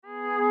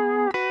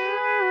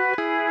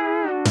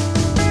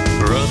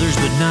brothers,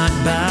 but not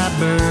by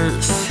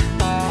birth.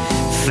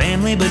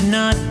 Family, but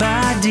not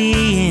by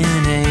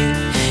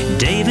DNA.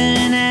 Dave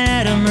and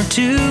Adam are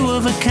two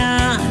of a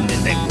kind,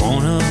 and they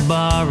wanna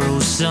borrow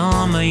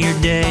some of your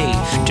day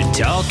to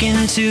talk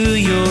into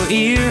your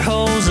ear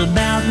holes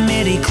about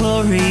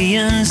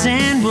midi-chlorians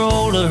and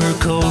roller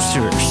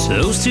coasters.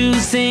 Those two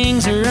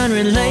things are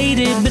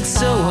unrelated, but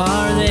so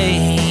are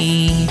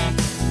they.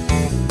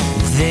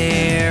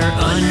 They're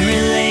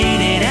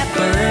unrelated at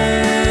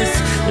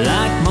birth,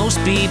 like most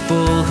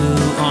people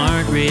who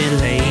aren't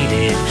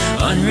related.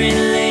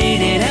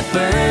 Unrelated at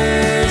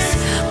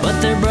birth, but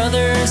they're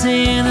brothers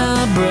in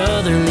a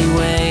brotherly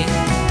way.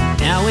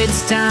 Now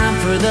it's time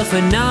for the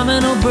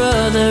phenomenal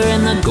brother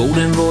and the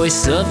golden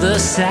voice of the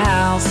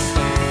South.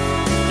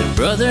 They're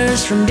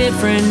brothers from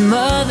different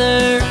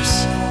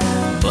mothers,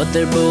 but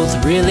they're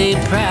both really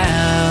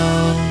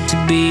proud to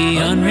be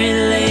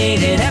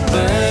unrelated at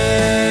birth.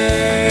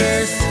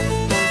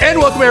 And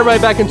welcome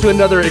everybody back into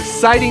another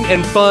exciting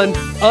and fun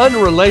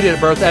Unrelated at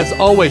Birth. As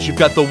always, you've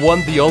got the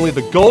one, the only,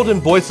 the golden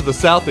voice of the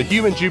South, the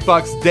human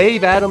jukebox,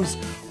 Dave Adams,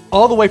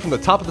 all the way from the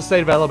top of the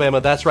state of Alabama.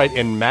 That's right,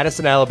 in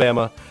Madison,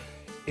 Alabama,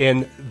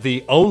 in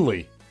the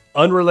only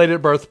Unrelated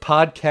at Birth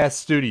podcast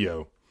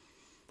studio.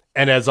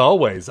 And as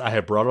always, I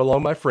have brought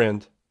along my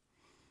friend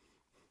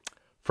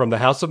from the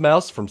House of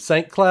Mouse, from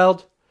St.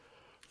 Cloud,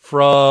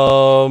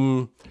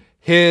 from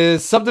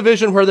his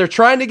subdivision where they're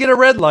trying to get a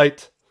red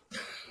light,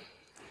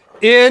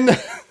 in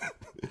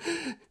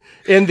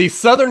the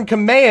Southern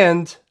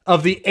Command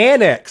of the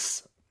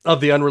Annex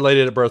of the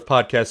Unrelated at Birth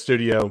podcast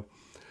studio,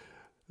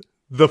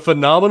 the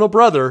phenomenal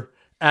brother,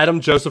 Adam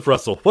Joseph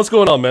Russell. What's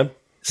going on, man?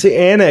 See,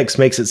 Annex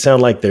makes it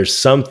sound like there's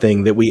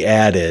something that we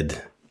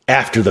added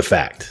after the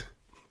fact.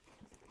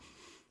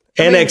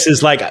 Annex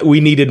is like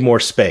we needed more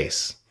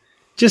space.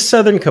 Just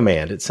Southern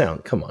Command.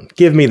 Come on,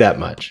 give me that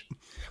much.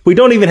 We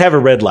don't even have a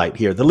red light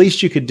here. The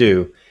least you could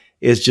do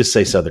is just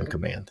say Southern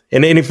Command.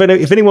 And if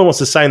anyone wants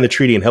to sign the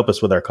treaty and help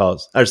us with our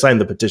cause, or sign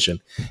the petition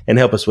and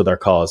help us with our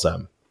cause,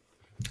 I'll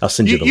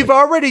send you the link. You've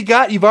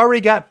already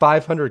got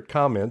 500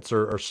 comments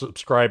or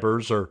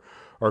subscribers or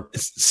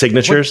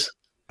signatures.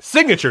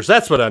 Signatures.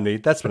 That's what I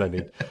need.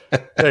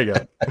 There you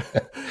go.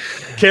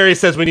 Carrie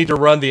says we need to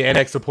run the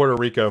annex of Puerto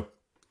Rico.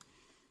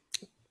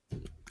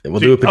 And we'll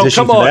do a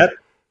petition for that.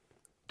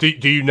 Do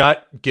you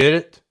not get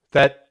it?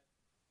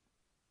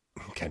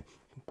 Okay.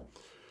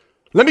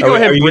 Let me go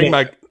ahead and bring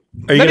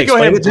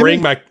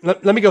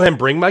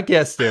my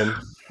guest in.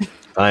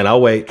 Fine, I'll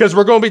wait. Because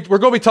we're going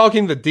to be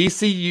talking the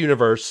DC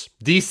universe,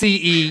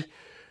 DCE,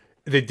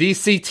 the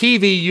DC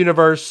TV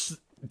universe,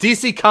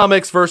 DC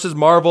Comics versus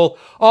Marvel,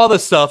 all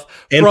this stuff,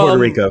 and Puerto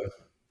Rico,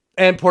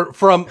 and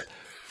from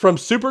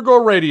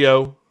Supergirl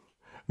Radio.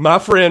 My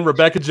friend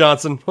Rebecca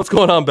Johnson. What's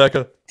going on,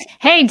 Becca?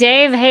 Hey,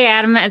 Dave. Hey,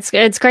 Adam.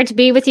 It's great to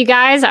be with you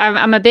guys.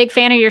 I'm a big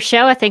fan of your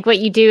show. I think what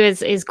you do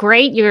is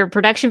great. Your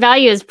production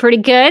value is pretty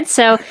good.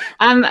 So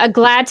I'm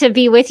glad to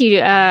be with you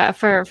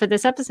for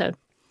this episode.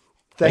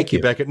 Thank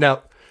you, Becca.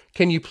 Now,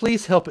 can you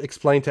please help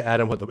explain to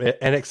Adam what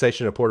the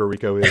annexation of Puerto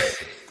Rico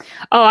is?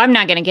 Oh, I'm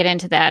not going to get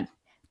into that.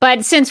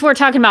 But since we're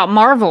talking about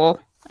Marvel,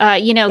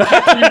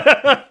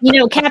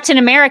 Captain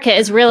America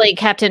is really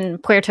Captain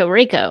Puerto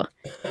Rico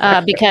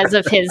because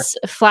of his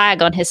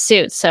flag on his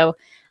suit. So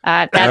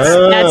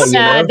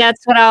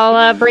that's what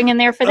I'll bring in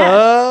there for that.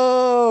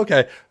 Oh,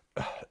 okay.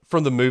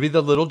 From the movie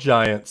The Little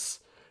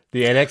Giants,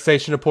 the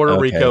annexation of Puerto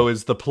Rico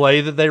is the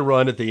play that they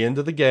run at the end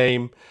of the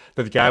game.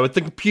 The guy with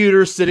the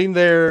computer sitting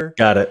there.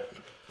 Got it.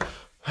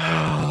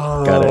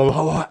 How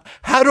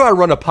do I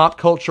run a pop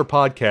culture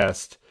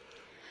podcast?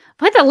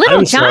 But the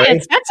Little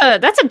Giants,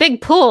 that's a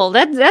big pull.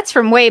 That's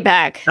from way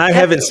back. I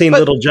haven't seen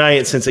Little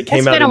Giants since it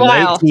came out in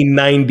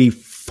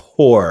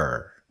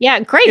 1994. Yeah,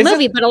 great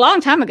movie, but a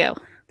long time ago.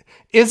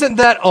 Isn't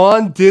that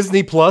on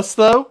Disney Plus,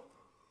 though?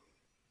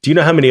 Do you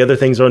know how many other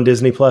things are on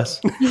Disney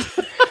Plus?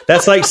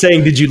 That's like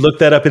saying, did you look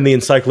that up in the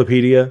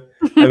encyclopedia?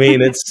 I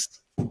mean, it's...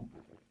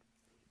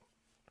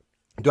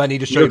 Do I need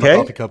to show you my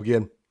coffee cup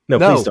again? No,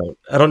 please don't.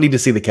 I don't need to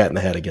see the Cat in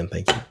the Hat again,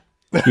 thank you.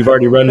 You've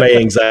already run my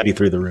anxiety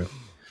through the roof.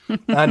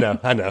 I know.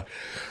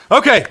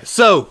 Okay,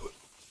 so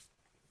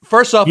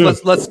first off,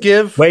 let's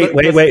give. Wait.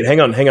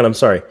 Hang on. I'm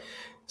sorry.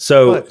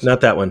 So what?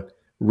 Not that one.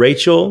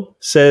 Rachel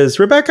says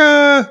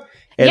Rebecca.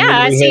 And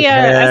I see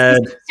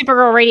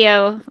Supergirl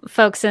Radio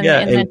folks in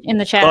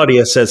the chat.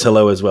 Claudia says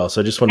hello as well. So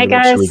I just wanted to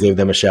make sure we gave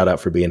them a shout out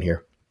for being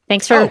here.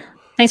 Thanks for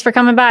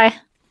coming by.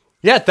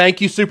 Yeah,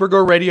 thank you,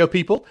 Supergirl Radio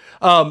people.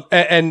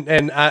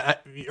 And I,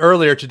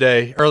 earlier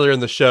in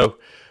the show,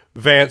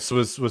 Vance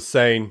was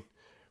saying,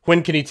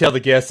 when can he tell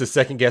the guests is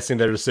second guessing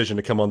their decision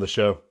to come on the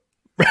show?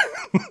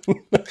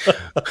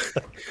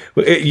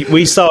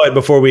 We saw it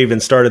before we even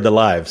started the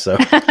live, so.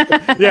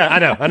 Yeah, I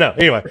know.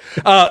 Anyway,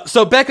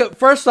 so Becca,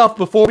 first off,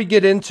 before we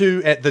get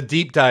into the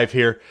deep dive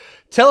here,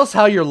 tell us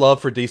how your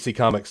love for DC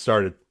Comics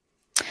started.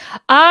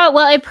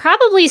 Well, it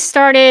probably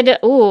started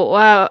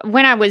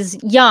when I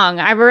was young.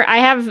 I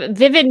have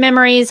vivid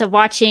memories of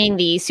watching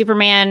the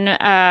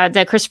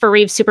the Christopher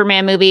Reeve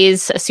Superman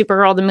movies,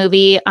 Supergirl the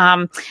movie.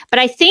 But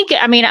I think,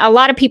 a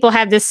lot of people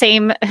have the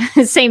same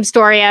same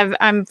story.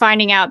 I'm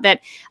finding out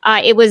that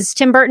it was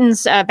Tim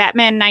Burton's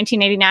Batman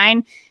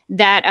 1989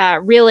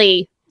 that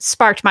really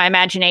sparked my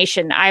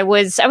imagination. I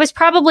was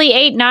probably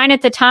 8, 9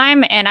 at the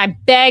time, and I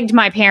begged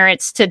my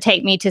parents to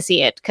take me to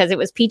see it because it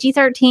was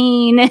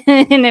PG-13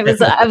 and I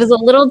was a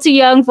little too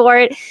young for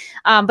it.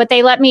 But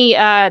they let me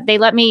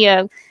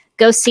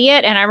go see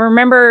it, and I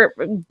remember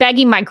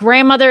begging my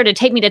grandmother to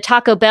take me to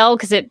Taco Bell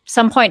because at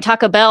some point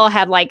Taco Bell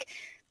had like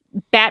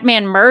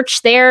Batman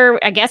merch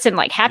there, I guess, in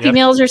like Happy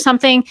Meals or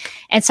something.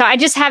 And so I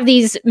just have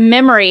these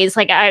memories.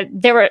 Like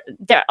there were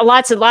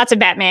lots of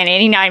Batman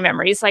 89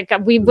 memories. Like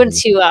we went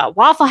to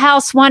Waffle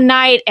House one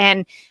night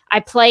and I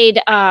played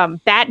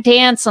Bat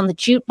Dance on the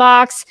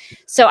jukebox.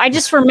 So I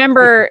just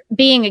remember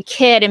being a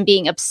kid and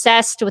being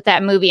obsessed with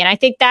that movie. And I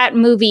think that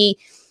movie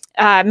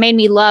made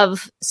me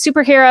love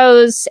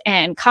superheroes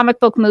and comic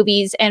book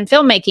movies and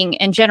filmmaking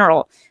in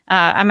general.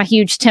 I'm a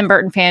huge Tim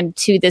Burton fan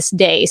to this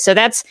day. So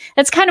that's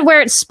kind of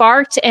where it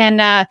sparked. And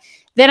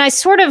then I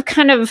sort of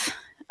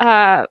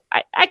I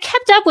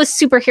kept up with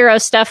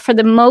superhero stuff for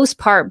the most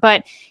part,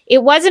 but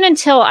it wasn't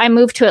until I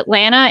moved to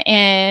Atlanta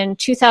in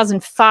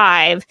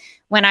 2005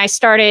 when I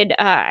started,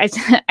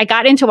 I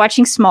got into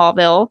watching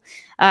Smallville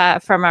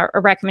from a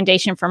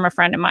recommendation from a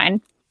friend of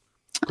mine.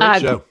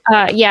 Great show.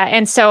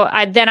 And so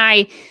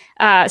I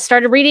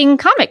started reading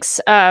comics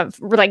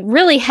like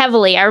really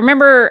heavily. I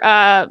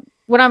remember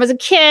when I was a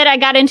kid, I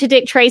got into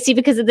Dick Tracy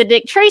because of the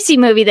Dick Tracy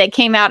movie that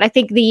came out, I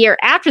think, the year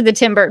after the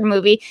Tim Burton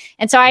movie.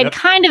 And so I had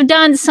kind of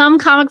done some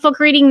comic book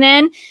reading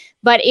then,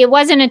 but it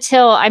wasn't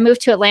until I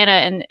moved to Atlanta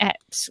and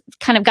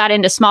kind of got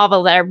into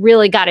Smallville that I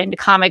really got into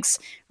comics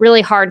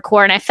really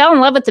hardcore. And I fell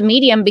in love with the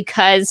medium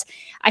because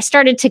I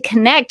started to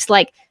connect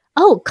like,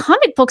 oh,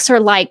 comic books are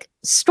like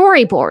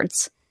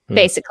storyboards,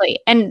 basically.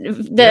 And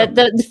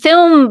the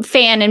film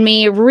fan in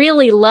me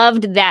really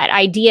loved that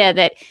idea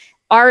that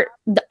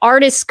the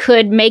artist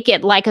could make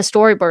it like a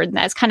storyboard. And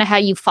that's kind of how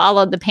you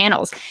followed the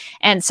panels.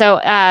 And so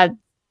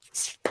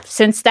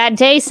since that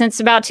day,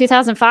 since about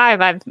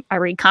 2005, I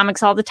read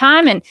comics all the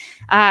time. And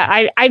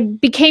I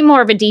became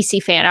more of a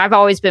DC fan. I've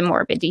always been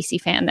more of a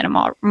DC fan than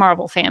a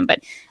Marvel fan,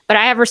 but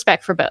I have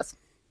respect for both.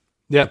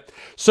 Yeah.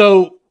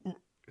 So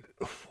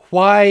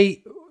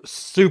why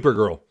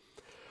Supergirl?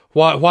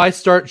 Why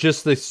start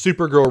just the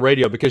Supergirl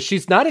radio? Because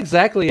she's not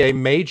exactly a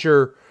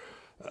major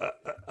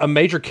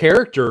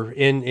character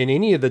in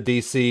any of the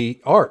DC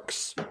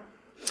arcs. Well,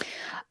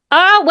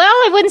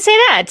 I wouldn't say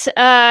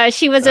that.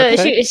 She was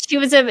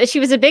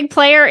a big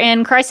player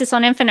in Crisis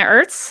on Infinite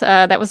Earths.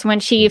 That was when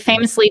she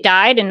famously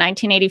died in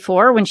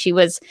 1984 when she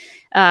was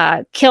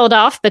killed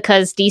off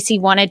because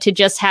DC wanted to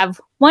just have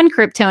one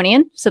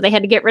Kryptonian, so they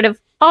had to get rid of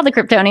all the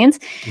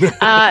Kryptonians.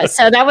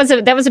 So that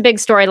was a big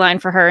storyline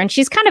for her, and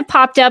she's kind of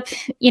popped up,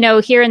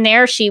 here and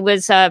there. She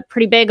was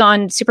pretty big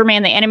on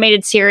Superman the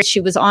animated series.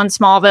 She was on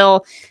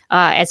Smallville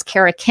as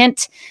Kara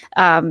Kent,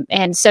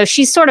 and so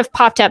she's sort of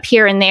popped up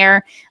here and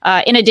there.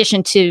 In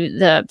addition to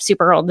the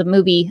Supergirl, the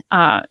movie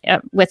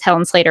with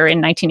Helen Slater in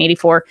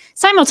 1984,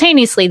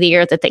 simultaneously the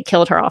year that they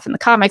killed her off in the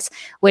comics,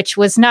 which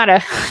was not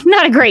a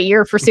great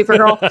year for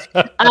Supergirl.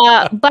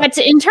 But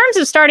in terms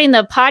of starting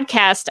the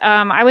podcast,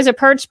 I was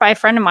approached by a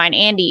friend of mine,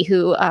 Andy,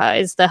 who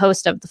is the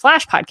host of the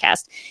Flash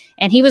podcast.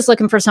 And he was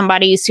looking for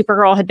somebody.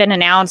 Supergirl had been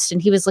announced,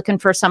 and he was looking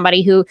for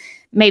somebody who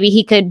maybe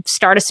he could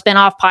start a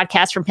spinoff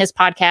podcast from his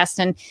podcast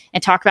and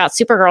talk about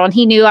Supergirl. And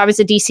he knew I was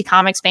a DC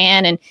Comics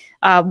fan and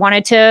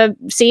wanted to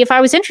see if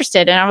I was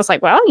interested. And I was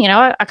like, well,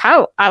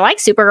 I like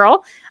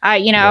Supergirl.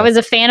 I was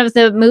a fan of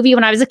the movie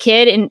when I was a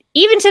kid. And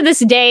even to this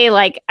day,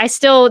 like, I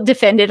still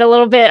defend it a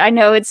little bit. I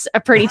know it's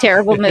a pretty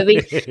terrible movie,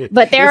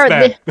 but there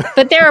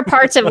are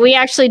parts of, we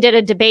actually did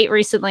a debate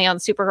recently on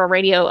Supergirl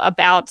Radio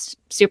about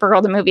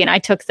Supergirl, the movie. And I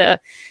took the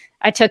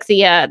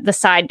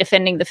side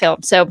defending the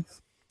film. So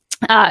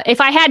if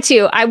I had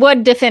to, I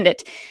would defend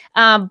it.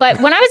 But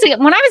when I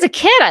was a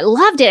kid, I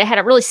loved it. It had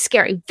a really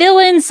scary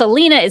villain.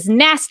 Selena is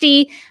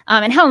nasty.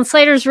 And Helen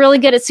Slater is really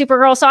good at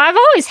Supergirl. So I've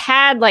always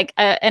had like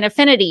an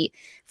affinity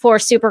for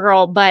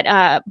Supergirl.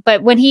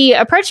 But when he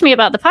approached me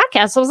about the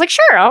podcast, I was like,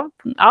 sure,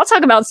 I'll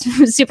talk about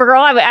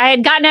Supergirl. I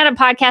had gotten out of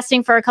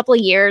podcasting for a couple of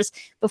years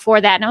before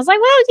that. And I was like,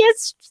 well,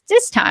 it's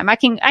this time I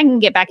can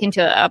get back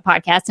into a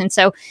podcast. And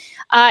so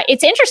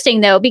it's interesting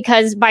though,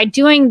 because by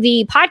doing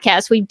the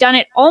podcast, we've done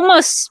it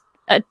almost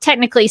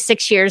technically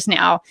 6 years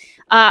now.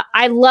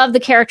 I love the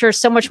character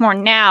so much more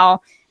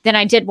now than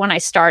I did when I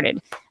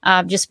started,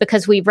 just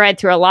because we've read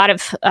through a lot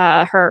of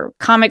her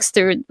comics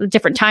through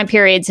different time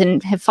periods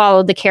and have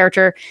followed the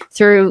character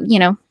through,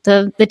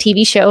 the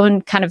TV show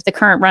and kind of the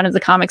current run of the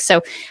comics.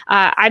 So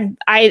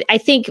I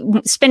think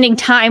spending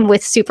time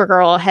with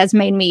Supergirl has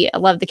made me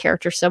love the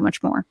character so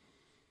much more.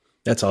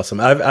 That's awesome.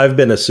 I've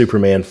been a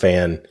Superman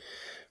fan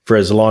for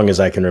as long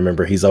as I can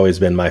remember. He's always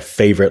been my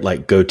favorite,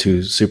 like, go-to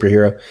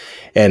superhero.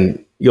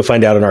 And you'll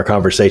find out in our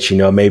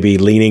conversation, maybe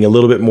leaning a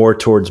little bit more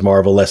towards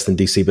Marvel, less than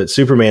DC. But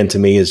Superman to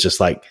me is just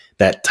like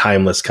that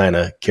timeless kind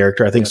of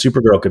character. I think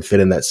Supergirl could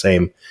fit in that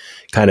same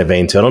kind of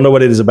vein too. I don't know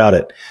what it is about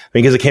it.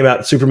 Because it came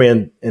out,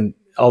 Superman and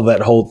all that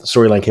whole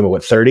storyline came out,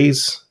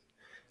 30s?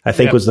 I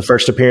think was the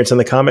first appearance in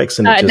the comics.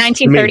 And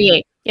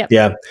 1938.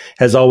 Yeah.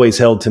 Has always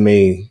held to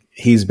me.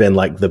 He's been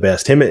like the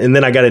best. Him, and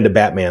then I got into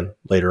Batman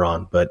later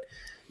on. But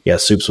yeah,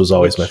 Supes was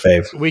always my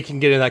fave. We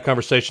can get in that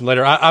conversation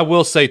later. I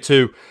will say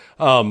too,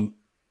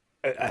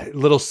 a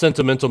little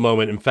sentimental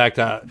moment. In fact,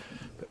 I'll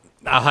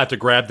have to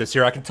grab this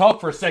here. I can talk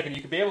for a second.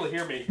 You can be able to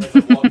hear me as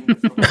I'm walking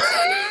this room.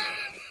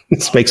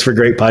 This makes for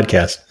great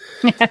podcast.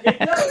 It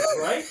does,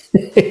 right?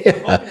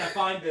 I'm hoping I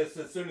find this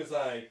as soon as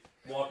I'm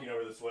walking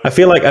over this way. I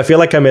feel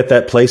like I'm at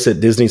that place at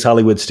Disney's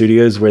Hollywood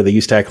Studios where they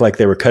used to act like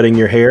they were cutting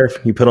your hair.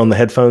 You put on the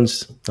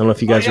headphones. I don't know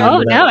if you guys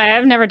remember that. No,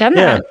 I've never done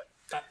that.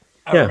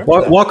 Yeah,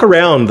 walk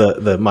around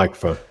the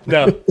microphone.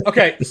 No.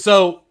 Okay,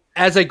 so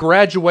as a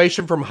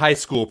graduation from high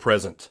school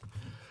present,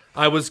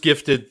 I was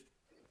gifted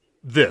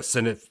this.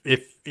 And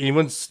if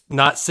anyone's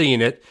not seeing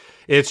it,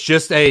 it's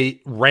just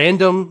a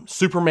random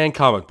Superman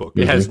comic book.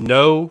 It has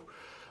no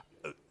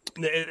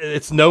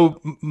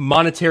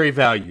monetary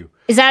value.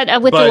 Is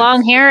that with the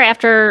long hair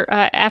after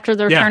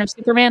the return of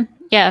Superman?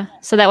 Yeah.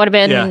 So that would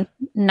have been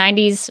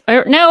 90s.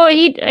 Or, no,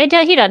 he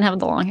doesn't have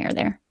the long hair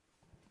there.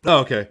 Oh,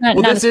 okay.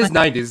 This is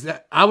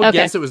 90s. I would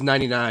guess it was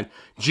 99.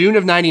 June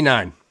of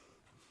 99.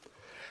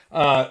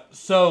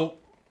 So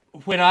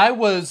when I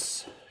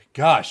was,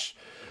 I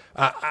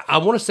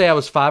want to say I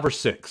was 5 or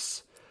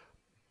 6.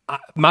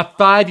 My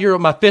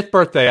 5th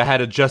birthday, I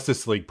had a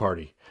Justice League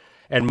party.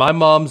 And my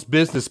mom's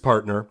business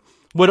partner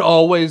would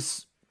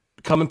always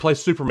come and play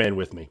Superman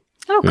with me.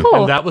 Oh, cool.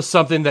 And that was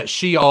something that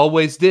she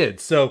always did.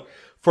 So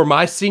for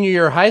my senior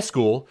year of high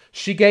school,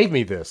 she gave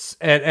me this.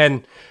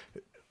 And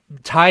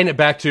tying it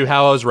back to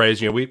how I was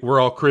raised, we're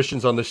all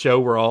Christians on the show.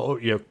 We're all,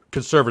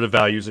 conservative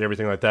values and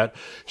everything like that.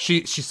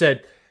 She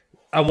said,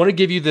 I want to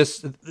give you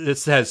this.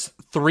 This has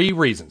 3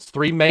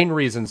 main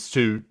reasons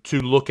to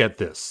look at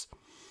this.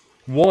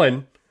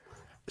 One,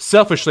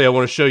 selfishly, I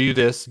want to show you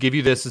this, give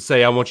you this and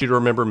say, I want you to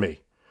remember me.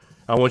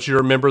 I want you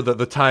to remember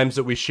the times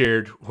that we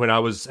shared when I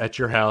was at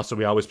your house and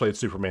we always played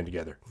Superman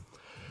together.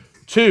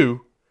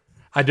 2,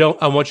 I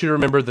want you to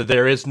remember that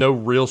there is no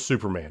real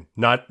Superman.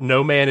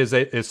 No man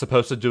is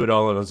supposed to do it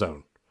all on his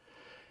own.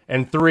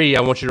 And 3,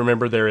 I want you to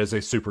remember there is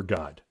a super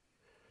God.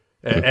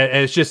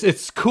 And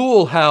it's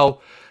cool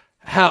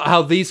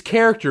how these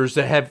characters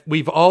that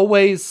we've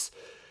always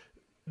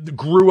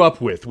grew up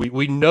with,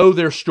 we know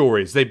their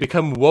stories, they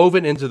become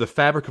woven into the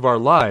fabric of our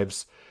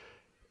lives.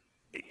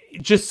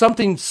 Just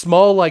something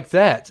small like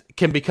that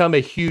can become a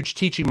huge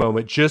teaching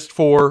moment just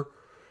for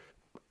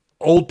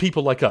old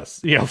people like us,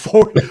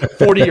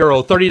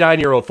 40-year-old,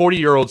 39-year-old,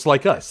 40-year-olds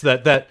like us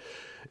that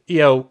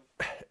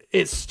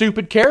it's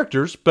stupid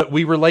characters, but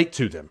we relate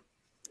to them.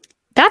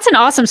 That's an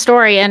awesome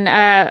story. And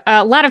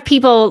a lot of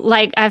people,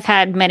 I've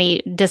had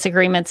many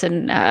disagreements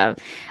and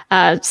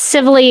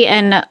civilly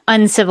and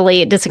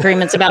uncivilly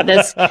disagreements about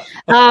this.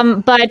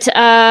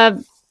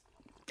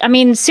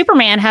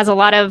 Superman has a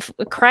lot of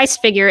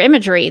Christ figure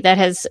imagery that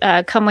has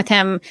come with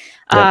him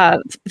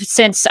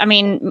since,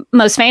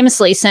 most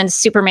famously since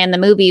Superman the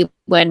movie,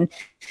 when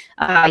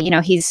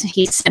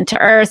he's sent to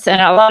Earth,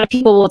 and a lot of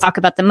people will talk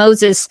about the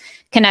Moses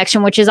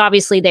connection, which is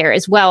obviously there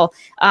as well.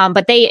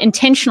 But they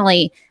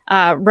intentionally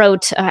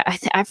wrote,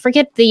 I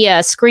forget the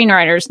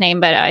screenwriter's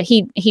name, but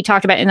he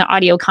talked about in the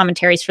audio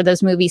commentaries for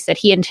those movies that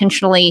he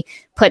intentionally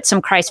put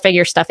some Christ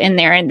figure stuff in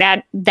there, and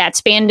that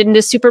spanned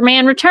into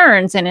Superman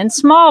Returns and in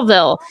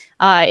Smallville.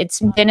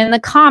 It's been in the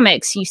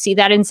comics. You see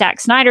that in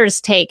Zack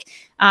Snyder's take.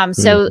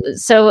 So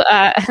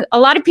a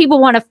lot of people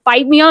want to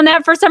fight me on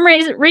that for some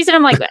reason.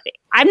 I'm like,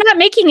 I'm not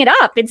making it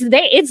up.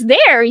 It's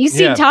there. You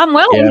see Tom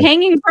Welling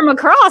hanging from a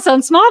cross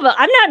on Smallville.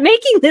 I'm not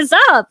making this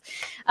up.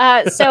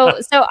 So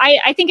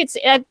I think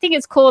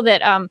it's cool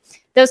that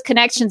those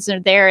connections are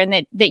there and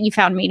that you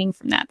found meaning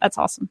from that. That's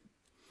awesome.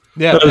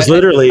 Yeah, but it's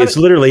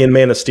literally in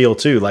Man of Steel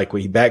too. Like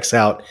when he backs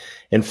out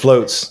and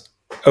floats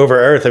over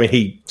Earth.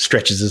 He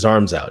stretches his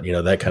arms out.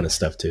 That kind of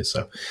stuff too.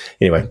 So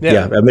anyway,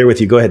 I'm there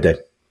with you. Go ahead, Dave.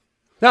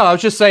 No, I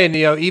was just saying,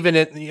 even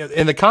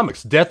in the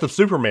comics, Death of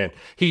Superman,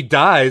 he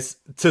dies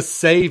to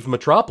save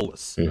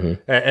Metropolis,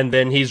 and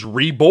then he's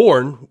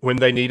reborn when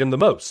they need him the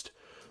most.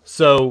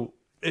 So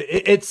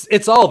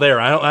it's all there.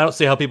 I don't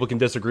see how people can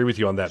disagree with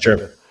you on that. Sure.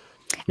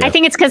 Yeah. I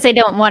think it's because they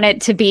don't want it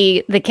to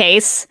be the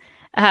case.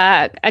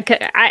 I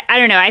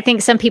don't know. I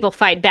think some people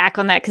fight back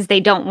on that because they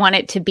don't want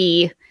it to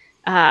be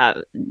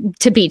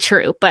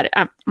true. But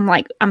I'm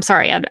like, I'm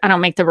sorry, I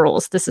don't make the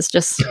rules. This is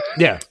just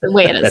the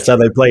way it is. That's how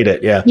they played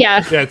it.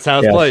 Yeah, that's how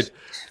it's played.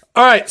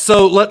 All right,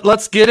 so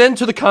let's get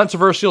into the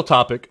controversial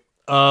topic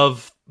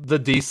of the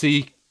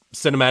DC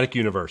cinematic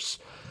universe.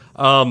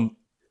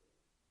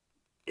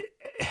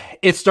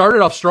 It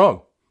started off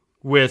strong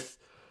with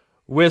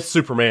with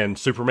Superman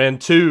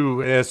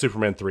 2,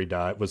 Superman 3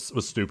 died was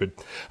stupid,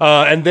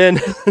 and then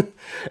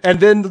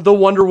and then the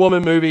Wonder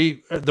Woman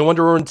movie, the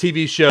Wonder Woman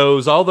TV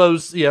shows, all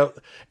those 80s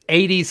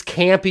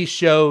campy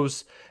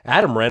shows.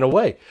 Adam ran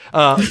away.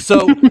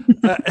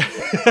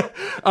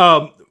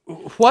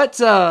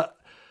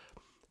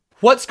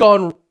 What's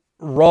gone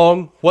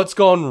wrong? What's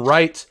gone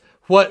right?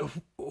 What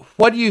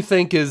do you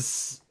think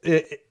is?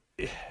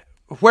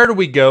 Where do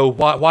we go?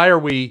 Why are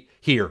we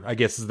here? I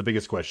guess is the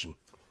biggest question.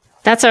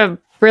 That's a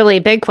really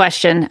big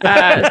question.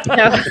 Let's go.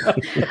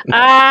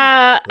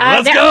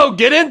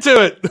 Get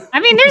into it. I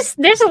mean,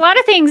 there's a lot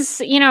of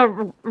things,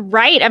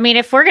 right. I mean,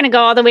 if we're going to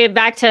go all the way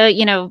back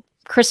to,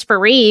 Christopher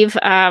Reeve,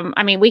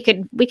 I mean, we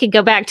could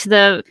go back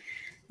to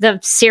the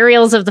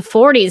serials of the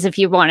 40s if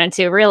you wanted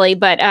to, really.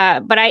 But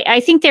I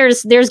think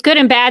there's good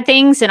and bad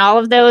things in all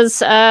of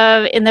those,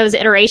 in those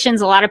iterations.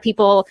 A lot of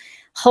people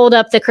hold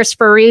up the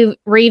Christopher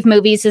Reeve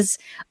movies as,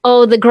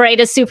 the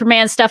greatest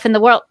Superman stuff in the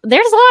world.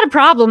 There's a lot of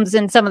problems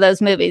in some of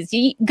those movies.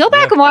 You go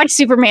back and watch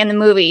Superman the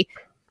movie.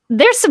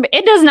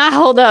 It does not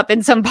hold up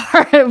in some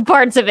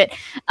parts of it.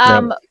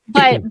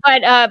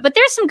 But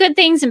there's some good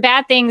things and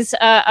bad things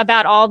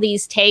about all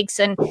these takes.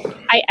 And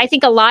I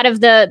think a lot of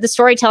the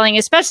storytelling,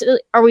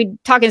 especially, are we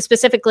talking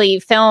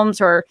specifically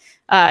films or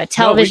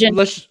television?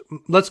 No,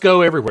 let's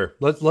go everywhere.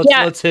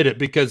 Let's hit it,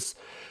 because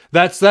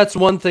that's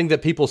one thing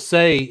that people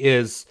say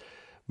is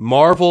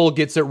Marvel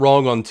gets it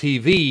wrong on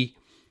TV,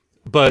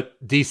 but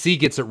DC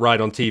gets it right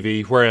on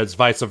TV, whereas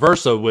vice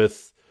versa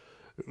with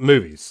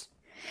movies.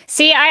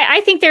 See,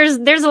 I think there's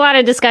a lot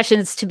of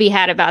discussions to be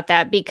had about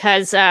that,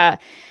 because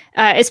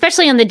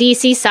especially on the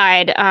DC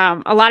side,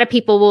 a lot of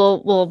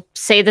people will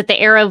say that the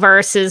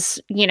Arrowverse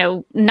is,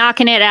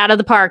 knocking it out of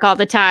the park all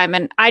the time.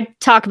 And I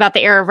talk about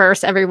the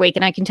Arrowverse every week,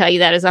 and I can tell you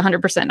that is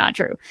 100% not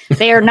true.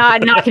 They are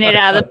not knocking it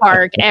out of the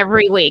park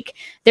every week.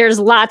 There's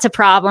lots of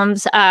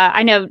problems.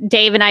 I know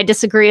Dave and I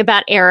disagree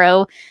about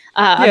Arrow.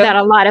 About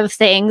a lot of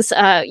things.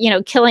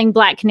 Killing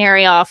Black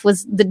Canary off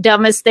was the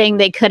dumbest thing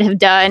they could have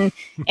done,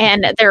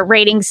 and their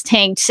ratings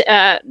tanked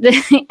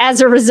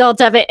as a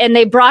result of it. And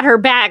they brought her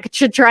back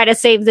to try to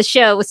save the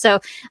show. So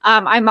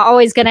I'm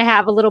always going to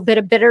have a little bit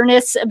of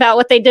bitterness about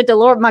what they did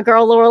to my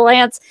girl Laurel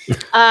Lance.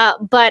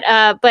 But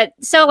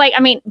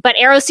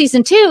Arrow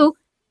season 2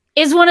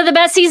 is one of the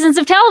best seasons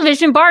of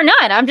television, bar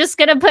none. I'm just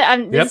going to put,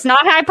 it's not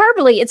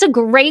hyperbole. It's a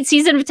great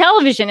season of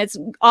television. It's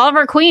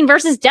Oliver Queen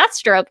versus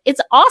Deathstroke. It's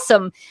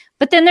awesome.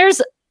 But then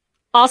there's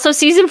also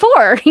season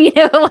 4,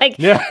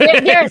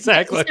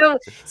 exactly.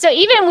 So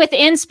even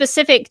within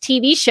specific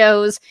TV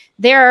shows,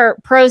 there are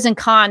pros and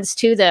cons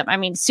to them. I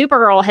mean,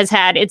 Supergirl has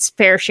had its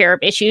fair share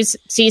of issues.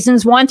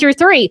 Seasons 1 through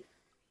 3,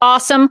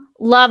 awesome.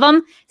 Love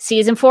them.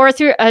 Season 4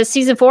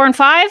 and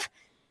 5,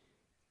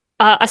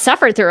 I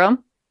suffered through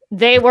them.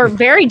 They were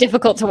very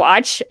difficult to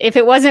watch. If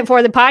it wasn't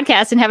for the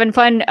podcast and having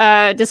fun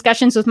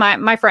discussions with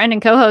my friend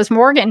and co-host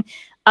Morgan,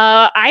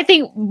 I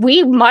think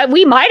we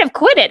might have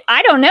quit it.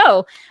 I don't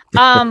know.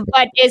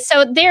 But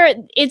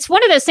it's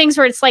one of those things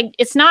where it's like,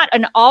 it's not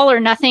an all or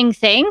nothing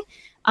thing.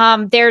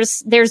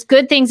 There's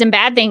good things and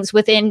bad things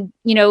within,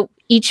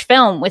 each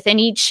film, within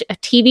each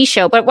TV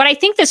show. But what I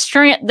think the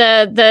strength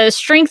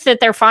that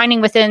they're finding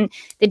within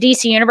the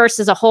DC universe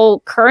as a whole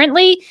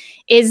currently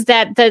is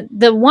that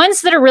the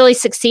ones that are really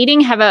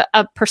succeeding have a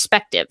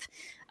perspective.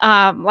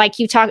 Like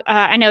you talk,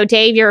 I know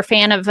Dave, you're a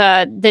fan of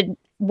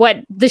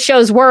what the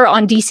shows were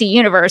on DC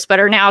Universe,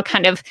 but are now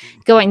kind of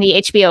going the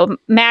HBO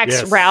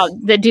Max route,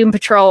 the Doom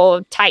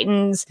Patrol,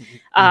 Titans,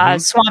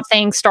 Swamp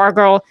Thing,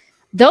 Stargirl.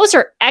 Those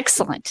are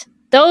excellent.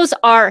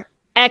 I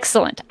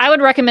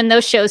would recommend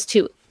those shows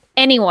to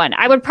anyone.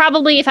 I would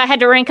probably, if I had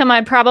to rank them,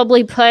 I'd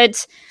probably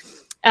put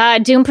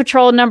Doom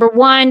Patrol number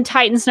 1,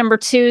 Titans number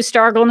 2,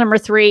 Stargirl number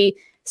 3,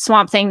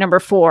 Swamp Thing number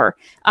 4.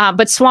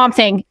 But Swamp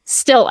Thing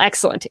still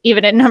excellent,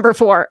 even at number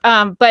 4.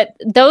 But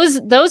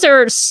those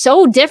are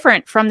so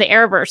different from the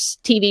Arrowverse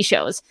TV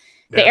shows.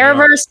 The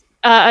Arrowverse,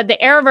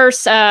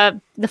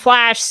 The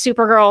Flash,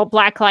 Supergirl,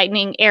 Black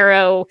Lightning,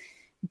 Arrow,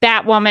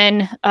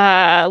 Batwoman,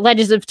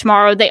 Legends of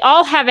Tomorrow, they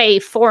all have a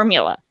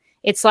formula.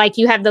 It's like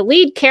you have the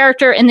lead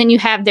character and then you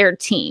have their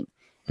team.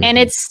 Mm-hmm. And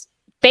it's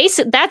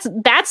basic.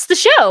 That's the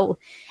show.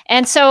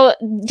 And so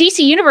DC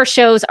Universe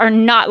shows are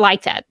not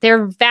like that.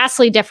 They're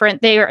vastly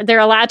different. They're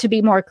allowed to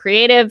be more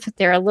creative.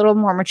 They're a little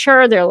more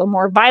mature. They're a little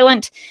more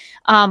violent.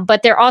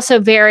 But they're also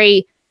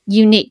very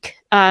unique.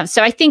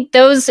 So I think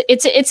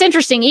it's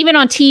interesting. Even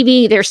on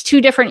TV, there's 2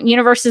 different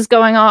universes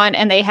going on,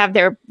 and they have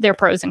their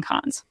pros and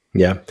cons.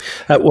 Yeah.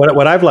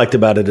 What I've liked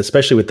about it,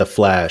 especially with The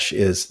Flash,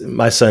 is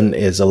my son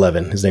is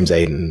 11. His name's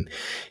Aiden.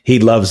 He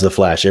loves The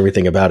Flash,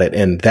 everything about it.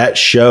 And that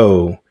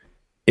show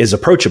is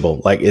approachable.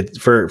 Like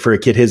for a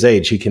kid his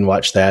age, he can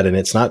watch that and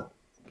it's not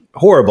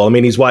horrible. I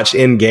mean, he's watched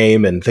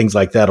Endgame and things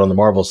like that on the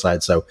Marvel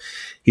side. So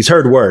he's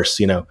heard worse,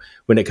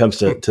 when it comes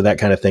to that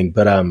kind of thing.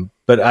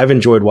 But I've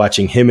enjoyed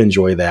watching him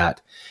enjoy that.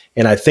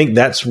 And I think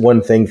that's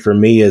one thing for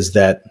me is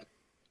that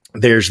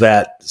there's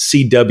that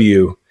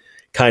CW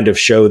kind of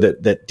show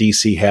that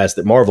DC has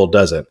that Marvel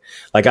doesn't.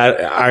 Like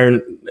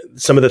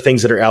some of the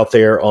things that are out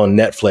there on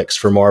Netflix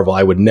for Marvel,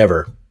 I would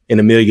never in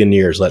a million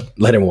years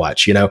let him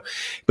watch,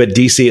 but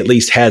DC at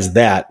least has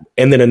that,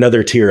 and then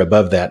another tier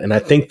above that. And I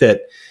think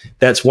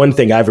that's one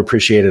thing I've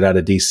appreciated out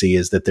of DC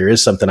is that there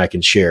is something I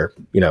can share,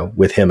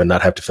 with him and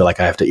not have to feel like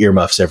I have to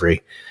earmuffs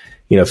every,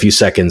 few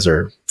seconds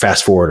or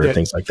fast forward or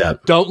things like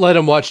that. Don't let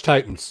him watch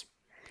Titans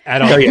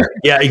at all. Oh,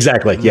 yeah,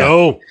 exactly. Yeah.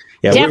 No.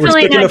 Yeah, we're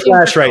Definitely sticking not to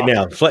Flash right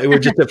now. We're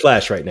just at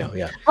Flash right now.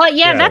 Yeah. Well,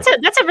 yeah,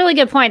 that's a really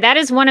good point. That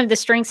is one of the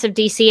strengths of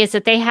DC is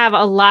that they have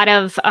a lot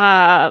of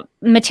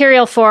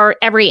material for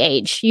every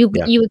age.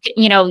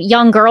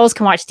 Young girls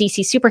can watch DC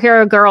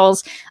Superhero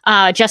Girls.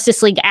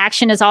 Justice League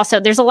Action is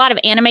also, there's a lot of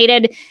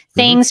animated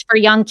things for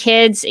young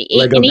kids.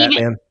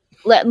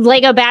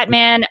 Lego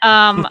Batman,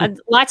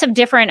 lots of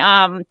different,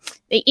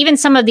 even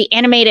some of the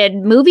animated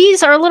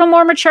movies are a little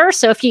more mature.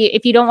 So if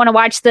you don't want to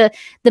watch the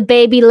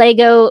baby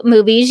Lego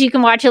movies, you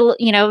can watch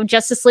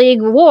Justice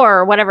League War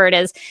or whatever it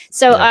is.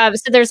 So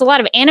so there's a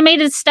lot of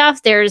animated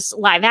stuff. There's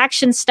live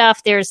action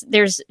stuff. There's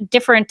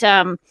different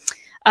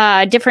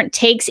different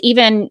takes,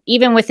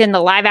 even within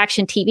the live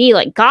action TV.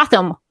 Like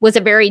Gotham was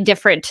a very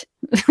different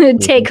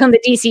take on the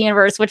DC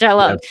universe, which I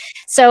loved.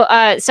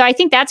 Yeah. So I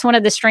think that's one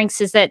of the strengths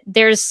is that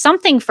there's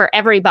something for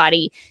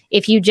everybody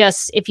if you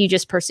just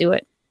pursue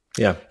it.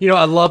 Yeah.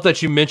 I love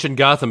that you mentioned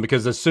Gotham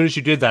because as soon as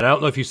you did that, I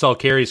don't know if you saw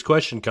Carrie's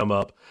question come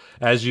up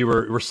as you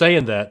were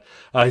saying that.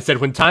 He said,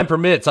 when time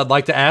permits, I'd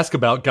like to ask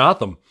about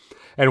Gotham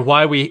and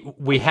why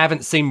we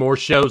haven't seen more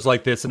shows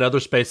like this in other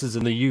spaces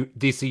in the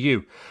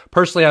DCU.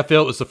 Personally, I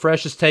feel it was the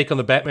freshest take on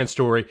the Batman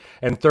story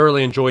and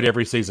thoroughly enjoyed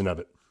every season of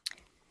it.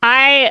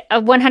 I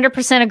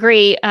 100%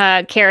 agree,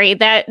 Carrie.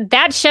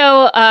 That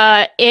show,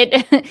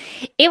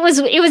 it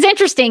was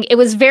interesting. It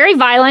was very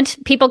violent.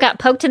 People got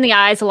poked in the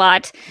eyes a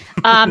lot,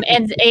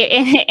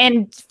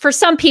 and for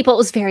some people, it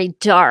was very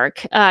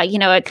dark.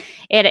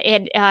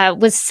 It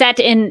was set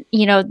in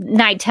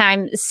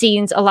nighttime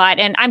scenes a lot.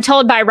 And I'm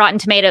told by Rotten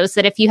Tomatoes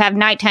that if you have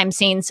nighttime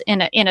scenes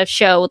in a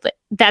show,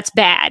 that's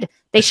bad.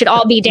 They should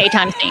all be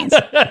daytime scenes.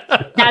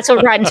 That's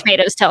what Rotten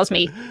Tomatoes tells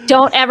me.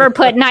 Don't ever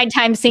put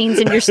nighttime scenes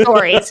in your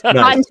stories. Nice.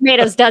 Rotten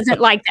Tomatoes doesn't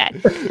like that.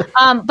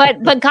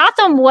 But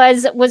Gotham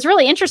was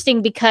really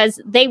interesting because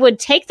they would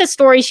take the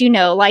stories,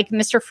 like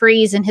Mr.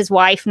 Freeze and his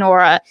wife,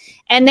 Nora,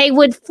 and they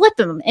would flip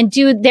them and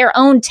do their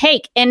own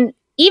take. And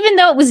even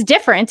though it was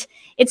different,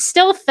 it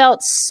still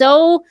felt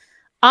so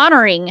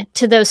honoring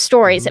to those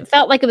stories. It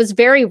felt like it was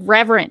very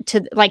reverent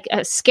to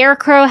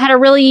Scarecrow had a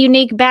really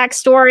unique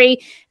backstory.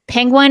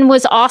 Penguin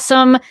was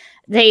awesome.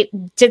 They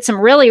did some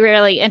really,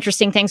 really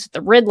interesting things with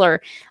the Riddler.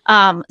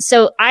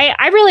 So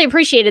I really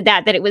appreciated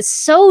that it was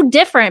so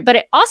different, but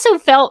it also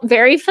felt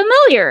very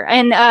familiar.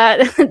 And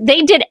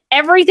they did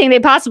everything they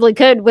possibly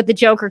could with the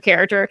Joker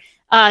character.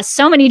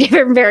 So many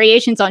different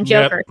variations on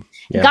Joker. Yep.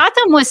 Yeah.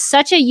 Gotham was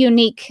such a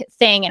unique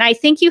thing. And I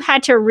think you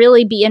had to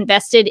really be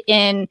invested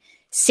in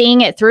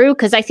seeing it through,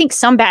 because I think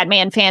some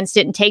Batman fans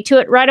didn't take to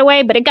it right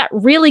away, but it got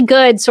really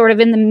good sort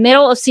of in the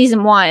middle of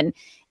season 1.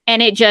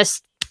 And it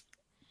just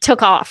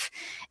took off.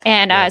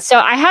 And so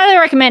I highly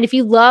recommend, if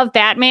you love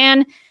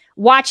Batman,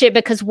 watch it,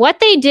 because what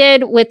they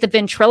did with the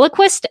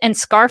ventriloquist and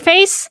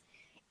Scarface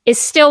is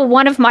still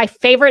one of my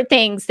favorite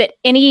things that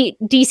any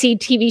DC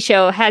TV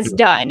show has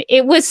done.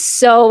 It was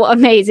so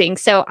amazing.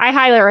 So I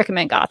highly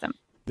recommend Gotham.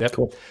 Yep.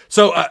 Cool.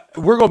 So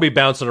we're going to be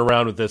bouncing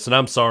around with this, and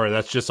I'm sorry.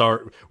 That's just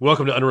our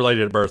welcome to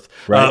Unrelated at Birth.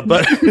 Right.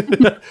 But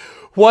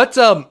what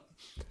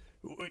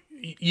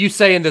you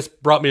saying this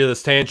brought me to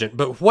this tangent,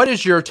 but what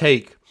is your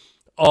take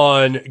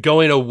on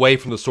going away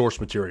from the source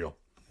material?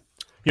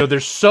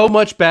 There's so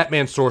much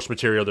Batman source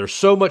material. There's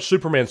so much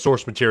Superman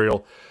source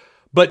material,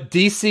 but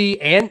DC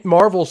and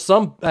Marvel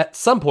at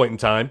some point in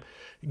time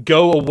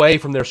go away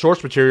from their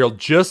source material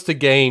just to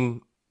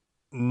gain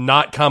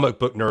not comic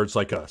book nerds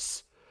like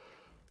us.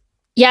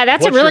 Yeah,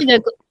 that's a really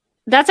good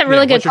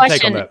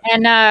question.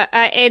 And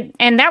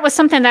that was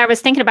something that I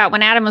was thinking about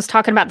when Adam was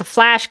talking about The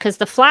Flash, because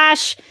The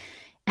Flash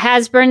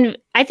has been,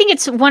 I think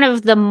it's one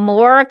of the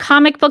more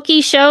comic booky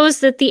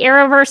shows that the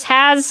Arrowverse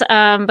has,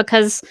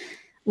 because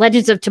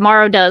Legends of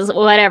Tomorrow does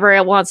whatever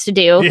it wants to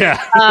do. Yeah.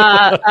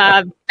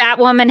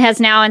 Batwoman has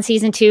now in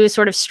season 2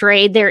 sort of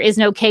strayed. There is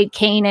no Kate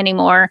Kane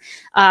anymore,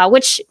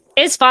 which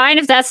is fine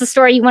if that's the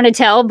story you want to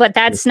tell, but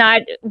that's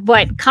not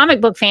what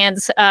comic book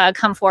fans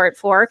come for it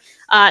for.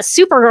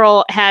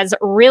 Supergirl has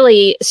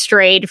really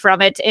strayed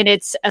from it, and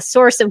it's a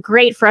source of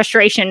great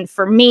frustration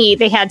for me.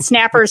 They had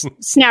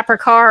Snapper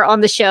Carr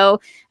on the show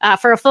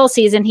for a full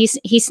season.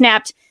 He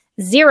snapped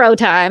 0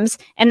 times,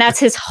 and that's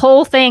his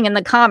whole thing in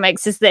the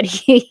comics, is that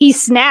he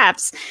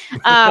snaps.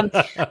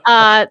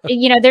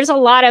 There's a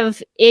lot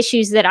of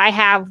issues that I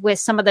have with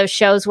some of those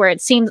shows where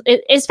it seems,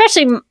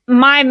 especially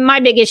my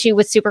big issue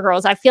with Supergirl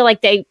is I feel like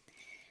I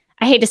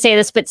hate to say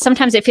this, but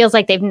sometimes it feels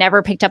like they've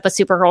never picked up a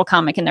Supergirl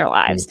comic in their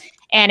lives.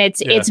 And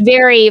it's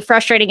very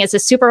frustrating as a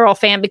Supergirl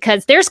fan,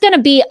 because there's going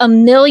to be a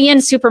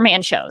million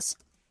Superman shows.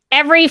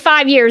 Every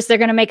 5 years, they're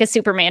going to make a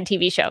Superman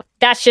TV show.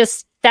 That's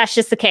just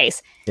the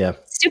case. Yeah.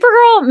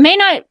 Supergirl may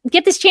not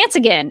get this chance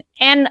again.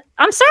 And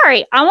I'm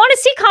sorry, I want to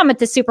see Comet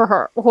the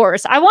Super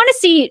Horse. I want to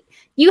see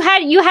you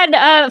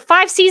had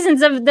 5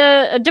 seasons of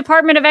the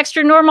Department of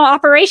Extra Normal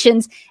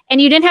Operations,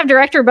 and you didn't have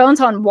Director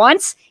Bones on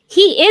once.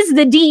 He is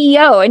the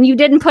DEO, and you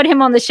didn't put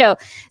him on the show.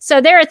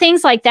 So there are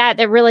things like that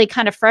really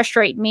kind of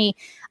frustrate me.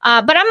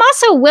 But I'm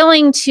also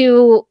willing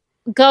to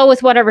go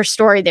with whatever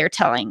story they're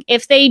telling.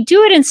 If they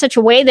do it in such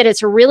a way that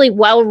it's a really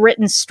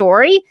well-written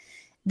story,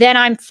 then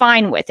I'm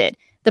fine with it.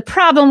 The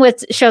problem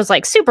with shows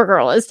like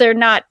Supergirl is they're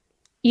not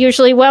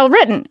usually well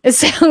written.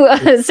 So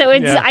it's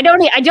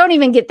I don't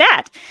even get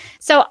that.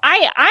 So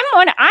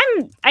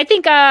I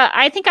think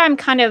I'm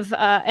kind of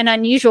an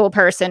unusual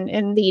person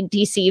in the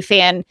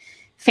DC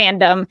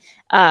fandom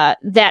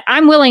that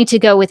I'm willing to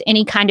go with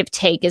any kind of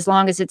take as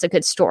long as it's a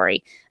good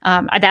story.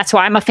 That's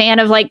why I'm a fan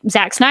of like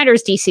Zack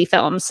Snyder's DC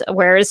films,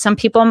 whereas some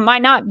people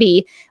might not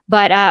be.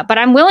 But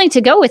I'm willing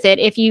to go with it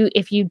if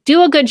you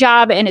do a good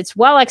job and it's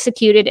well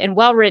executed and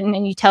well written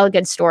and you tell a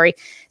good story.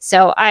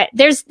 So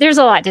there's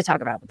a lot to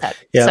talk about with that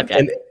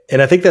subject.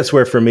 And I think that's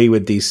where for me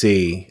with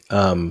DC,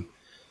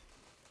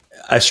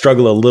 I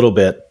struggle a little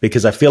bit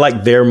because I feel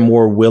like they're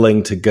more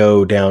willing to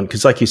go down.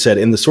 Because like you said,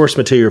 in the source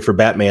material for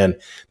Batman,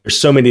 there's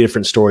so many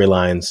different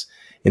storylines,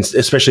 and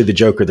especially the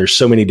Joker. There's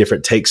so many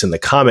different takes in the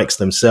comics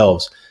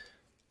themselves.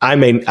 I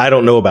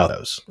don't know about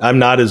those. I'm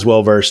not as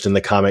well versed in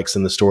the comics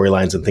and the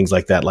storylines and things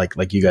like that,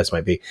 like you guys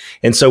might be.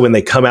 And so when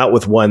they come out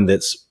with one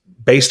that's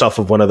based off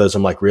of one of those,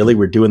 I'm like, really?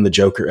 We're doing the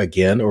Joker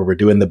again, or we're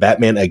doing the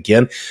Batman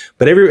again?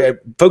 But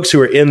folks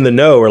who are in the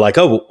know are like,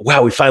 oh,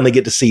 wow, we finally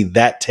get to see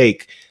that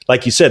take.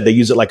 Like you said, they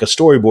use it like a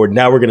storyboard.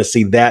 Now we're going to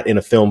see that in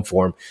a film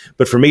form.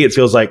 But for me, it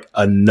feels like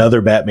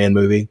another Batman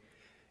movie,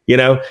 you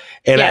know?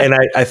 And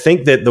I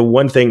think that the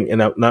one thing,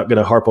 and I'm not going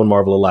to harp on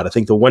Marvel a lot, I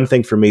think the one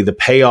thing for me, the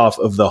payoff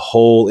of the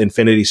whole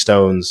Infinity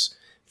Stones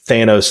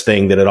Thanos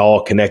thing, that it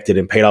all connected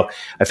and paid off.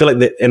 I feel like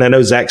that, and I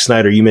know Zack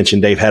Snyder, you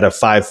mentioned Dave, had a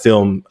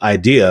 5-film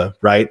idea,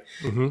 right?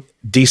 Mm-hmm.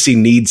 DC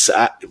needs,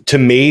 to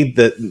me,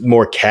 the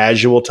more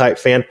casual type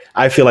fan,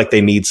 I feel like they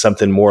need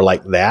something more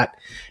like that.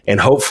 And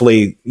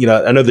hopefully, you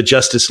know, I know the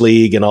Justice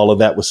League and all of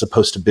that was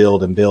supposed to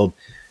build,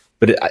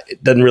 but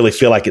it doesn't really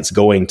feel like it's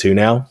going to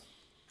now.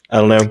 I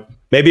don't know.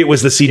 Maybe it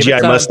was the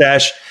CGI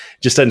mustache.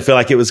 Just doesn't feel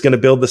like it was going to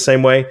build the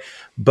same way.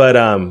 But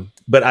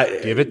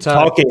give it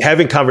time.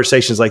 Having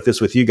conversations like this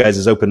with you guys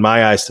has opened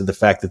my eyes to the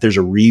fact that there's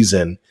a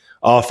reason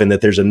often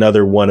that there's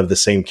another one of the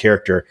same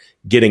character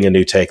getting a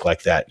new take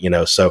like that, you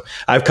know? So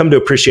I've come to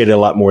appreciate it a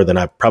lot more than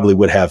I probably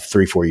would have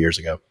 3-4 years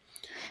ago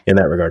in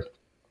that regard.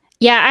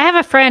 Yeah, I have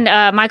a friend,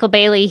 Michael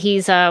Bailey.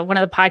 He's one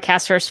of the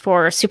podcasters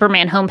for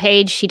Superman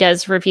Homepage. He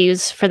does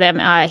reviews for them.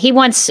 He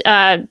once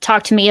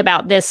talked to me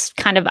about this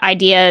kind of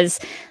ideas.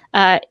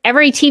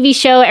 Every TV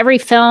show, every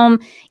film,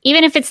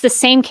 even if it's the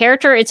same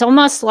character, it's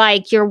almost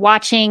like you're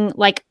watching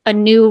like a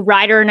new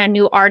writer and a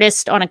new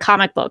artist on a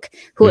comic book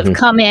who have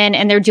come in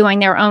and they're doing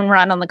their own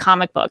run on the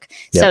comic book.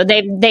 Yep. So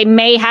they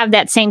may have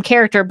that same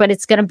character, but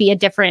it's going to be a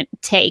different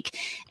take.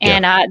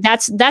 And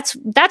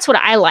that's what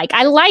I like.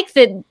 I like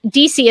that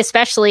DC,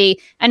 especially,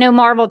 I know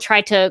Marvel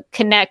tried to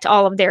connect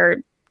all of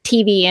their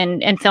TV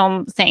and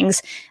film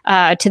things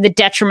to the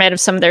detriment of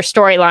some of their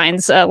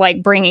storylines,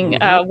 like bringing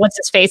what's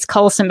his face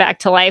Coulson back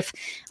to life.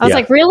 I was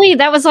like, really?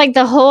 That was like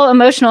the whole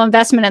emotional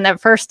investment in that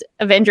first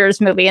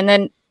Avengers movie, and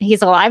then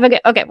he's alive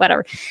again. Okay,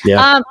 whatever.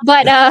 Yeah.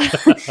 But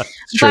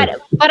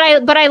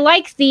I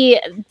like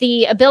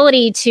the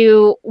ability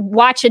to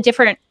watch a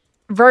different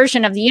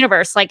version of the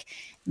universe. Like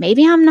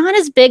maybe I'm not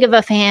as big of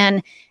a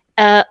fan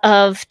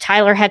of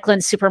Tyler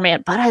Hoechlin's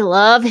Superman, but I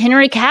love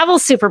Henry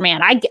Cavill's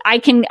Superman. I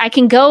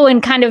can go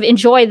and kind of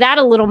enjoy that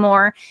a little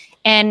more,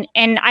 and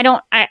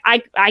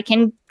I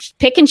can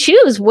pick and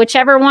choose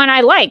whichever one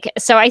I like.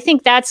 So I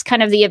think that's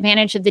kind of the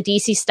advantage of the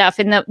DC stuff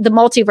and the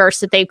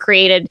multiverse that they've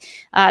created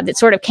that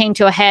sort of came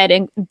to a head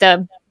in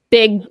the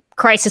big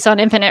Crisis on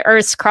Infinite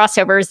Earths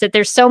crossovers, that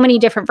there's so many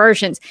different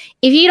versions.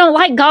 If you don't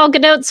like Gal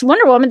Gadot's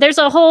Wonder Woman, there's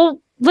a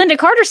whole Linda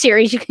Carter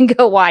series you can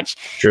go watch.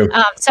 True.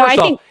 So I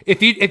think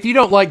if you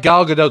don't like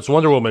Gal Gadot's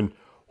Wonder Woman,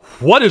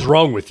 what is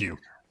wrong with you?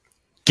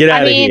 Get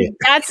out of here.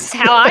 That's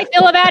how I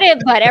feel about it,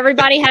 but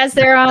everybody has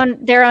their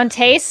own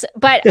tastes.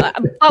 But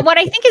what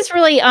I think is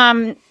really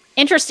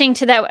interesting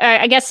to that,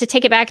 I guess, to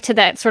take it back to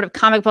that sort of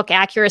comic book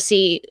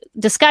accuracy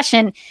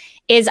discussion,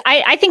 is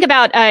I think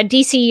about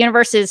DC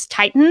Universe's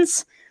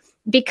Titans,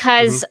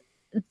 because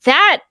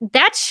that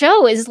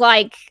show is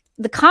like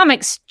the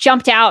comics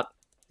jumped out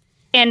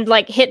and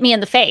like hit me in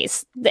the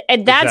face.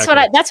 And that's what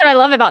I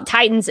love about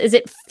Titans, is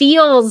it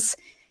feels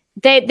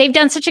they've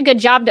done such a good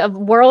job of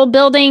world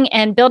building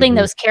and building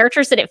those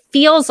characters that it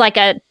feels like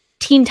a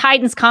Teen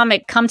Titans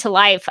comic come to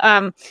life. I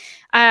mean,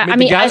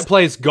 the guy that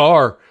plays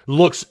Gar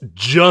looks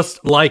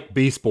just like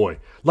Beast Boy.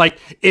 Like,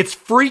 it's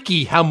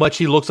freaky how much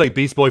he looks like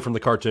Beast Boy from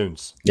the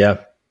cartoons.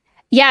 Yeah.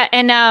 Yeah,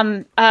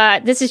 and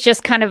this is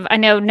just kind of, I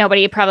know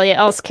nobody probably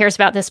else cares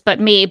about this but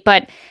me,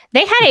 but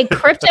they had a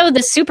Crypto the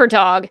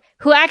Superdog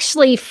who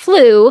actually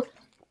flew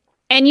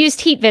and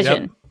used heat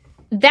vision.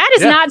 That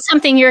is not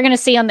something you're going to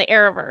see on the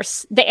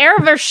Arrowverse. The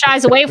Arrowverse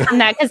shies away from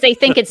that because they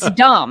think it's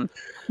dumb.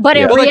 But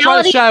in reality, they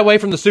try to shy away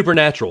from the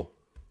supernatural.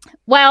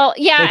 Well,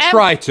 yeah, they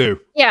try to.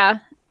 Yeah.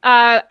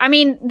 I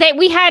mean,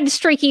 we had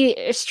streaky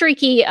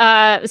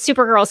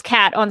Supergirl's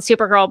cat on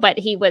Supergirl, but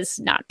he was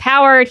not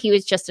powered. He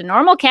was just a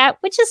normal cat,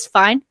 which is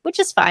fine.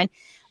 Yeah.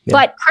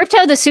 But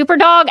Krypto the super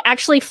dog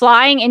actually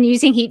flying and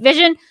using heat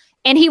vision,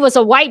 and he was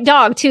a white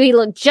dog too. He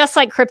looked just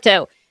like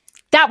Krypto.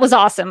 That was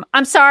awesome.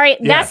 I'm sorry.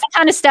 Yeah. That's the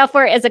kind of stuff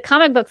where, as a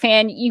comic book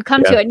fan, you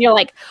come to it and you're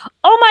like,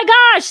 "Oh my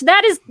gosh,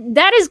 that is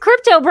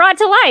Krypto brought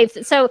to life."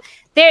 So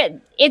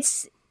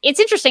it's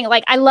interesting.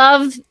 Like, I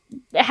love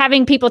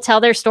having people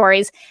tell their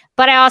stories,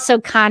 but I also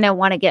kind of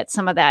want to get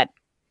some of that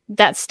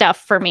stuff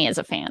for me as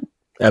a fan.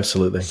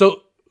 Absolutely.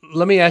 So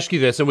let me ask you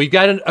this, and we've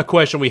got a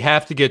question we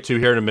have to get to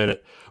here in a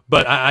minute,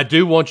 but I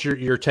do want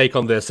your take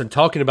on this and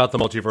talking about the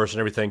multiverse and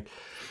everything.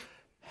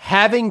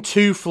 Having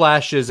two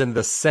Flashes in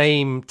the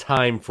same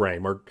time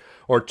frame,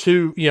 or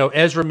two,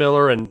 Ezra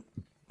Miller and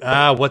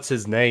what's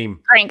his name?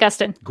 Grant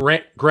Gustin.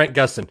 Grant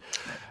Gustin.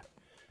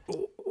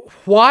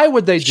 Why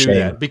would they do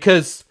that?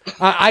 Because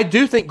I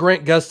do think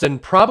Grant Gustin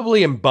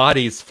probably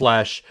embodies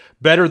Flash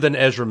better than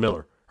Ezra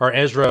Miller. Or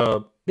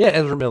Ezra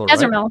Miller.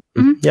 Ezra Miller.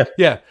 Mm-hmm.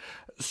 Yeah.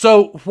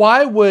 So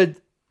why would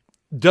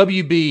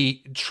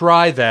WB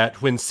try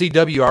that when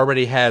CW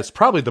already has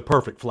probably the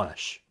perfect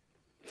Flash?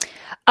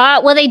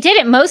 Well, they did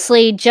it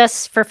mostly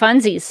just for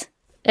funsies.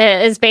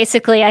 Is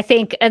basically, I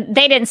think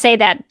they didn't say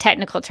that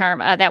technical term.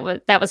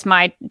 That was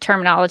my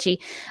terminology.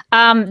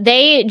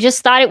 They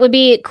just thought it would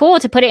be cool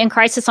to put it in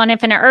Crisis on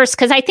Infinite Earths,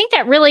 because I think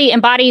that really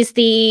embodies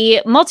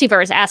the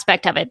multiverse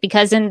aspect of it.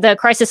 Because in the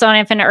Crisis on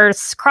Infinite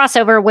Earths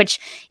crossover, which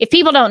if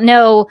people don't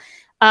know,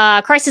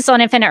 Crisis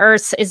on Infinite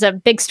Earths is a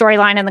big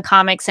storyline in the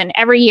comics, and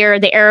every year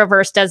the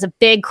Arrowverse does a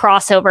big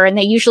crossover, and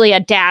they usually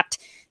adapt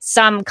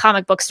some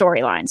comic book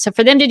storyline. So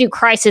for them to do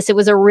Crisis, it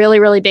was a really,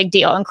 really big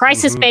deal. And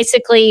Crisis,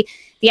 basically,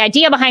 the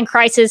idea behind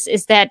Crisis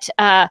is that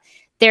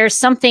there's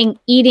something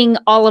eating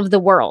all of the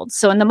worlds.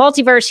 So in the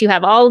multiverse, you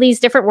have all these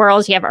different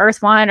worlds. You have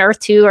Earth 1, Earth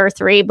 2, Earth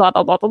 3, blah,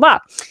 blah, blah, blah, blah.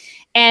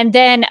 And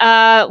then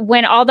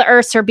when all the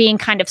Earths are being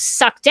kind of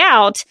sucked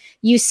out,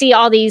 you see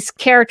all these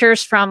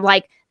characters from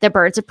like the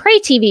Birds of Prey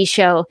TV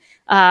show.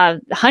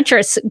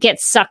 Huntress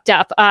gets sucked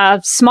up.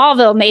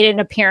 Smallville made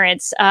an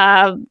appearance.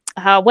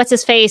 What's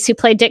his face, who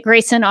played Dick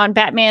Grayson on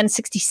Batman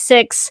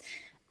 66?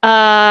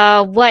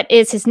 What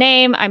is his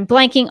name? I'm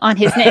blanking on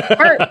his name.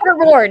 Kurt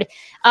Ward.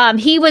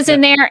 He was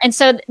in there, and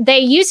so they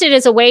used it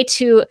as a way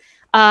to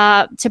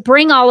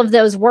bring all of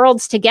those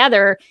worlds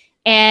together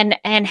and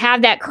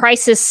have that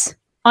Crisis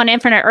on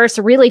Infinite Earths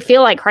really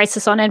feel like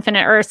Crisis on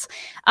Infinite Earths.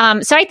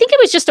 So I think it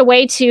was just a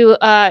way to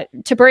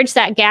bridge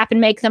that gap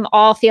and make them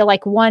all feel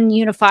like one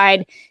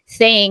unified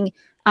thing.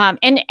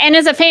 And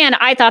as a fan,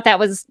 I thought that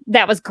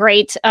was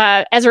great.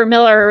 Ezra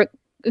Miller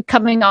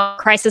coming on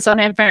Crisis on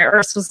Infinite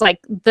Earths was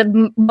like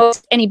the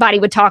most anybody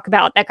would talk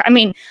about. That, I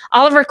mean,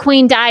 Oliver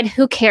Queen died.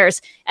 Who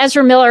cares?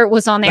 Ezra Miller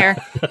was on there,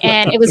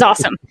 and it was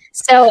awesome.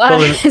 So,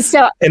 I think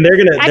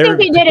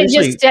they did it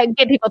just to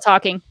get people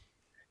talking.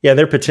 Yeah,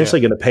 they're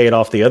potentially going to pay it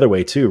off the other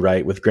way too,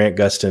 right? With Grant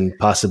Gustin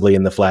possibly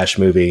in the Flash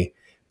movie,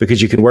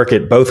 because you can work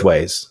it both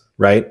ways,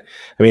 right?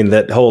 I mean,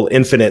 that whole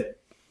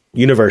infinite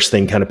universe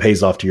thing kind of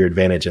pays off to your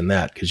advantage in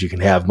that, because you can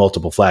have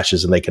multiple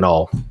Flashes and they can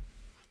all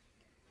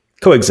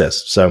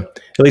coexist. So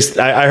at least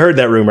I heard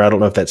that rumor. I don't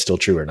know if that's still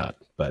true or not,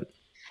 but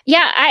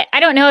yeah, I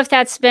don't know if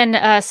that's been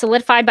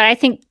solidified, but I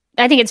think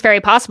it's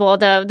very possible.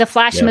 The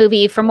Flash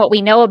movie, from what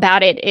we know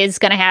about it, is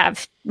going to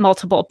have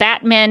multiple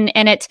Batmen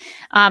in it.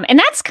 And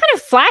that's kind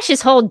of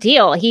Flash's whole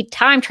deal. He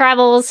time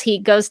travels, he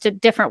goes to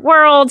different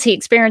worlds, he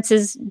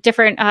experiences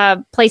different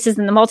places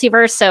in the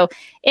multiverse. So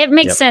it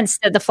makes sense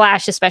that the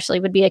Flash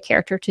especially would be a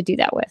character to do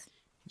that with.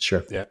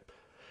 Sure. Yeah.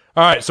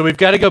 All right. So we've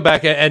got to go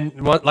back.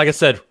 And like I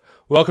said,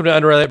 welcome to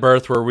Unrelated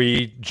Birth, where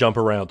we jump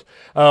around.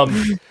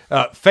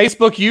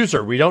 Facebook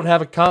user, we don't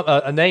have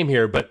a name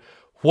here, but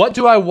what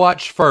do I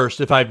watch first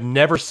if I've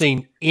never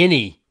seen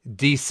any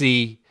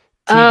DC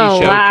TV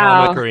show,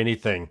 comic, or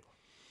anything?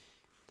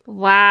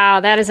 Wow,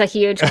 that is a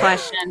huge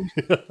question.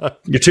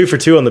 You're 2 for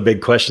 2 on the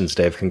big questions,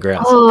 Dave.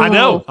 Congrats. I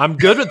know. I'm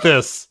good at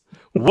this.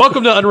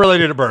 Welcome to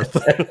Unrelated at Birth.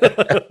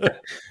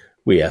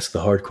 We ask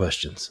the hard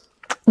questions.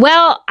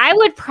 Well, I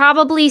would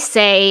probably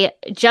say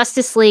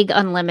Justice League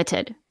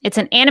Unlimited. It's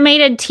an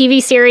animated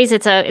TV series.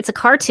 It's a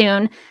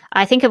cartoon.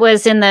 I think it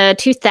was in the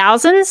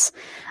 2000s.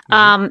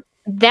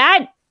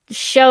 That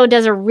show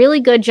does a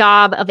really good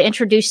job of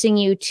introducing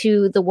you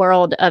to the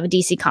world of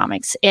DC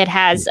Comics. It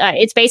has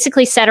it's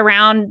basically set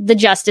around the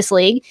Justice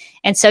League,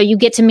 and so you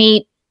get to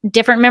meet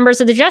different members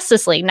of the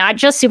Justice League, not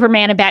just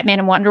Superman and Batman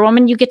and Wonder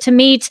Woman. You get to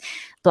meet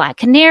Black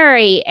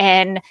Canary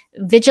and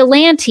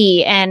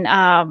Vigilante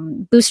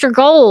and Booster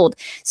Gold.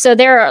 So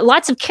there are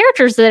lots of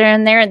characters that are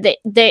in there. That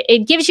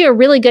it gives you a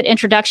really good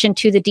introduction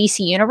to the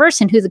DC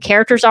universe and who the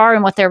characters are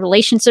and what their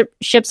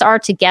relationships are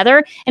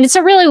together. And it's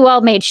a really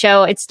well-made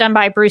show. It's done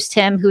by Bruce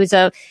Timm, who is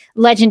a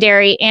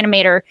legendary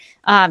animator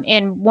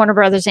in Warner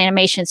Brothers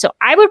Animation. So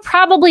I would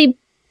probably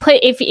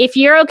if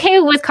you're okay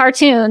with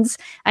cartoons,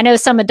 I know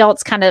some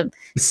adults kind of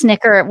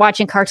snicker at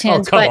watching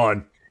cartoons. Come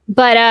on.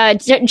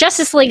 But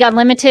Justice League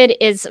Unlimited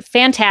is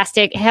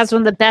fantastic. It has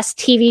one of the best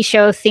TV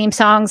show theme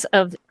songs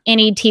of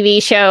any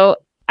TV show.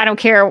 I don't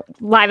care,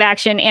 live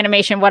action,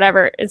 animation,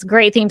 whatever. It's a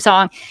great theme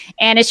song.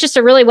 And it's just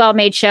a really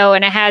well-made show.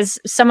 And it has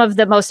some of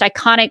the most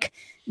iconic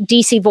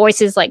DC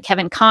voices like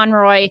Kevin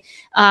Conroy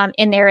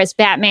in there as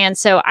Batman.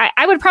 So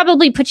I would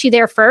probably put you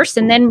there first.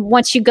 And then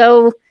once you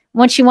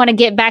want to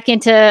get back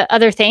into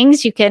other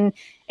things, you can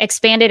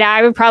expand it.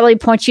 I would probably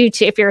point you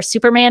to, if you're a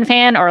Superman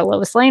fan or a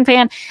Lois Lane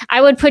fan, I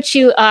would put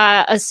you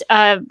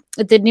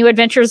the New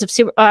Adventures of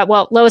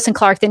Lois and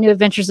Clark, The New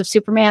Adventures of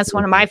Superman. It's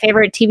one of my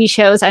favorite TV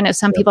shows. I know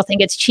some people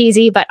think it's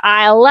cheesy, but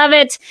I love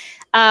it.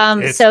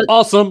 It's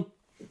awesome.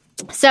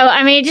 So,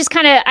 I mean, just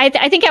kind of,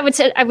 I think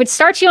I would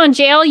start you on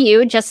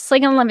JLU, Justice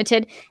League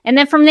Unlimited, and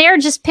then from there,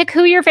 just pick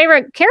who your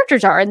favorite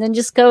characters are, and then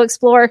just go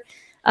explore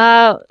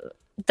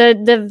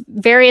the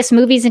various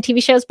movies and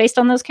TV shows based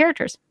on those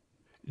characters.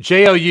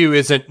 JLU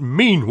isn't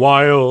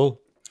meanwhile.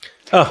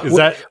 Oh, is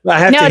that? I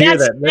have to hear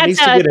that. That needs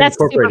to get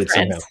incorporated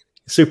somehow.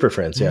 Super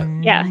Friends, yeah.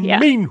 Yeah.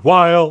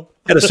 Meanwhile.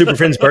 Had a Super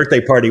Friends birthday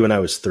party when I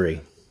was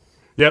 3.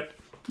 Yep.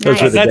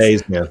 Those were the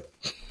days, man.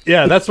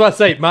 Yeah, that's what I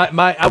say.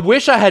 I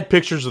wish I had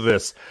pictures of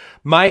this.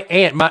 My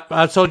aunt,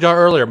 I told y'all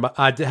earlier,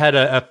 I had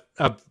a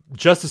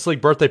Justice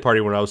League birthday party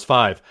when I was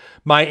 5.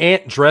 My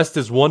aunt dressed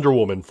as Wonder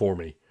Woman for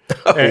me.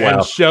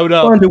 And showed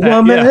up. Wonder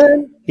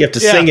Woman. You have to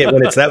sing it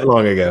when it's that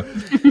long ago.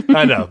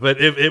 I know,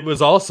 but it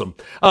was awesome.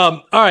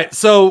 All right,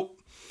 so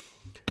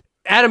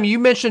Adam, you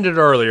mentioned it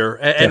earlier,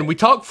 and we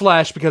talked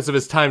Flash because of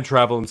his time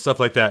travel and stuff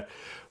like that.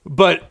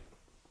 But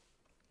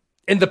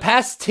in the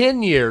past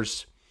 10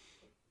 years,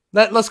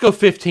 let's go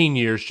 15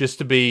 years just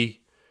to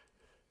be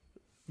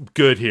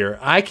good here.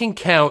 I can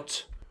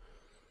count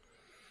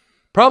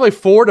probably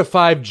 4 to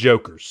 5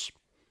 Jokers.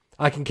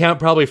 I can count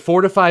probably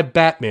 4 to 5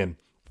 Batmen.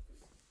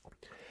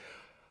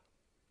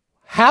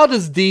 How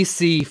does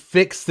DC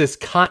fix this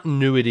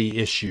continuity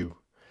issue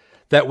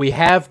that we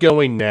have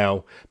going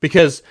now?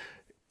 Because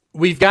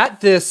we've got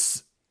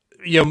this,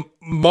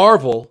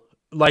 Marvel,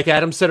 like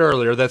Adam said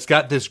earlier, that's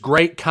got this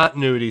great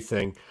continuity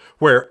thing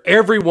where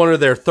every one of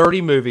their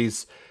 30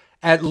 movies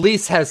at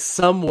least has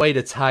some way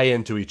to tie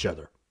into each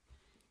other.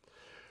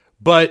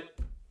 But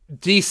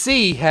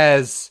DC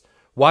has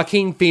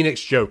Joaquin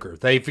Phoenix Joker.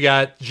 They've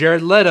got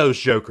Jared Leto's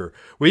Joker.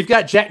 We've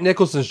got Jack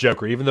Nicholson's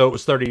Joker, even though it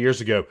was 30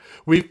 years ago.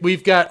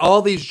 We've got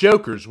all these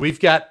Jokers. We've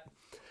got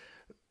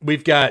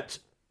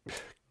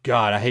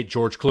God, I hate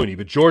George Clooney,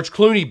 but George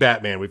Clooney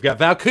Batman. We've got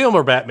Val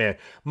Kilmer Batman,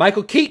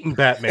 Michael Keaton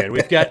Batman.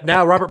 We've got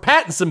now Robert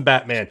Pattinson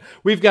Batman.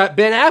 We've got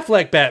Ben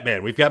Affleck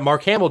Batman. We've got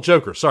Mark Hamill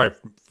Joker. Sorry,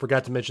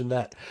 forgot to mention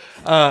that.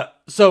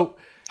 So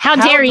how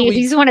dare you?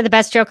 He's one of the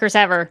best Jokers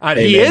ever.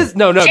 He is?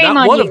 No,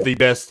 not one of the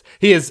best.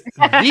 He is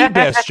the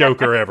best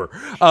Joker ever.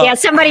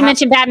 Somebody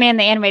mentioned Batman,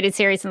 the animated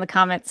series, in the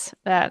comments.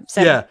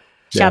 Shout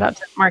out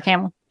to Mark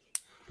Hamill.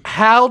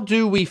 How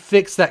do we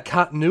fix that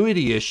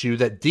continuity issue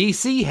that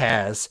DC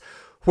has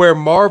where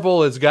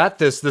Marvel has got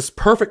this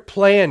perfect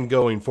plan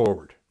going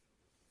forward?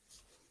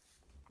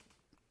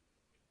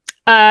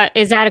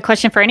 Is that a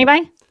question for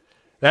anybody?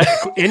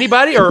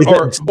 Anybody or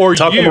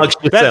Talk you?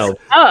 amongst yourself.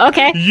 Oh,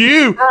 okay.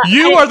 You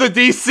are the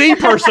DC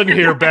person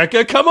here,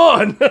 Becca. Come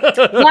on.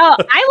 Well,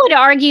 I would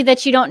argue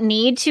that you don't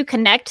need to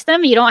connect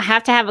them. You don't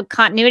have to have a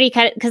continuity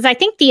because I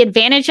think the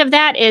advantage of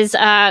that is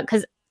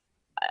because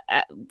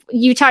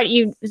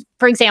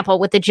for example,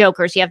 with the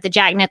Jokers, you have the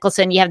Jack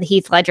Nicholson, you have the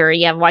Heath Ledger,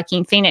 you have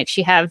Joaquin Phoenix,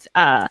 you have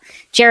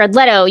Jared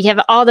Leto, you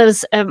have all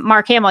those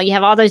Mark Hamill, you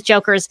have all those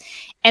Jokers.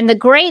 And the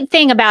great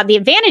thing about the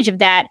advantage of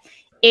that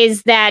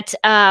is that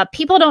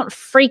people don't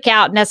freak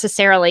out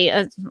necessarily.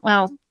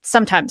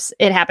 Sometimes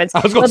it happens. I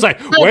was going to say,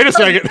 wait a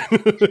second.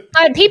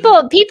 But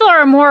people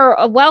are more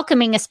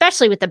welcoming,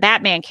 especially with the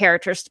Batman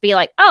characters, to be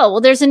like, oh,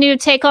 well, there's a new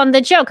take on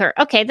the Joker.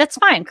 Okay, that's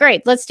fine.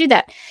 Great. Let's do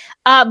that.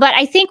 But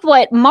I think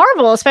what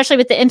Marvel, especially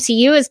with the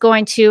MCU, is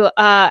going to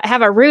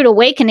have a rude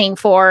awakening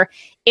for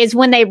is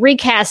when they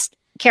recast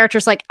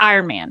characters like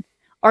Iron Man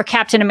or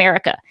Captain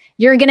America.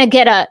 You're going to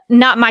get a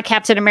not my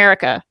Captain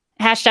America,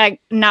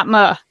 not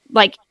my,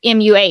 like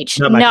MUH,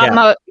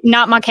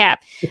 not my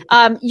cap.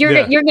 You're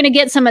going to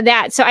get some of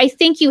that. So I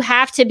think you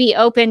have to be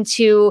open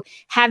to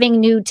having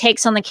new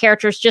takes on the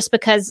characters, just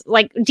because,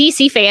 like,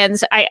 DC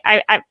fans,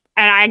 I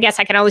guess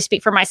I can only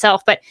speak for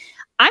myself, but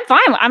I'm fine.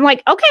 I'm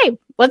like, okay,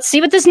 let's see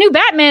what this new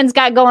Batman's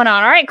got going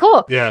on. All right,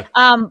 cool. Yeah.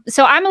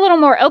 So I'm a little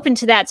more open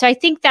to that. So I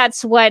think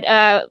that's what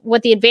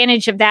the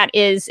advantage of that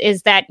is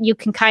that you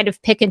can kind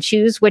of pick and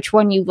choose which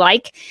one you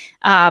like.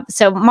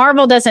 So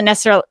Marvel doesn't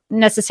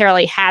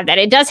necessarily have that.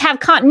 It does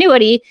have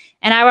continuity,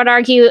 and I would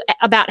argue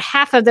about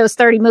half of those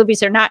 30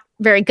 movies are not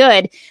very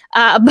good.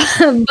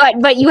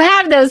 But you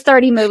have those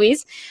 30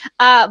 movies.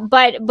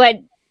 But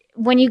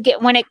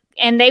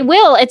and they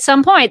will at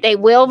some point, they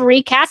will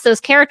recast those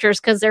characters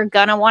because they're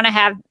gonna want to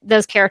have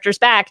those characters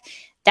back.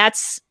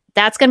 That's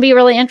gonna be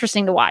really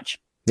interesting to watch.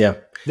 Yeah.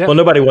 Well,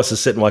 nobody wants to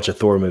sit and watch a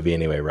Thor movie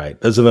anyway, right?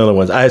 Those are the only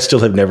ones. I still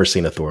have never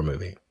seen a Thor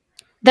movie.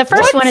 The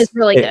first What? one is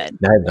really good.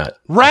 I have not.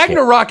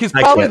 Ragnarok is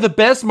I probably can't. the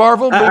best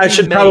Marvel movie I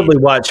should made. probably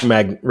watch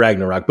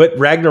Ragnarok, but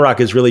Ragnarok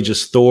is really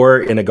just Thor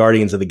in a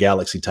Guardians of the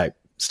Galaxy type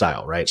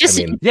style, right?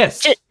 Just-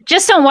 Yes.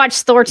 Just don't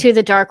watch Thor 2: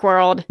 The Dark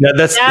World. no,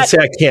 I can't.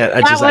 I can't.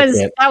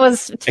 That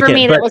was for can't,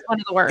 me. but That was one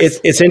of the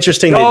worst. It's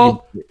interesting that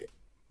Y'all,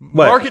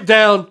 what? mark it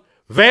down.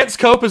 Vance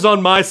Cope is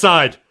on my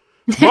side.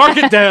 Mark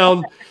it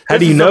down. How do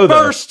This you is know the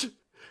that? first?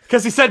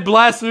 Because he said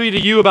blasphemy to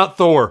you about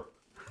Thor.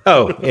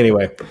 Oh,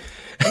 anyway.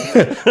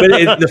 But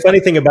the funny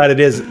thing about it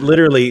is,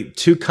 literally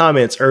 2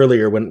 comments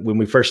earlier when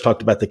we first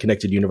talked about the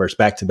connected universe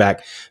back to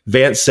back,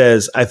 Vance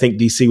says, I think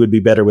DC would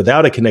be better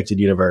without a connected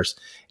universe.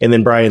 And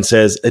then Brian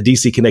says, a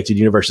DC connected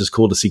universe is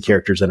cool to see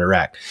characters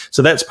interact.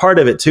 So that's part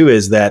of it too,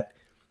 is that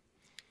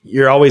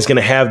you're always going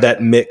to have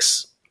that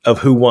mix of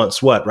who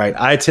wants what, right?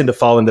 I tend to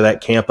fall into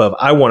that camp of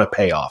I want a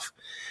payoff.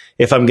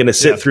 If I'm going to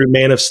sit through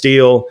Man of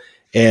Steel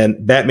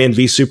and Batman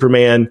v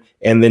Superman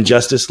and then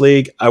Justice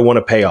League, I want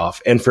a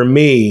payoff. And for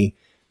me,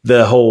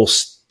 the whole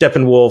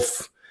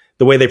Steppenwolf,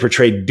 the way they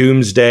portrayed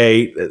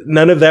Doomsday,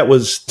 none of that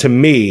was, to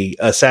me,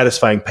 a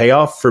satisfying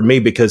payoff for me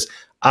because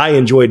I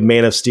enjoyed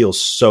Man of Steel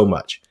so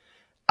much.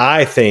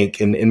 I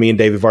think, and me and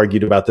Dave have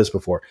argued about this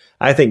before,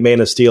 I think Man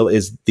of Steel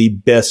is the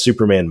best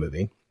Superman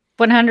movie.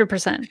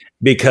 100%.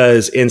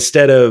 Because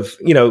instead of,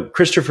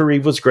 Christopher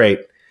Reeve was great.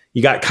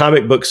 You got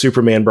comic book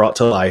Superman brought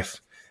to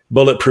life,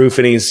 bulletproof,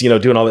 and he's,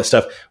 doing all that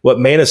stuff. What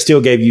Man of Steel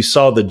gave, you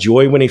saw the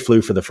joy when he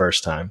flew for the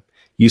first time.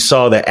 You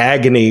saw the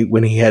agony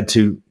when he had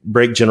to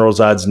break General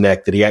Zod's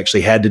neck, that he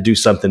actually had to do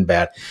something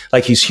bad.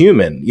 Like he's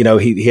human,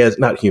 he has,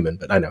 not human,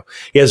 but I know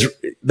he has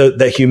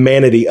the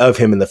humanity of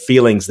him and the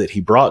feelings that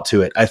he brought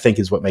to it, I think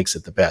is what makes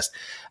it the best.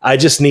 I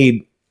just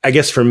need, I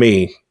guess for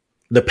me,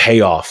 the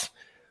payoff.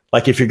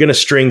 Like if you're going to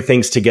string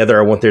things together,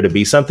 I want there to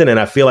be something. And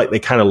I feel like they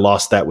kind of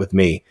lost that with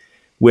me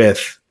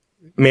with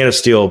Man of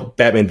Steel,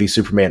 Batman v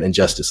Superman, and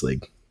Justice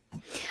League.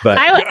 But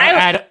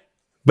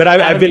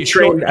I've been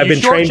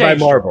trained by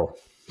Marvel.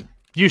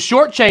 You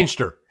shortchanged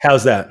her.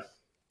 How's that?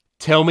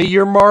 Tell me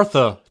your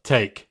Martha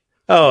take.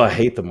 Oh, I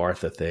hate the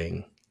Martha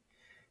thing.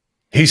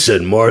 He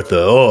said,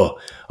 Martha, all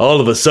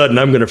of a sudden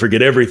I'm going to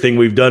forget everything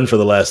we've done for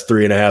the last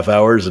 3.5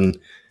 hours. And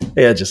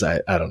yeah,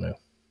 I don't know.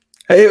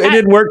 It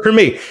didn't work for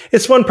me.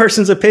 It's one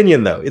person's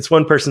opinion, though. It's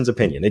one person's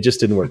opinion. It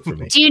just didn't work for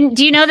me.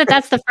 Do you know that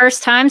that's the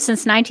first time since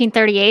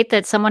 1938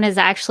 that someone has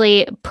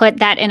actually put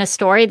that in a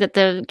story, that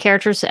the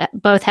characters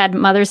both had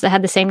mothers that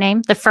had the same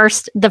name? The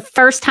first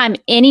time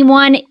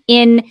anyone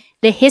in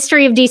the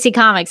history of DC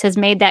Comics has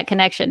made that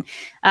connection.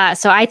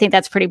 So I think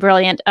that's pretty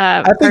brilliant.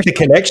 I think the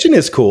connection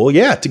is cool.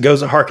 Yeah, it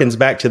harkens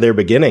back to their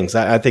beginnings.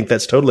 I think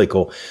that's totally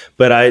cool.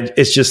 But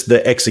it's just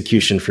the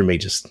execution for me.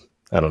 Just,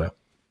 I don't know.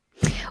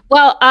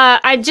 Well,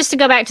 just to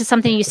go back to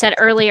something you said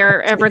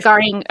earlier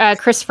regarding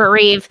Christopher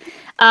Reeve,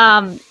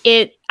 I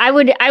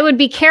would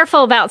be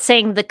careful about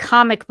saying the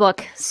comic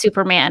book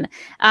Superman,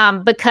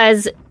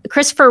 because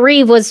Christopher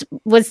Reeve was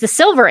the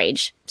Silver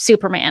Age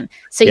Superman.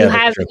 So you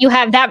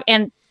have that,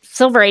 and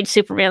Silver Age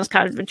Superman is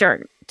kind of a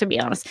jerk, to be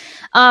honest.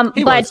 But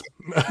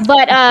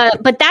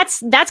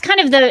that's kind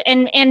of the,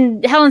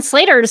 and Helen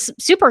Slater's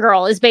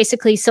Supergirl is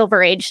basically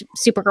Silver Age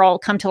Supergirl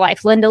come to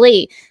life, Linda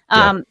Lee.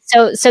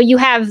 So you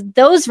have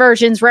those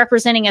versions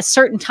representing a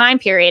certain time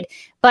period,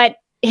 but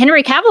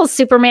Henry Cavill's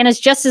Superman is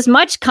just as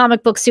much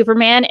comic book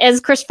Superman as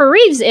Christopher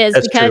Reeve's is.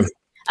 That's because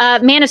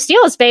Man of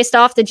Steel is based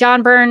off the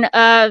John Byrne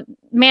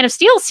Man of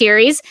Steel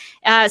series.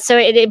 So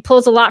it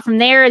pulls a lot from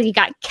there. You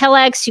got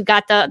Kellex, you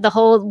got the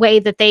whole way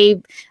that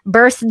they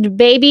birthed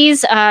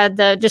babies.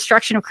 The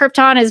destruction of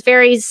Krypton is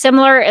very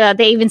similar.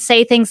 They even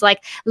say things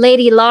like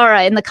Lady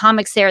Lara in the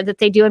comics there that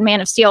they do in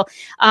Man of Steel.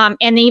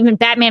 And even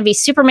Batman v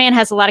Superman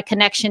has a lot of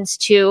connections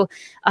to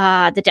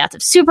the death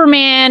of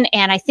Superman.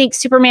 And I think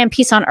Superman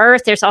Peace on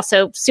Earth, there's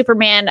also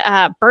Superman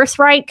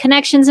Birthright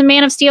connections in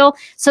Man of Steel.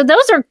 So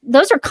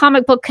those are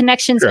comic book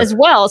connections as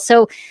well.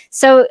 So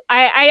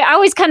I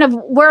always kind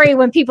of worry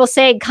when people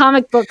say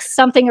comic books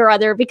something or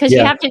other, because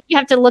you have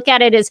to look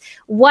at it as,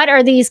 what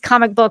are these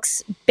comic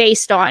books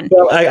based on?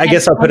 Well, I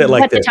guess I'll put it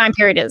like this. What the time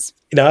period is.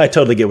 I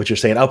totally get what you're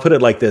saying. I'll put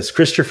it like this.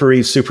 Christopher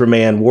Reeve's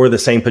Superman wore the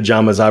same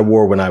pajamas I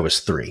wore when I was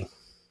 3.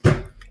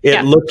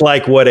 It looked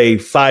like what a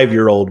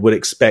 5-year-old would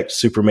expect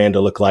Superman to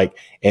look like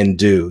and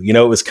do.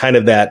 It was kind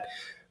of that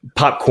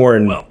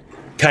popcorn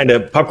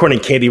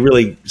and candy,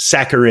 really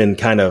saccharine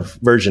kind of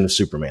version of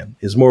Superman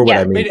is more what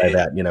I mean by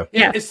that,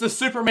 Yeah, it's the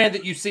Superman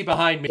that you see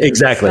behind me.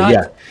 Exactly,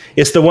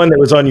 It's the one that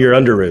was on your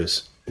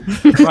underoos.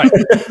 Right.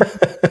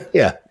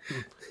 Yeah.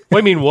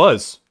 What do you mean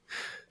was?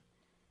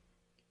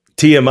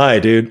 TMI,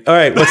 dude. All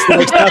right, what's the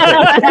next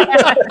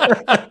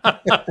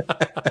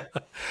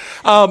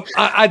topic?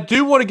 I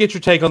do want to get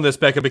your take on this,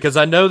 Becca, because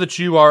I know that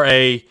you are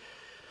I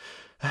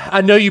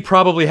know you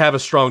probably have a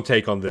strong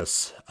take on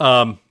this.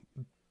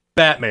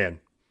 Batman.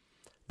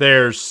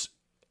 There's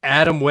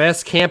Adam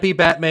West, campy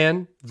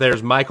Batman.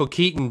 There's Michael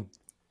Keaton,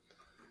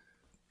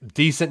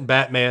 decent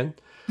Batman.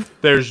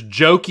 There's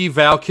jokey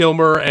Val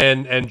Kilmer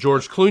and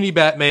George Clooney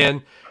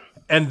Batman.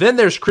 And then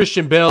there's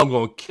Christian Bale, I'm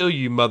going to kill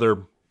you,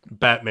 mother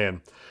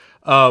Batman.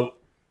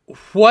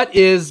 What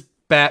is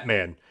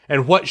Batman,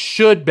 and what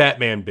should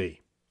Batman be?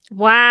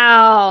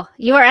 Wow,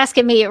 you are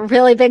asking me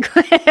really big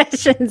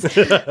questions.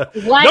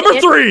 Number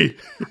 3.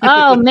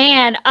 Oh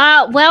man.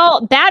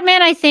 Well,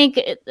 Batman, I think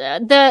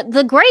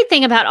the great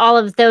thing about all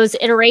of those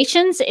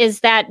iterations is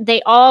that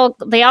they all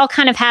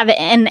kind of have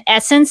an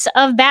essence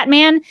of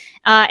Batman,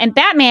 and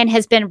Batman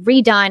has been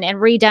redone and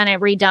redone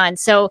and redone.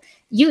 So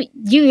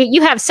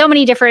you have so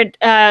many different.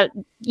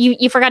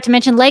 You forgot to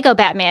mention Lego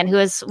Batman, who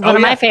is one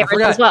of my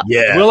favorites as well.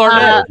 Yeah, Will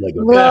Arnett.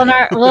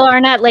 Will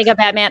Arnett, Lego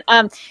Batman.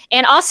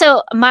 And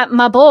also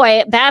my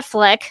boy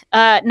Batfleck,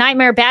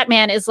 Nightmare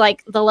Batman is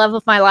like the love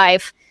of my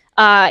life.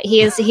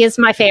 He is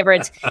my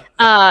favorite.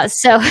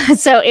 So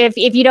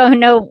if you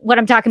don't know what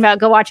I'm talking about,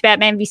 go watch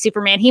Batman v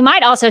Superman. He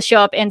might also show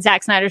up in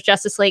Zack Snyder's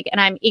Justice League,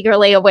 and I'm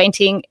eagerly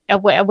awaiting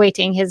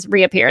his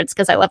reappearance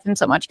because I love him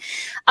so much.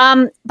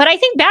 But I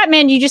think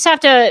Batman, you just have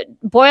to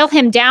boil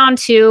him down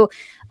to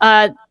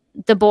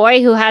the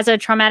boy who has a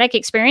traumatic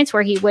experience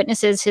where he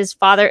witnesses his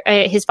father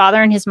and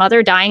his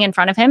mother dying in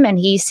front of him, and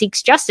he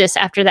seeks justice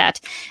after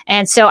that.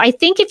 And so I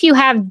think if you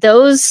have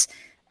those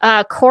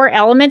core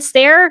elements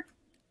there,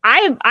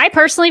 I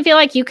personally feel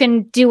like you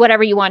can do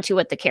whatever you want to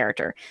with the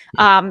character.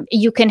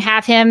 You can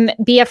have him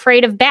be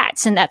afraid of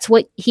bats, and that's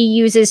what he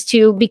uses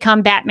to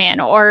become Batman.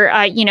 Or,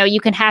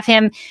 you can have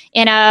him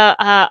in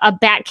a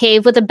bat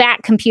cave with a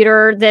bat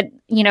computer that,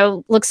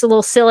 looks a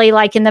little silly,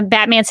 like in the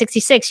Batman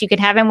 66. You can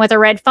have him with a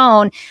red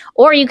phone,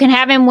 or you can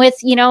have him with,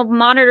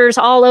 monitors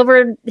all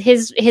over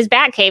his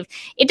bat cave.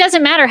 It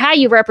doesn't matter how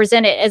you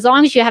represent it, as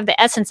long as you have the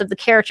essence of the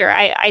character.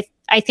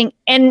 I think,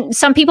 and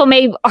some people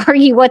may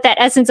argue what that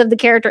essence of the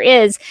character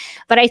is,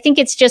 but I think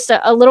it's just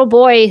a little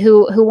boy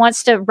who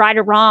wants to right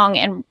a wrong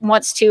and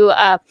wants to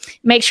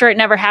make sure it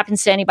never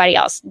happens to anybody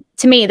else.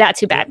 To me,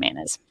 that's who Batman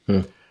is.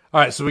 All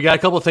right, so we got a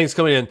couple of things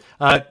coming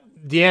in.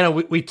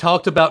 Deanna, we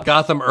talked about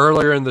Gotham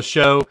earlier in the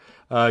show.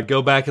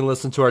 Go back and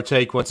listen to our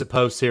take once it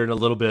posts here in a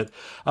little bit.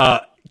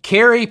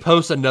 Carrie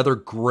posts another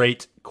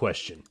great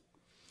question.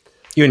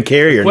 You and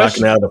Carrie are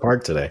knocking it out of the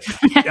park today.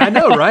 I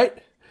know, right?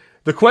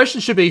 The question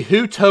should be,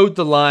 who towed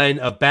the line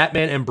of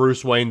Batman and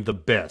Bruce Wayne the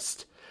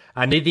best?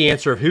 I need the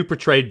answer of who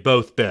portrayed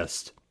both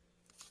best.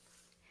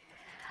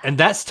 And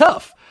that's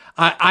tough.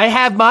 I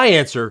have my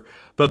answer,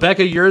 but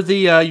Becca, you're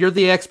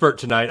the expert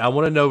tonight. I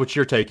want to know what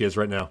your take is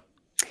right now.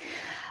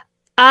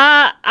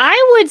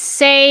 I would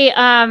say,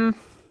 I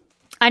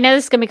know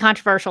this is going to be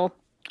controversial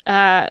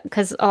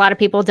because a lot of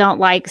people don't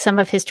like some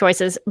of his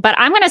choices, but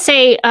I'm going to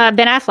say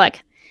Ben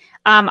Affleck.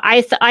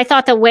 I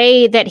thought the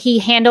way that he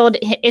handled,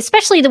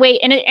 especially the way,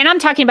 and I'm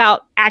talking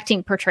about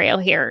acting portrayal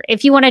here.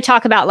 If you want to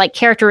talk about like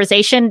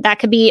characterization, that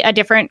could be a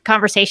different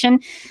conversation.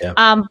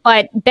 Yeah.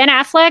 But Ben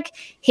Affleck,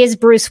 his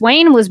Bruce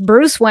Wayne was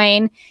Bruce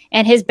Wayne,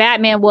 and his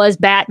Batman was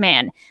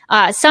Batman.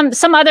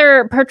 Some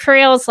other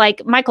portrayals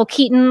like Michael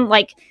Keaton,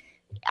 like,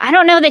 I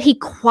don't know that he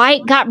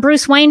quite got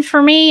Bruce Wayne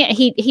for me.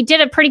 He did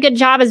a pretty good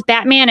job as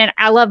Batman, and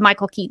I love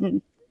Michael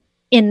Keaton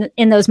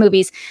in those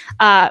movies.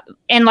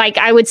 And like,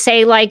 I would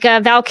say like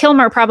Val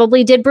Kilmer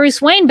probably did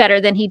Bruce Wayne better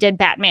than he did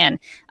Batman.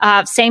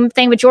 Same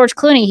thing with George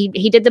Clooney.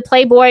 He did the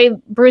Playboy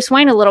Bruce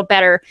Wayne a little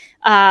better.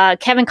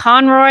 Kevin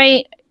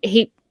Conroy,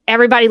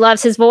 everybody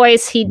loves his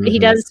voice. He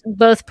does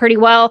both pretty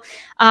well.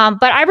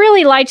 But I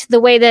really liked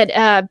the way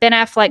that Ben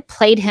Affleck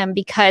played him,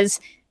 because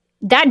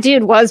that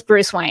dude was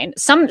Bruce Wayne.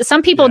 Some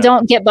people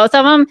don't get both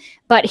of them,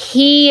 but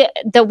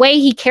the way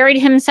he carried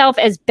himself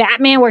as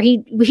Batman, where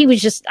he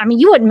was just, I mean,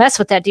 you wouldn't mess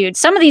with that dude.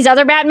 Some of these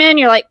other Batmen,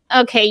 you're like,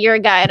 okay, you're a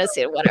guy in a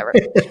suit, whatever.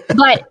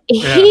 But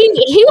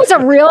he was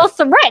a real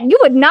threat. You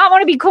would not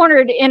want to be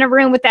cornered in a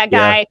room with that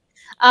guy.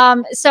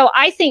 Yeah. So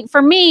I think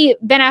for me,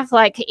 Ben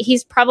Affleck,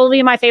 he's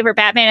probably my favorite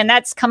Batman, and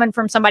that's coming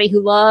from somebody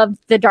who loved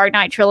the Dark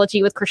Knight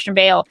trilogy with Christian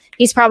Bale.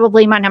 He's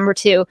probably my number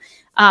 2.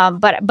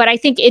 But I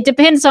think it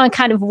depends on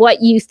kind of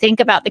what you think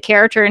about the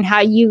character and how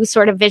you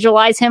sort of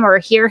visualize him or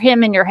hear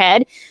him in your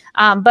head.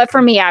 But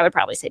for me, I would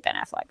probably say Ben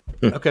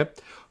Affleck. Okay.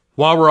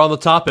 While we're on the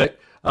topic,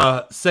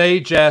 say,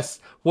 Jess,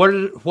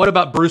 what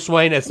about Bruce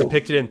Wayne as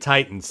depicted in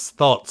Titans?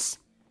 Thoughts?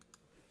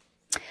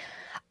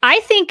 I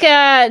think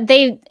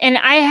they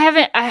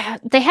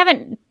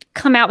haven't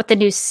come out with the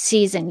new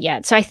season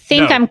yet. So I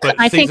think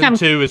season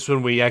 2 is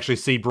when we actually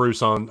see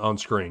Bruce on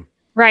screen.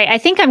 Right. I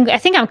think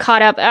I'm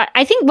caught up.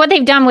 I think what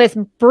they've done with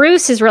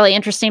Bruce is really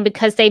interesting,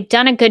 because they've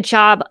done a good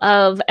job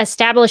of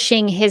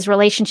establishing his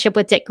relationship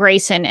with Dick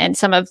Grayson and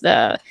some of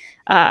the,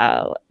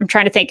 I'm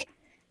trying to think.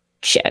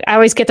 I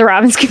always get the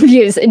Robins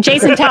confused.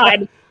 Jason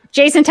Todd.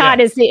 Jason Todd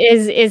is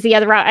the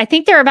other Robin. I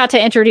think they're about to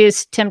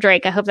introduce Tim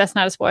Drake. I hope that's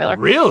not a spoiler.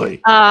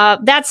 Really?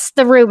 That's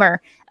the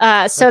rumor.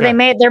 So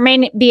there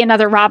may be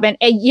another Robin,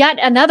 yet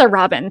another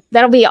Robin.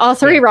 That'll be all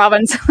 3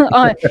 Robins.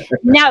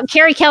 Now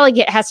Carrie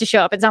Kelly has to show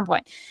up at some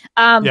point.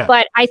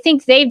 But I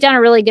think they've done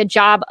a really good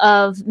job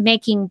of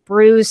making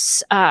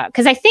Bruce,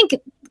 because I think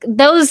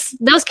those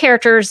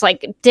characters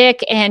like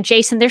Dick and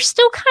Jason, they're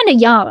still kind of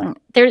young.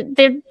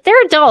 They're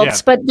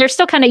adults, but they're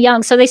still kind of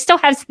young. So they still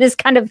have this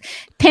kind of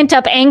pent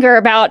up anger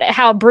about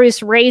how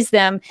Bruce raised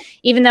them,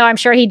 even though I'm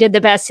sure he did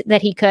the best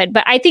that he could.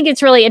 But I think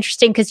it's really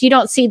interesting because you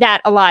don't see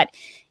that a lot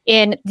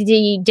in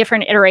the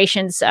different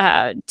iterations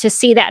to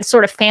see that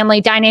sort of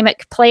family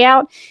dynamic play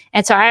out.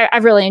 And so I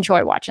really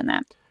enjoy watching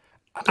that.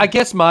 I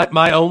guess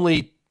my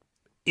only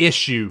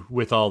issue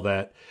with all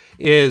that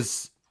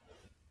is,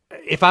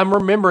 if I'm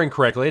remembering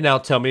correctly, now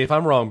tell me if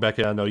I'm wrong,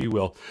 Becca, I know you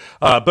will,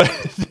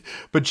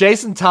 but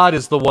Jason Todd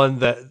is the one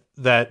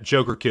that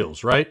Joker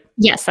kills, right?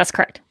 Yes, that's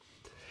correct.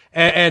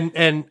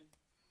 And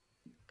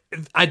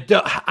I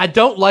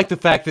don't like the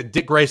fact that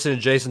Dick Grayson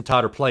and Jason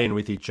Todd are playing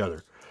with each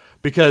other,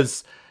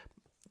 because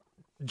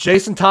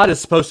Jason Todd is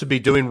supposed to be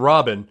doing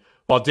Robin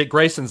while Dick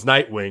Grayson's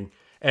Nightwing,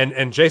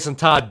 and Jason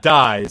Todd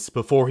dies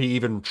before he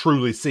even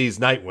truly sees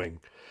Nightwing.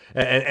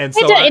 And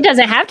so it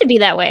doesn't have to be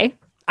that way.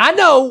 I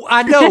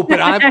know, but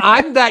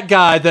I'm that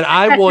guy that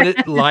I want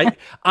it like,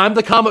 I'm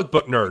the comic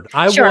book nerd.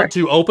 I want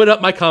to open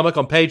up my comic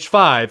on page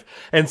 5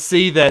 and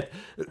see that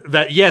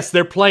yes,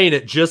 they're playing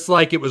it just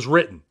like it was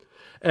written.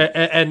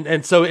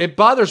 And so it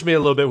bothers me a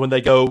little bit when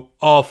they go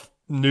off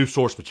new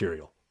source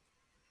material.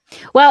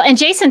 Well, and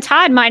Jason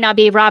Todd might not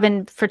be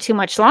Robin for too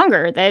much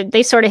longer.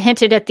 They sort of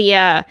hinted at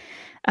the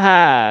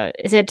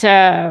is it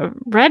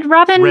Red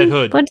Robin? Red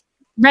Hood. What?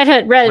 Red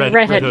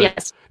Hood.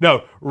 Yes.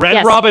 No,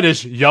 Red Robin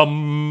is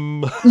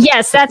yum.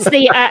 Yes, that's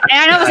the. And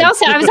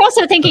I was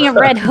also thinking of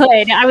Red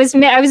Hood. I was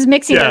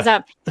mixing those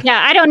up.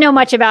 Yeah, I don't know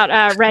much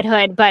about Red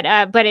Hood, but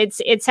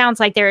it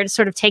sounds like they're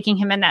sort of taking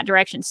him in that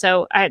direction.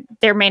 So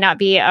there may not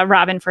be a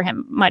Robin for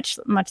him much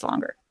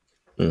longer.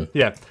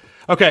 Yeah.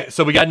 Okay,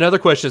 so we got another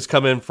question that's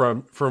come in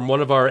from one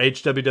of our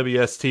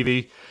HWWS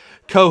TV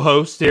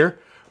co-hosts here.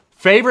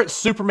 Favorite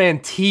Superman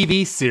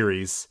TV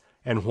series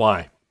and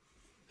why?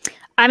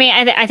 I mean,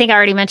 I think I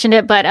already mentioned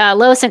it, but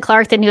Lois and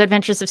Clark, The New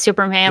Adventures of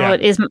Superman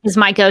is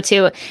my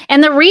go-to.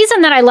 And the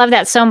reason that I love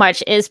that so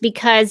much is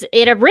because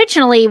it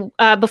originally,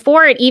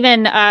 before it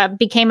even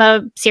became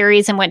a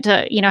series and went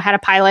to, had a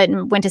pilot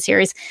and went to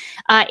series,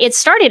 it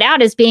started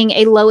out as being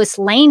a Lois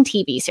Lane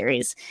TV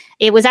series.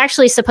 It was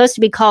actually supposed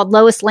to be called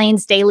Lois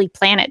Lane's Daily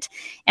Planet.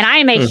 And I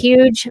am a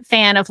huge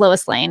fan of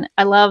Lois Lane.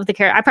 I love the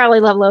character. I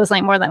probably love Lois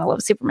Lane more than I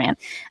love Superman.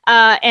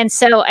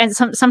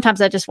 Sometimes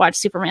I just watch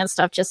Superman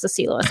stuff just to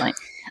see Lois Lane.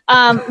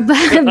 Lois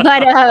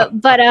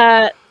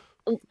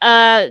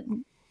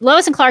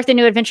and Clark, The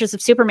New Adventures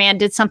of Superman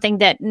did something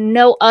that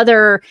no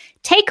other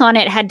take on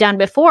it had done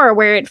before,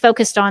 where it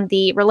focused on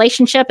the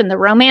relationship and the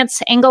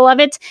romance angle of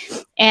it.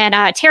 And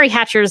Terry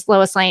Hatcher's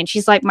Lois Lane,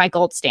 she's like my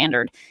gold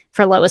standard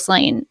for Lois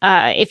Lane.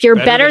 If you're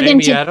better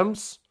than Amy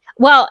Adams?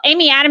 Well,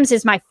 Amy Adams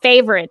is my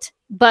favorite,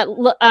 but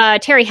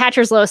Terry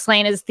Hatcher's Lois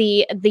Lane is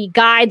the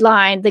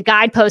guideline, the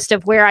guidepost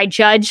of where I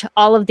judge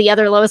all of the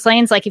other Lois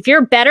Lanes. Like, if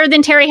you're better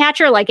than Terry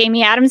Hatcher, like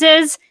Amy Adams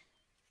is,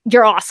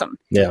 you're awesome.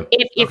 Yeah.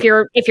 If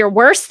you're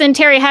worse than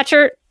Terry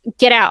Hatcher,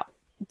 get out.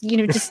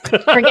 Just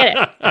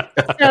forget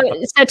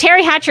it. So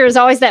Terry Hatcher is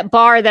always that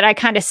bar that I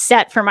kind of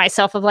set for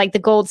myself of like the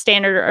gold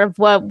standard of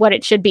what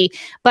it should be.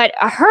 But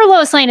her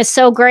Lois Lane is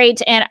so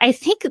great, and I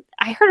think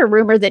I heard a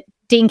rumor that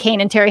Dean Cain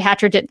and Terry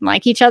Hatcher didn't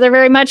like each other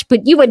very much,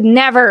 but you would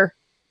never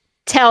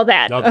tell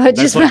that. No,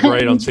 that's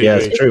great on TV. Yeah,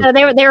 it's true. So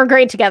they were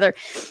great together.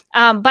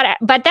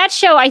 But that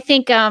show, I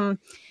think.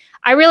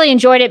 I really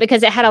enjoyed it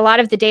because it had a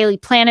lot of the Daily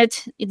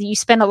Planet. You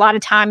spend a lot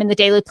of time in the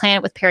Daily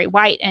Planet with Perry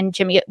White and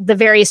the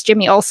various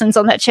Jimmy Olsens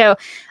on that show.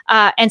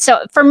 And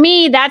so for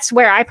me, that's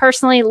where I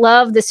personally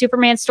love the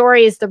Superman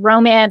stories, the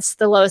romance,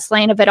 the Lois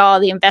Lane of it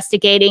all, the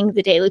investigating,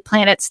 the Daily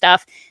Planet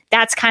stuff.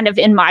 That's kind of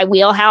in my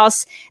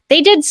wheelhouse.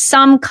 They did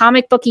some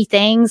comic booky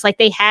things, like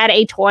they had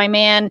a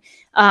Toyman,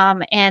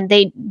 and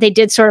they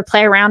did sort of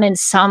play around in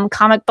some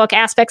comic book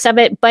aspects of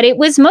it, but it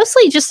was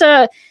mostly just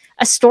a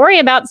story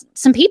about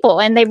some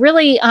people. And they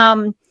really,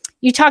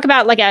 you talk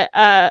about like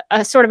a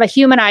sort of a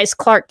humanized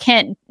Clark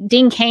Kent.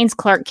 Dean Cain's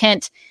Clark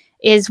Kent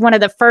is one of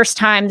the first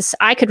times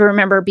I could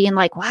remember being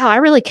like, wow, I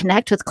really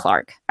connect with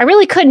Clark. I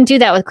really couldn't do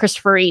that with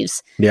Christopher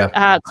Reeve's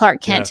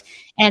Clark Kent.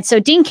 Yeah. And so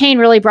Dean Cain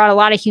really brought a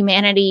lot of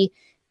humanity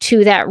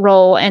to that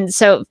role. And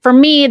so for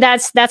me,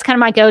 that's kind of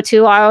my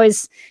go-to. I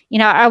always,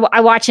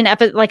 I watch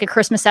like a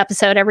Christmas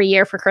episode every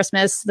year for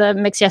Christmas, the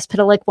Mix Yes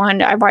Pitalik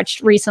one I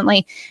watched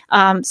recently.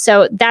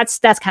 So that's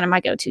kind of my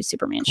go-to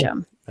Superman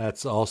show.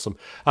 That's awesome.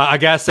 I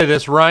gotta say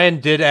this, Ryan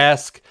did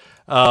ask,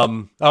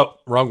 wrong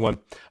one.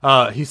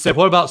 He said,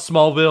 what about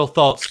Smallville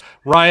thoughts?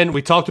 Ryan,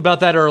 we talked about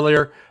that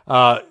earlier.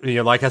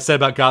 Like I said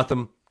about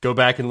Gotham, go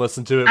back and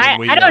listen to it.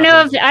 I don't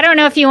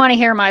know if you want to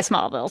hear my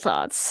Smallville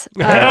thoughts.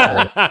 Wait,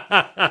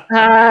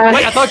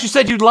 I thought you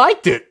said you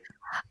liked it.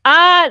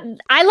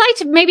 I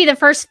liked maybe the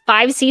first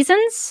 5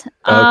 seasons.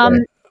 Okay.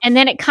 And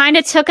then it kind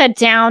of took a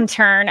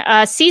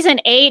downturn.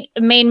 Season 8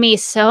 made me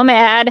so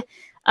mad.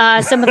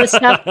 Some of the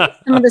stuff, I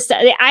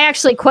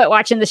actually quit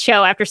watching the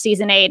show after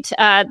season 8.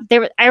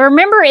 I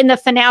remember in the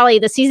finale,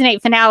 the season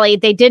 8 finale,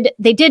 they did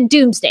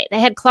Doomsday. They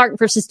had Clark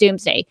versus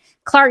Doomsday.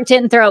 Clark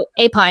didn't throw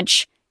a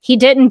punch. He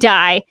didn't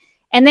die.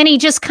 And then he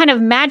just kind of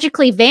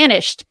magically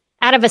vanished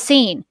out of a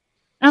scene. And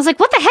I was like,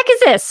 what the heck is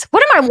this?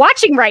 What am I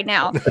watching right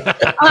now?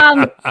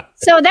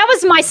 So that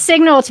was my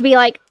signal to be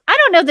like, I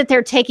don't know that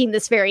they're taking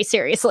this very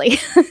seriously.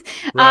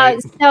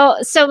 Right. So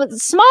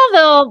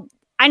Smallville,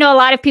 I know a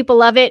lot of people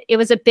love it. It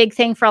was a big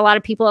thing for a lot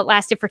of people. It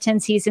lasted for 10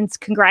 seasons.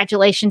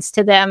 Congratulations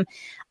to them.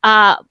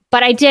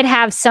 But I did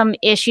have some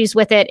issues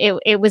with it.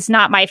 It was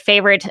not my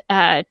favorite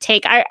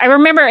take. I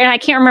remember, and I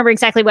can't remember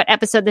exactly what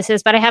episode this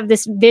is, but I have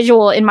this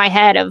visual in my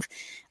head of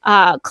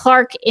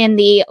Clark in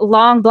the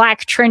long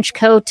black trench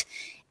coat,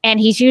 and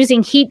he's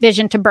using heat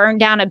vision to burn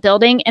down a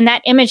building. And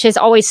that image has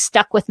always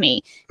stuck with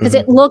me because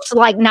it looked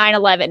like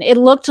 9/11. It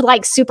looked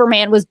like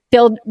Superman was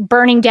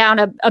burning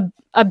down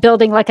a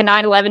building like a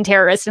 9/11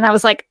 terrorist. And I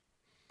was like,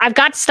 I've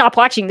got to stop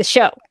watching the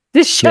show.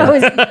 This show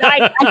is,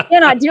 I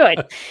cannot do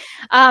it.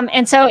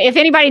 And so if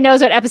anybody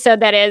knows what episode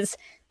that is,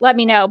 let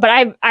me know. But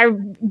I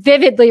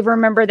vividly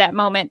remember that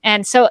moment.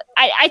 And so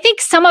I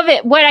think some of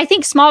it, what I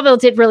think Smallville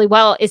did really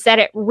well is that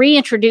it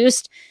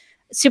reintroduced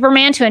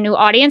Superman to a new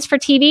audience for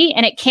TV.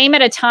 And it came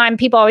at a time,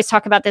 people always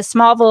talk about this,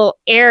 Smallville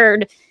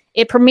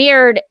it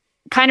premiered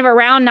kind of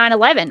around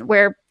 9/11,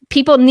 where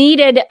people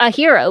needed a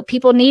hero.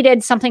 People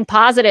needed something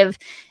positive.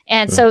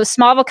 And so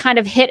Smallville kind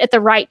of hit at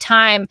the right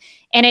time.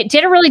 And it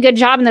did a really good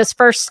job in those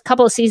first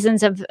couple of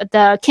seasons of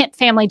the Kent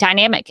family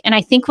dynamic. And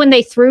I think when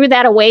they threw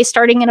that away,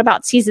 starting in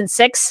about season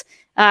 6,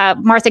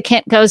 Martha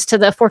Kent goes to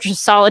the Fortress of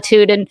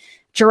Solitude and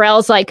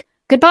Jor-El's like,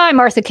 goodbye,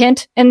 Martha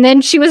Kent. And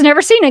then she was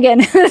never seen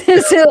again.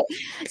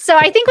 So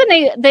I think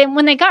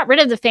when they got rid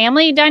of the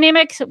family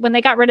dynamic, when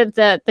they got rid of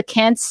the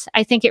Kents,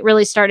 I think it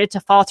really started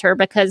to falter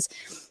because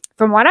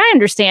from what I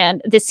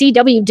understand, the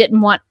CW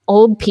didn't want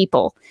old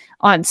people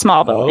on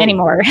Smallville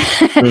anymore.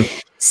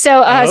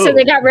 So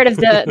they got rid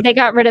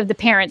of the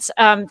parents.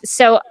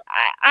 So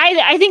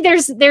I think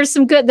there's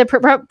some good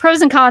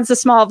pros and cons of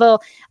Smallville,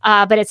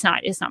 but it's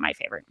not my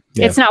favorite.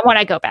 Yeah. It's not one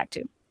I go back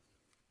to.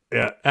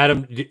 Yeah,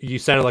 Adam, you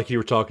sounded like you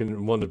were talking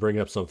and wanted to bring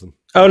up something.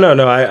 Oh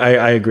no,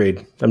 I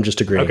agreed. I'm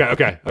just agreeing.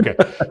 Okay.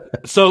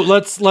 So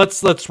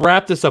let's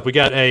wrap this up. We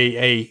got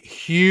a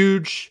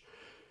huge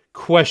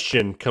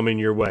question coming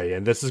your way,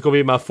 and this is going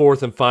to be my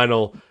fourth and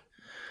final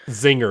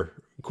zinger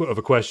of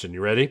a question.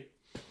 You ready?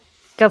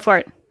 Go for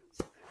it.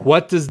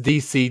 What does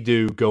DC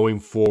do going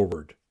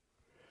forward?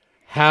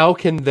 How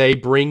can they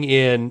bring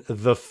in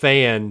the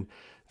fan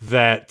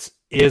that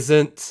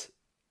isn't?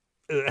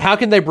 How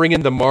can they bring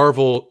in the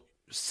Marvel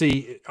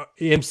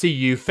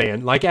MCU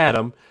fan like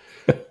Adam,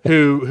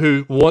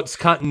 who wants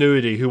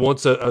continuity, who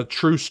wants a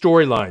true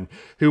storyline,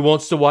 who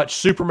wants to watch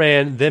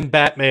Superman, then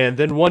Batman,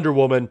 then Wonder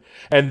Woman,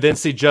 and then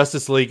see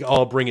Justice League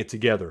all bring it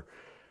together?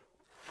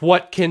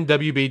 What can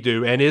WB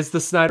do? And is the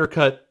Snyder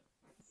Cut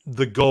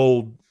the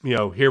gold?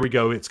 Here we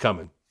go, it's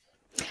coming.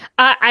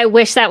 I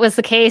wish that was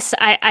the case.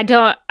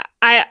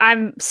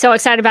 I'm so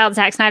excited about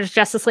Zack Snyder's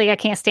Justice League. I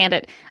can't stand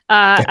it.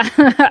 I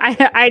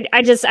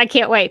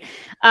can't wait.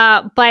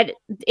 But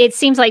it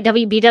seems like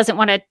WB doesn't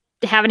want to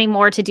have any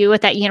more to do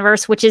with that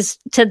universe, which is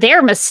to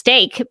their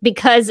mistake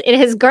because it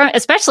has grown,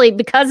 especially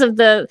because of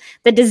the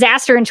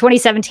disaster in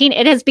 2017.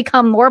 It has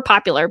become more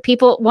popular.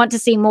 People want to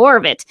see more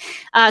of it.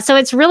 So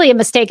it's really a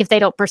mistake if they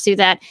don't pursue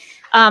that.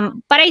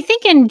 But I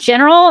think in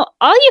general,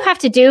 all you have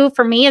to do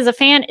for me as a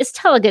fan is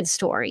tell a good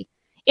story.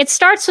 It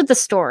starts with the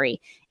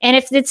story. And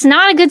if it's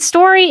not a good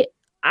story,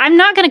 I'm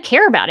not going to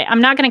care about it.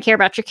 I'm not going to care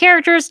about your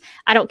characters.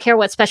 I don't care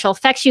what special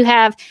effects you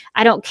have.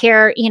 I don't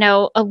care,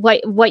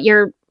 what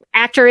your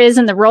actor is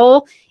in the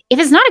role. If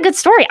it's not a good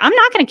story, I'm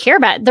not going to care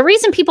about it. The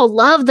reason people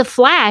love The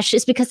Flash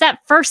is because that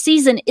first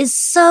season is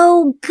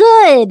so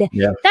good.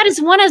 Yeah. That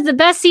is one of the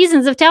best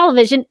seasons of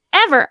television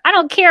ever. I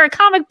don't care, a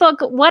comic book,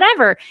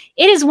 whatever.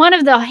 It is one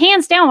of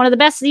the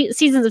best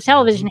seasons of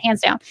television,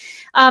 hands down.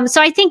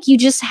 So I think you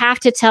just have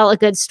to tell a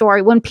good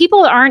story. When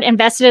people aren't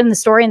invested in the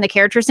story and the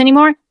characters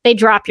anymore, they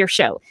drop your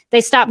show.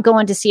 They stop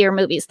going to see your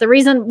movies. The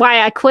reason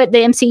why I quit the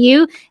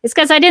MCU is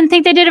because I didn't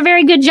think they did a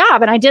very good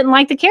job and I didn't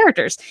like the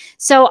characters.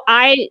 So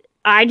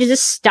I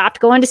just stopped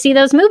going to see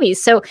those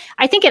movies. So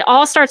I think it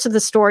all starts with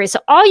the story. So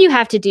all you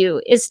have to do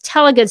is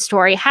tell a good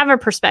story, have a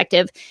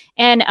perspective,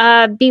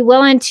 and be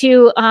willing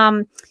to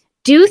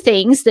do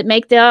things that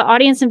make the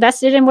audience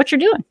invested in what you're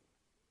doing.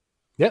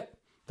 Yep.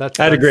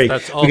 I'd agree.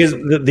 That's awesome.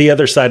 Because the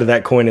other side of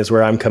that coin is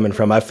where I'm coming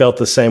from. I felt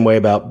the same way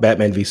about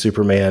Batman v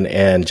Superman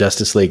and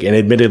Justice League. And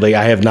admittedly,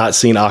 I have not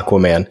seen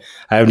Aquaman.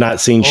 I have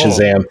not seen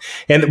Shazam.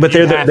 But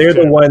they're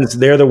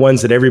the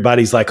ones that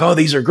everybody's like, oh,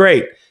 these are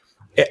great.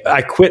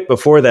 I quit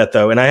before that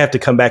though, and I have to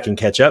come back and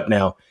catch up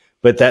now.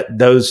 But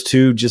those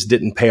two just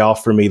didn't pay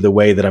off for me the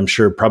way that I'm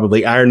sure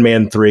probably Iron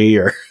Man 3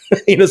 or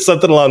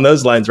something along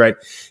those lines, right?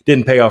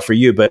 Didn't pay off for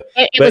you, but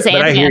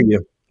I hear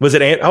you. Was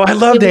it Ant? Oh, I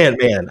loved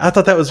Ant-Man. I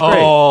thought that was great.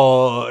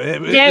 Oh,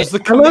 it's the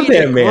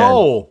comedic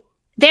role.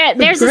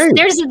 There's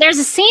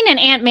a scene in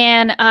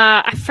Ant-Man.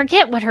 I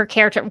forget what her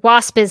character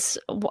Wasp is.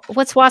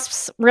 What's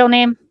Wasp's real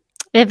name?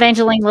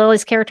 Evangeline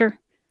Lilly's character.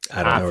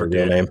 I don't know her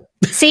real name.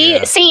 See,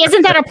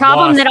 isn't that a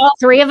problem that all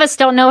three of us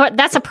don't know?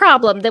 That's a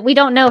problem that we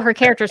don't know her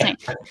character's name.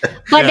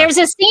 But there's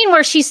a scene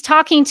where she's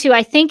talking to,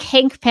 I think,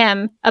 Hank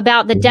Pym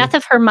about the death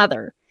of her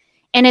mother.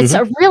 And it's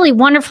a really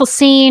wonderful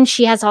scene.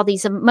 She has all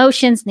these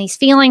emotions and these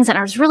feelings, and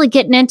I was really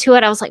getting into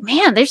it. I was like,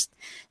 man, there's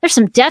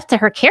some depth to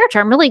her character.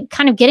 I'm really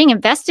kind of getting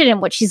invested in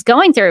what she's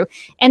going through.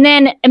 And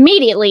then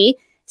immediately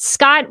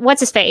Scott,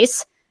 what's his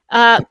face?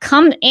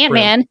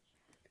 Ant-Man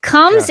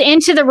comes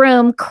into the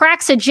room,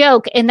 cracks a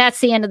joke, and that's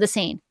the end of the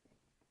scene.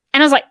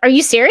 And I was like, are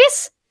you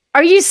serious?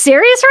 Are you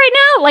serious right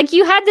now? Like,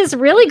 you had this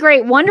really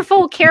great,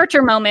 wonderful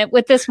character moment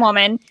with this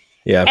woman.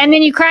 Yeah. And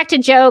then you cracked a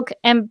joke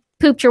and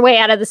pooped your way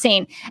out of the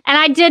scene. And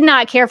I did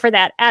not care for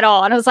that at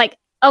all. And I was like,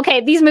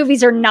 okay, these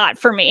movies are not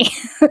for me.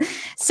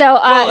 So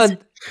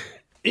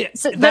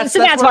that's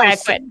why I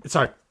quit.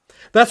 Sorry.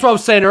 That's what I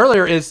was saying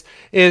earlier is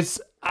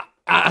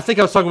I think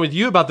I was talking with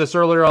you about this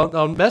earlier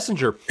on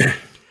Messenger.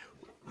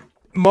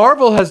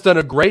 Marvel has done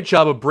a great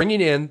job of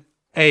bringing in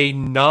a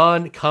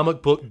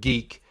non-comic book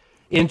geek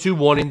into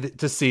wanting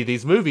to see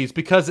these movies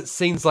because it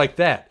seems like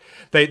that.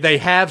 They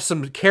have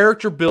some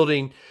character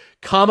building,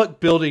 comic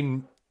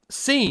building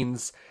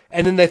scenes,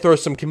 and then they throw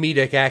some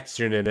comedic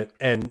action in it,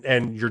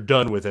 and you're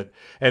done with it.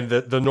 And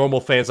the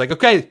normal fan's like,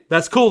 okay,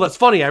 that's cool, that's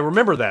funny, I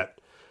remember that.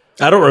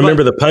 I don't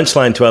remember the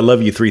punchline to I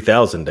Love You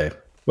 3000, Dave.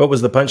 What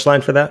was the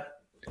punchline for that?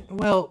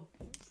 Well,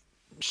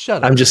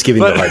 shut up. I'm just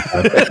giving you a hard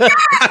time.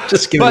 I'm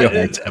just giving you a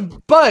hard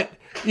time. But,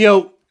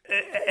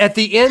 at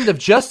the end of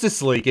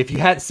Justice League, if you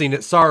hadn't seen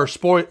it, sorry,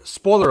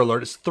 spoiler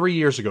alert, it's 3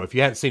 years ago. If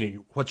you hadn't seen it,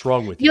 what's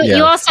wrong with you?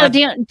 You also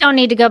don't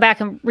need to go back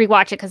and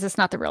rewatch it because it's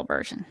not the real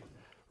version.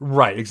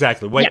 Right,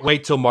 exactly.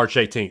 Wait till March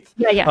 18th.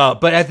 Yeah.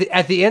 But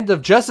at the end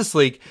of Justice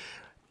League,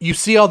 you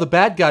see all the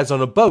bad guys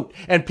on a boat,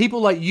 and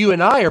people like you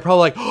and I are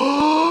probably like,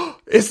 oh,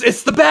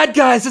 it's the bad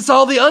guys. It's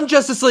all the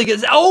Unjustice League.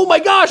 Oh my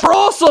gosh, we're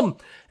awesome.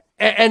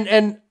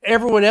 And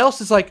everyone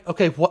else is like,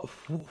 okay,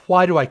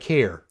 why do I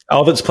care?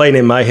 All that's playing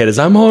in my head is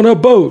I'm on a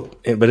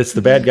boat, but it's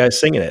the bad guys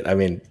singing it. I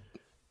mean,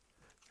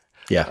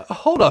 yeah.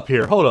 Hold up.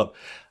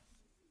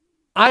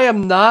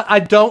 I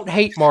don't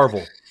hate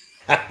Marvel.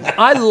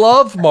 I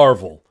love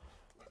Marvel.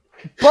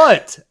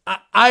 But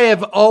I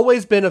have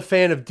always been a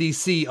fan of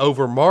DC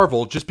over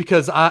Marvel just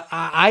because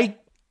I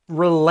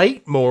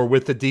relate more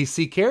with the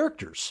DC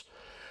characters.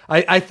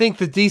 I think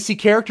the DC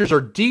characters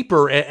are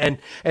deeper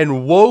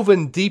and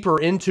woven deeper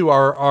into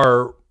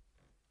our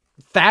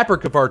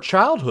fabric of our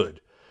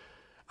childhood.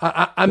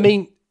 I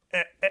mean,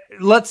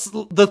 let's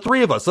poll the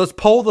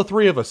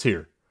three of us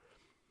here.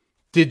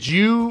 Did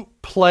you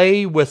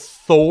play with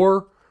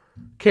Thor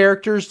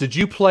characters? Did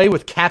you play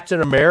with Captain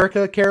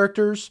America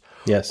characters?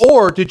 Yes.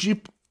 Or did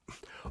you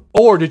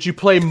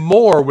play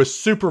more with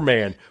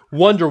Superman,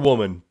 Wonder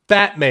Woman,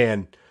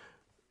 Batman?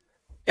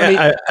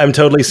 I'm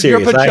totally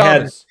serious. My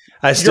pajamas.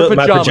 I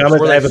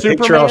have a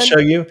picture I'll show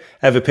you.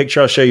 I have a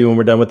picture I'll show you when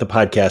we're done with the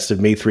podcast of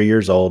me 3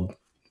 years old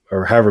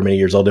or however many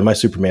years old in my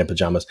Superman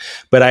pajamas.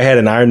 But I had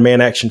an Iron Man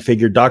action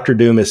figure. Dr.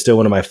 Doom is still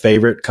one of my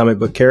favorite comic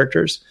book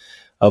characters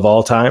of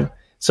all time.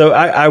 So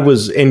I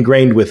was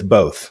ingrained with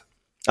both,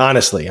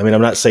 honestly. I mean,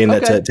 I'm not saying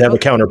that to have a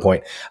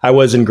counterpoint. I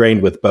was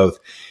ingrained with both.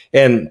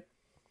 And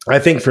I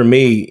think for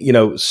me,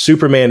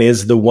 Superman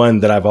is the one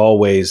that I've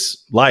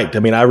always liked. I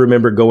mean, I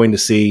remember going to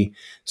see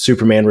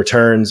Superman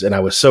Returns and I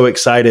was so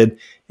excited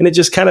and it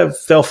just kind of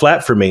fell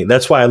flat for me.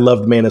 That's why I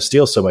loved Man of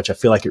Steel so much. I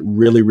feel like it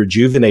really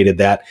rejuvenated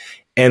that.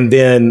 And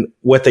then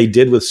what they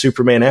did with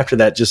Superman after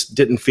that just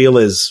didn't feel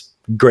as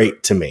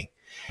great to me.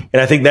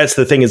 And I think that's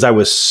the thing is I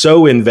was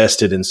so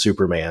invested in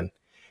Superman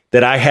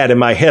that I had in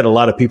my head a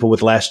lot of people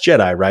with Last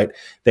Jedi, right?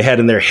 They had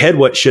in their head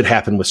what should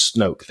happen with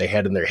Snoke. They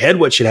had in their head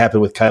what should happen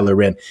with Kylo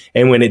Ren.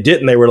 And when it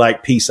didn't, they were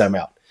like, peace, I'm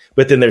out.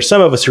 But then there's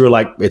some of us who are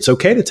like, it's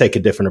okay to take a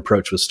different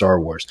approach with Star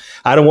Wars.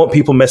 I don't want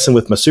people messing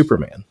with my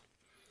Superman.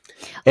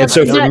 And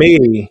so for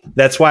me,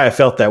 that's why I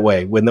felt that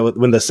way when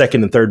the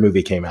second and third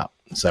movie came out.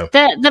 So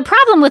the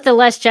problem with The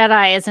Last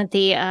Jedi isn't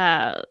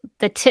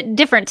the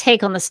different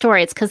take on the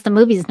story. It's because the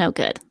movie's no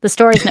good. The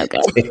story's no good.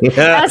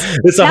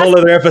 It's a whole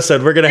other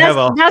episode. We're going to have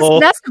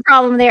that's the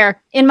problem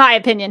there, in my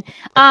opinion.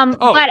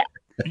 But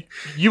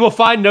you will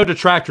find no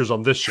detractors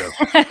on this show.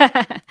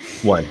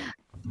 One.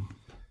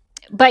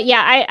 But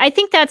yeah, I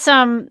think that's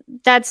a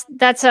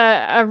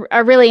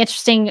really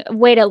interesting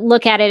way to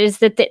look at it is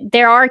that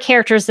there are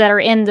characters that are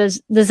in the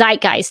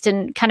zeitgeist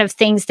and kind of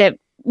things that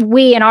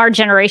we in our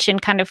generation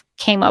kind of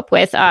came up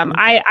with.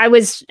 I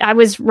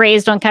was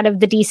raised on kind of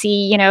the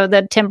DC,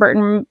 the Tim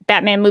Burton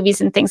Batman movies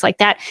and things like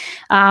that.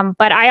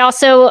 But I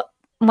also,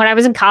 when I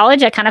was in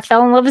college, I kind of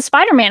fell in love with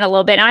Spider-Man a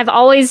little bit. And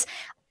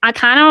I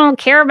kind of don't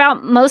care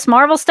about most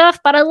Marvel stuff,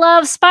 but I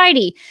love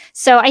Spidey.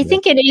 So I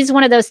think it is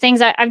one of those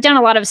things. I've done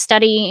a lot of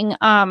studying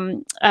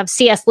of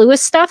C.S. Lewis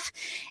stuff,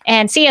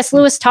 and C.S.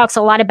 Lewis talks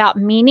a lot about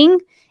meaning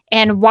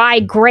and why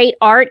great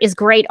art is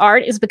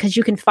because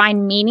you can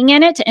find meaning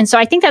in it. And so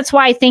I think that's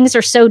why things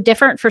are so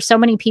different for so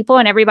many people,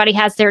 and everybody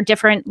has their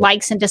different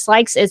likes and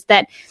dislikes, is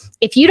that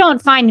if you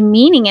don't find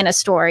meaning in a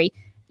story,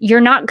 you're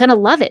not going to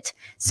love it.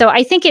 So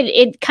I think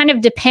it kind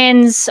of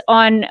depends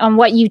on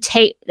what you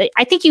take.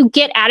 I think you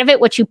get out of it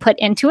what you put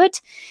into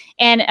it.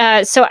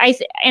 And so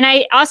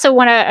I also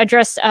want to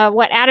address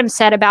what Adam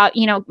said about,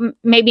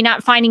 maybe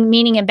not finding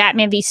meaning in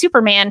Batman v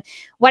Superman.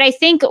 What I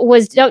think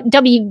was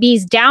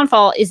WB's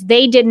downfall is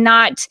they did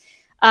not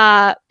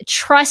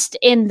trust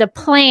in the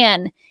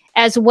plan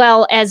as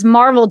well as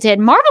Marvel did.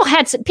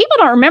 People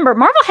don't remember,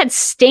 Marvel had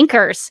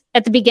stinkers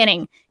at the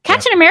beginning.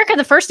 Captain America: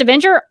 The First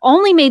Avenger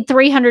only made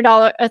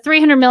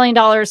 $300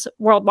 million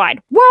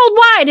worldwide.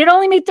 Worldwide, it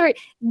only made three.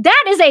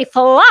 That is a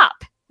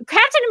flop.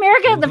 Captain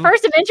America: The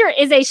First Avenger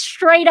is a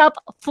straight up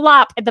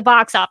flop at the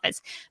box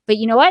office. But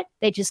you know what?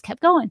 They just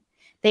kept going.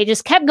 They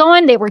just kept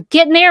going. They were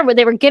getting there, where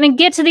they were going to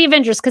get to the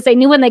Avengers, because they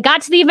knew when they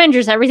got to the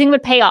Avengers, everything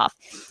would pay off.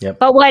 Yep.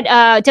 But what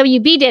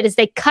WB did is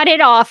they cut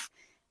it off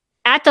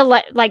at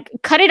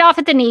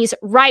the knees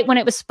right when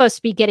it was supposed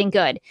to be getting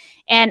good.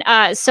 And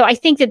so I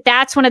think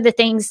that's one of the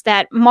things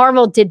that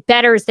Marvel did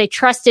better, is they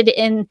trusted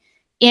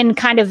in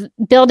kind of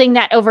building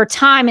that over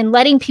time and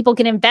letting people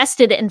get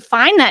invested and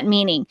find that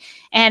meaning.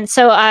 And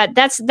so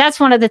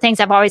that's one of the things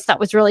I've always thought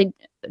was really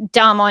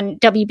dumb on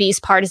WB's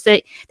part, is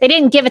that they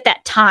didn't give it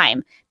that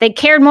time. They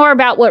cared more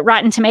about what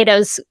Rotten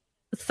Tomatoes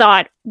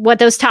thought, what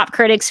those top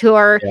critics who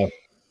are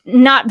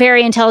not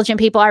very intelligent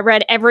people. I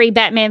read every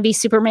Batman v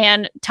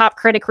Superman top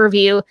critic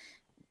review.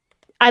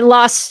 I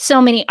lost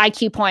so many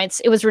IQ points.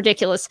 It was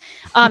ridiculous.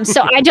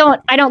 So I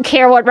don't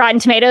care what Rotten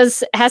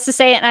Tomatoes has to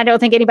say, and I don't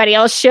think anybody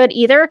else should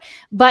either.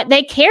 But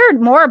they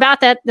cared more about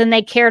that than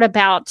they cared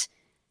about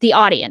the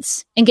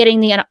audience and getting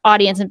the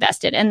audience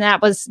invested, and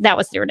that was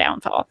their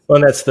downfall. Well,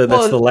 and that's the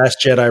Last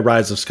Jedi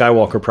Rise of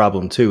Skywalker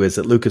problem too, is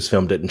that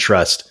Lucasfilm didn't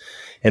trust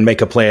and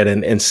make a plan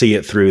and see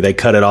it through. They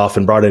cut it off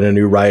and brought in a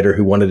new writer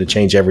who wanted to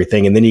change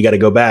everything, and then you got to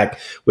go back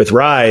with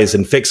Rise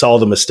and fix all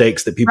the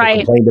mistakes that people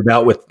complained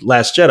about with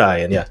Last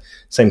Jedi, and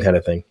same kind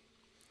of thing.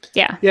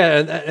 Yeah,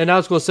 and I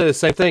was going to say the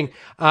same thing.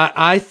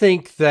 I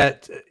think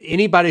that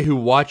anybody who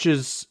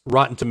watches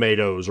Rotten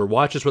Tomatoes or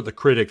watches what the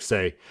critics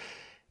say,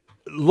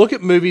 look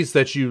at movies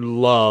that you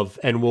love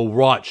and will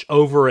watch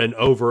over and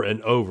over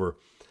and over.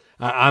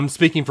 I'm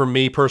speaking from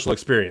me, personal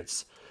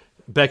experience.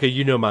 Becca,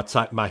 you know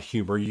my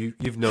humor.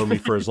 You've known me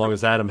for as long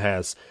as Adam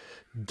has.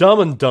 Dumb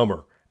and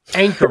Dumber,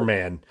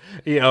 Anchorman,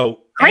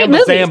 Great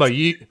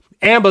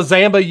Amba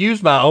Zamba,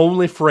 Use My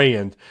Only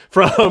Friend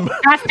from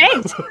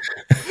Half-Baked.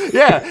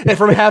 and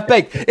from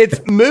Half-Baked.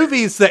 It's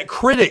movies that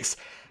critics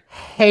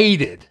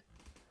hated.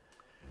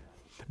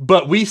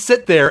 But we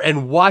sit there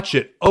and watch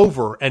it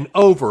over and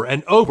over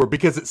and over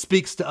because it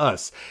speaks to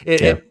us.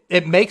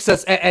 It makes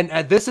us,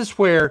 and this is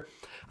where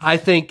I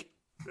think,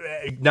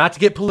 not to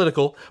get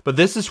political, but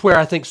this is where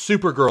I think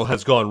Supergirl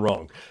has gone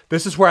wrong.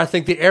 This is where I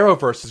think the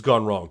Arrowverse has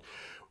gone wrong.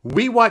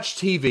 We watch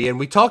TV, and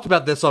we talked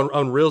about this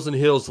on Reels and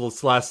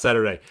Hills last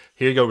Saturday.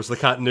 Here you go, was the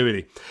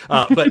continuity.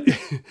 But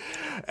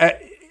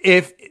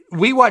if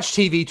we watch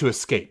TV to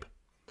escape,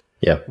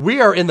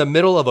 we are in the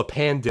middle of a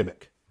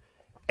pandemic.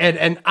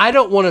 And I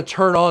don't want to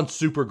turn on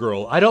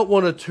Supergirl. I don't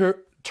want to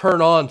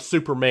turn on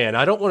Superman.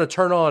 I don't want to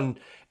turn on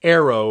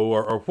Arrow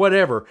or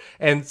whatever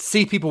and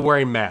see people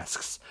wearing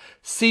masks,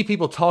 see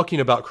people talking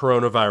about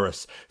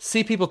coronavirus,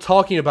 see people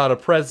talking about a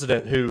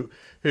president who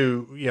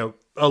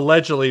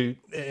allegedly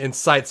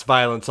incites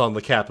violence on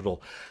the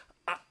Capitol.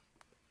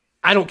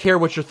 I don't care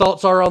what your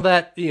thoughts are on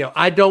that.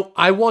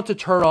 I want to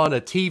turn on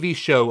a TV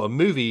show, a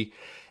movie,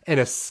 and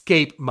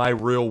escape my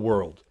real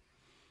world.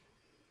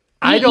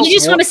 You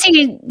just want to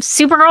see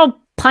Supergirl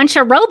punch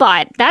a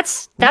robot.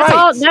 That's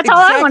all. That's all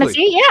I want to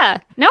see. Yeah.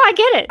 No, I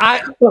get it.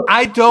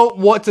 I don't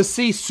want to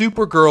see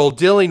Supergirl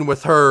dealing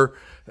with her.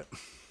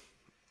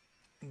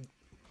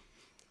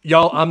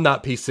 Y'all, I'm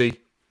not PC.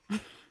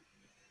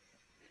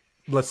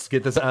 Let's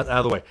get this out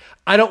of the way.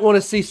 I don't want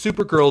to see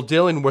Supergirl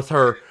dealing with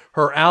her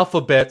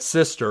alphabet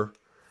sister,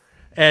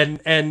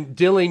 and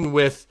dealing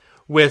with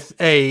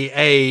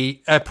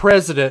a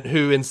president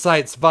who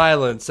incites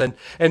violence,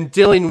 and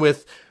dealing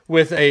with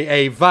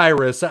a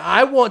virus.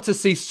 I want to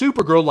see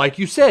Supergirl, like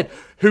you said,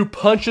 who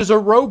punches a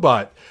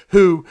robot,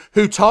 who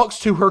talks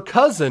to her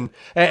cousin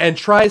and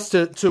tries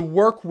to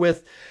work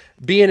with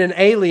being an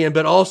alien,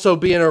 but also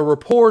being a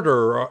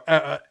reporter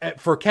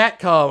for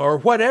Catcom or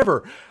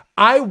whatever.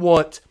 I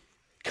want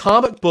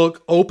comic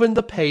book, open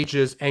the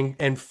pages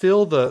and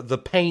fill the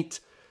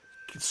paint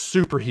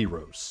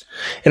superheroes.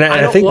 And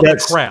I don't think want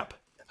that's crap.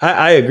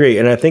 I agree.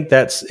 And I think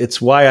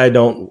it's why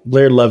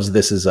Blair loves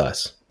This Is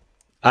Us.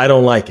 I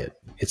don't like it.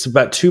 It's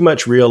about too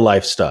much real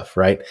life stuff,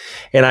 right?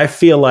 And I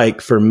feel like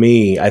for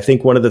me, I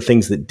think one of the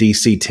things that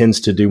DC tends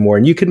to do more,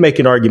 and you could make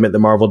an argument that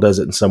Marvel does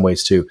it in some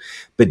ways too,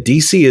 but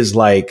DC is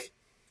like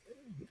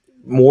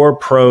more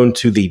prone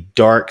to the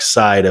dark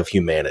side of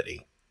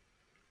humanity.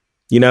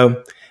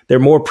 They're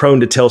more prone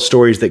to tell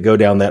stories that go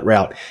down that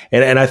route.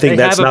 And I think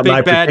that's not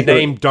my bad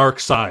name, Dark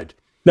Side.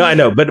 No, I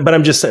know, but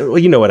I'm just saying. Well,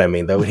 you know what I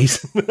mean, though.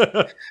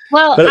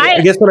 Well, but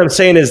I guess what I'm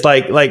saying is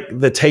like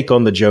the take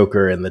on the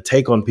Joker and the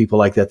take on people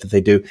like that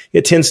they do.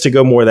 It tends to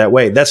go more that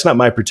way. That's not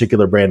my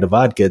particular brand of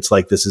vodka. It's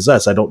like This Is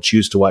Us. I don't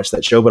choose to watch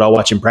that show, but I'll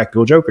watch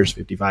Impractical Jokers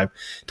 55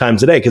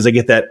 times a day because I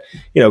get that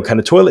kind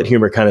of toilet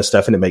humor kind of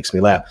stuff, and it makes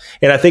me laugh.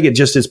 And I think it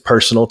just is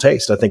personal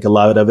taste. I think a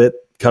lot of it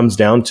comes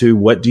down to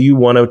what do you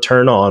want to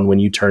turn on when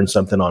you turn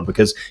something on,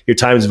 because your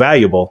time's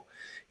valuable.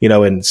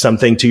 And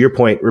something, to your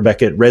point,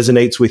 Rebecca, it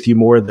resonates with you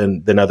more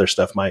than other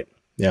stuff might.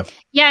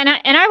 Yeah,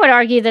 and I would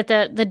argue that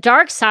the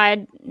dark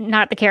side,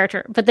 not the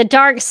character, but the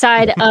dark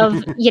side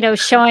of,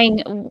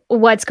 showing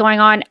what's going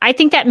on, I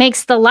think that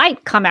makes the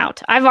light come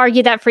out. I've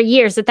argued that for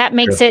years, that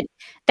makes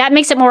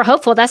it more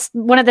hopeful. That's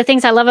one of the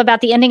things I love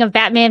about the ending of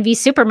Batman v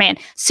Superman.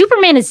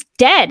 Superman is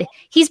dead.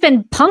 He's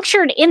been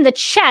punctured in the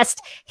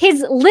chest.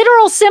 His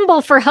literal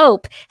symbol for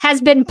hope has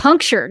been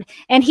punctured,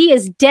 and he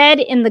is dead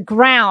in the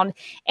ground.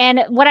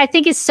 And what I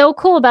think is so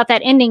cool about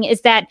that ending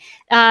is that,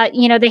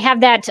 they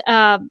have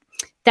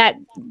that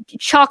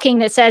chalking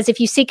that says, if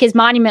you seek his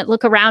monument,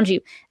 look around you.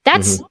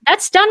 That's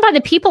done by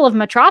the people of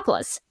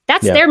Metropolis.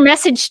 That's their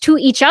message to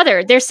each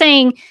other. They're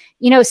saying,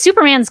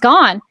 Superman's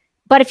gone,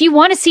 but if you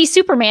want to see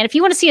Superman, if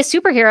you want to see a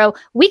superhero,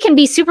 we can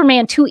be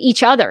Superman to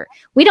each other.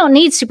 We don't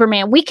need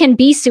Superman. We can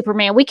be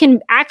Superman. We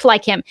can act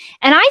like him.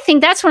 And I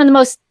think that's one of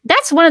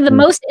the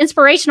most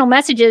inspirational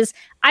messages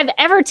I've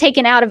ever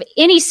taken out of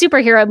any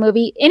superhero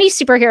movie, any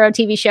superhero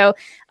TV show,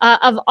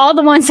 of all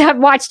the ones I've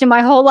watched in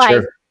my whole life.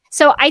 Sure.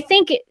 So I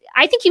think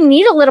you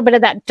need a little bit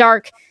of that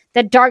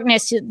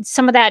darkness,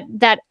 some of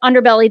that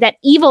underbelly, that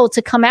evil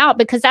to come out,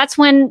 because that's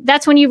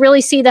when you really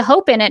see the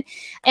hope in it.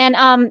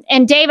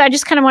 And Dave, I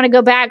just kind of want to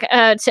go back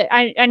to,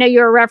 I know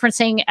you were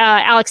referencing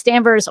Alex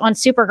Danvers on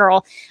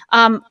Supergirl.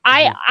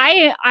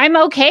 I'm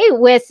okay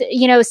with,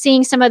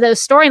 seeing some of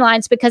those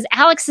storylines, because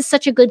Alex is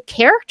such a good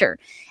character.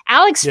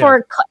 Alex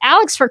for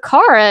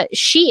Kara,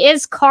 she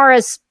is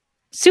Kara's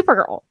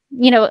Supergirl.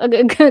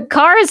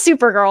 Kara's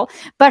Supergirl,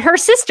 but her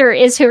sister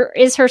is her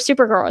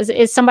Supergirl,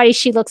 is somebody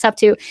she looks up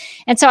to.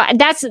 And so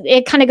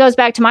it kind of goes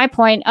back to my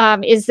point,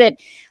 is that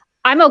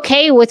I'm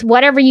okay with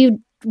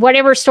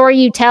whatever story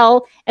you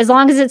tell, as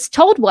long as it's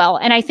told well.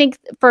 And I think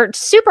for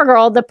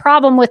Supergirl, the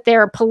problem with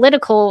their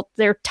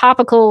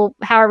topical,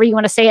 however you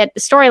want to say it,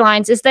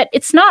 storylines, is that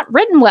it's not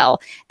written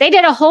well. They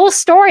did a whole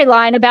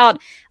storyline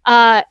about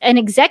an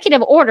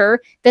executive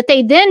order that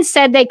they then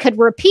said they could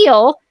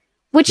repeal,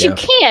 which you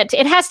can't.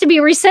 It has to be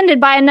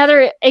rescinded by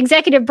another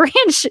executive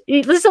branch.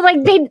 So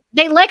like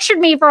they lectured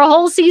me for a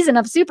whole season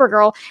of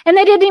Supergirl, and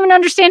they didn't even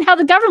understand how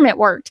the government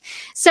worked.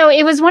 So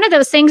it was one of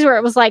those things where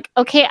it was like,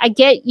 okay, I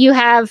get you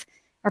have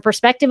a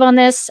perspective on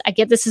this. I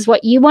get this is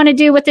what you want to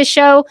do with this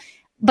show,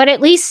 but at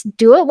least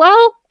do it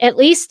well. At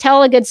least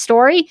tell a good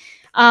story.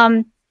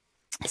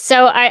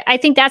 So I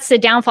think that's the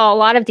downfall of a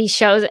lot of these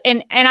shows.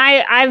 And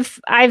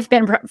I've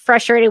been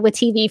frustrated with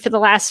TV for the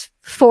last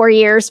 4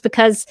 years,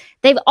 because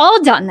they've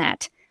all done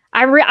that.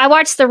 I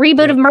watched the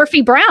reboot of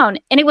Murphy Brown,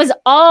 and it was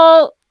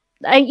all,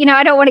 I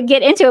don't want to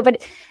get into it,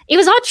 but it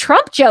was all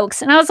Trump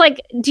jokes. And I was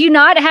like, do you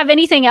not have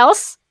anything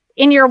else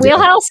in your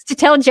wheelhouse to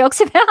tell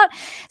jokes about?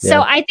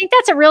 So I think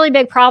that's a really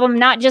big problem,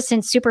 not just in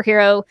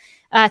superhero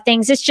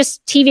things. It's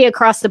just TV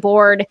across the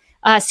board.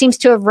 Seems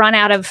to have run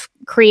out of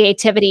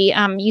creativity.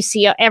 You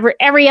see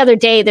every other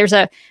day there's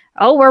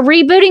we're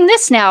rebooting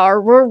this now,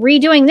 or we're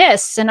redoing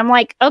this. And I'm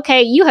like,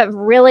 okay, you have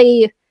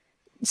really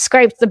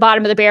scraped the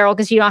bottom of the barrel,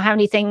 because you don't have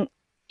anything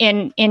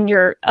in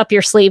your up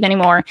your sleeve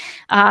anymore.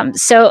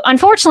 So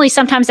unfortunately,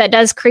 sometimes that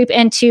does creep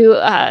into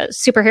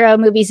superhero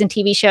movies and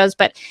TV shows.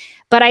 But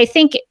I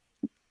think,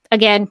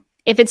 again,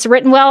 if it's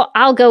written well,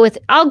 I'll go with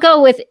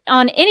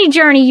on any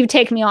journey you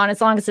take me on,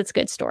 as long as it's a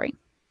good story.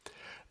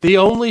 The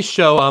only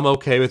show I'm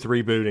okay with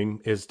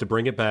rebooting, is to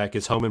bring it back,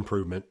 is Home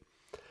Improvement.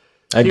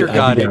 Dear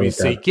God,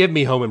 ABC, give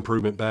me Home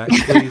Improvement back,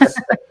 please.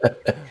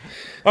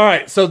 All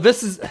right, so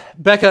this is,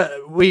 Becca,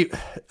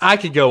 I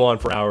could go on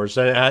for hours.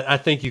 I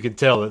think you can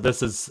tell that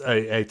this is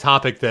a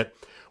topic that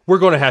we're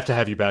going to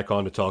have you back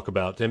on to talk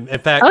about. In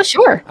fact, oh,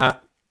 sure.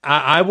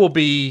 I will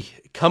be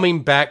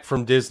coming back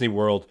from Disney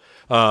World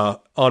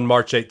on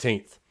March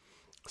 18th.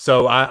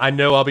 So I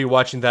know I'll be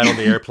watching that on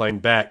the airplane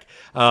back.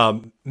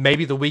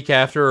 Maybe the week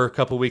after, or a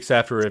couple weeks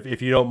after,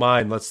 if you don't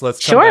mind. Let's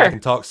come back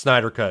and talk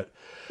Snyder Cut.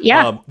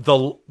 Yeah.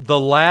 The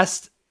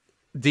last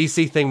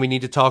DC thing we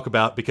need to talk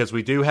about, because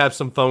we do have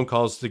some phone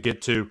calls to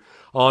get to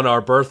on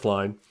our birth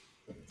line,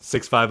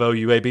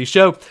 650 UAB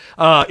show.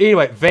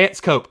 Anyway,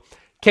 Vance Cope.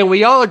 Can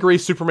we all agree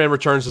Superman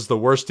Returns is the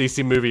worst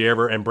DC movie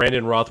ever and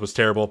Brandon Roth was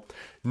terrible?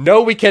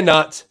 No, we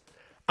cannot.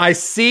 I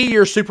see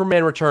your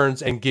Superman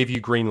Returns and give you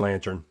Green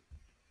Lantern.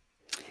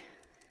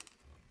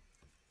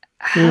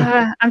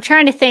 I'm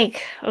trying to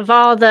think of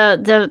all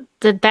the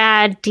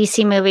bad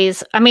DC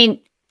movies. I mean,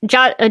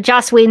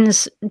 Joss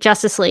Whedon's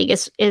Justice League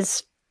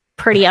is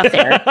pretty up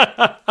there.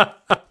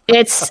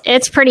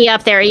 It's pretty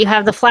up there. You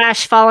have the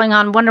Flash falling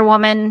on Wonder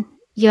Woman.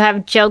 You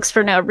have jokes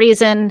for no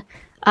reason.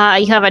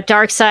 You have a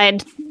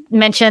Darkseid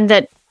mention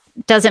that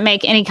doesn't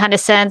make any kind of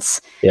sense.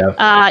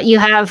 Yeah. You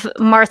have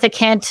Martha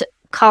Kent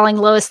calling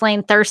Lois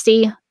Lane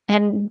thirsty,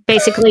 and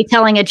basically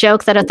telling a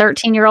joke that a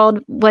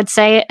 13-year-old would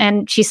say,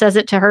 and she says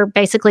it to her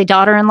basically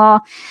daughter-in-law.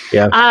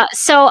 Yeah.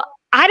 So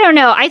I don't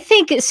know. I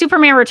think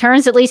Superman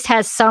Returns at least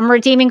has some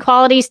redeeming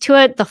qualities to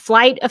it. The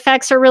flight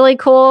effects are really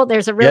cool.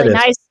 There's a really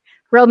nice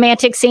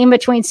romantic scene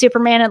between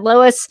Superman and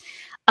Lois.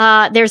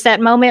 There's that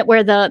moment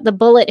where the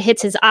bullet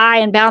hits his eye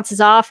and bounces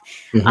off.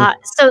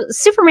 Mm-hmm. So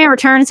Superman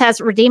Returns has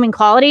redeeming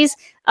qualities.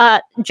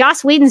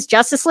 Joss Whedon's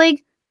Justice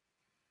League,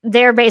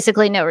 there are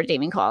basically no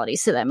redeeming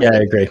qualities to that movie.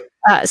 Yeah, I agree.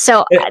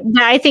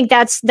 I think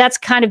that's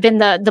kind of been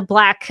the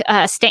black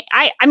stain.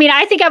 I mean,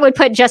 I think I would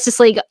put Justice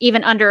League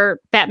even under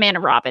Batman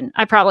and Robin.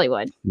 I probably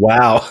would.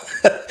 Wow.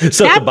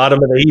 So at the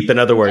bottom of the heap, in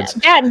other words.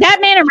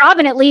 Batman and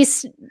Robin at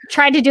least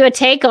tried to do a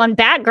take on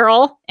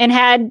Batgirl and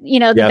had,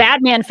 the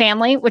Batman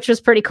family, which was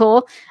pretty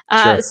cool.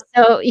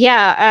 So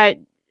yeah,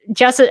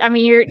 Justice. I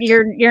mean,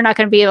 you're not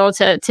going to be able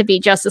to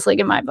beat Justice League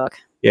in my book.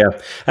 Yeah,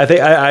 I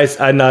think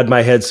I nod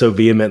my head so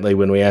vehemently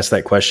when we ask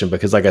that question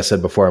because, like I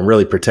said before, I'm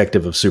really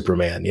protective of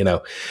Superman,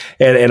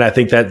 and I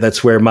think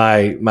that's where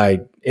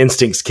my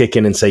instincts kick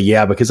in and say,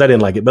 yeah, because I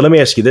didn't like it. But let me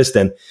ask you this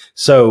then.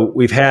 So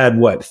we've had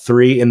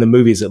three in the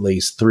movies, at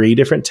least 3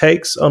 different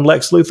takes on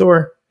Lex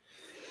Luthor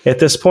at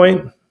this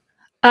point?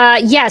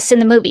 Yes, in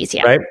the movies,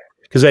 yeah. Right?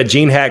 Because we had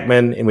Gene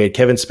Hackman and we had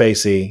Kevin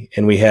Spacey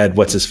and we had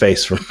what's his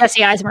face from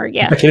Jesse Eisenberg.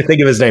 Yeah, I can't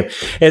think of his name.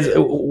 And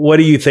what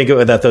do you think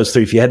about those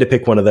 3? If you had to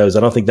pick one of those, I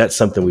don't think that's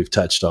something we've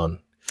touched on.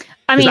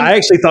 I mean, I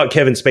actually thought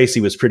Kevin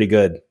Spacey was pretty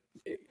good.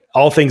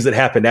 All things that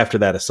happened after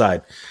that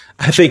aside,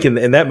 I think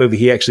in that movie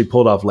he actually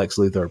pulled off Lex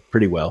Luthor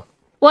pretty well.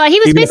 Well, he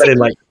was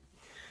basically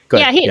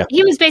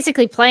he was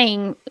basically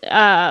playing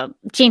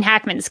Gene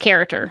Hackman's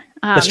character.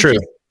 That's true.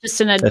 Just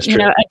in a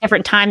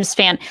different time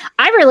span.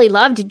 I really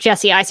loved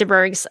Jesse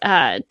Eisenberg's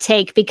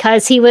take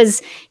because he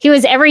was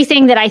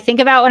everything that I think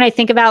about when I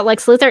think about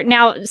Lex Luthor.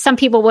 Now, some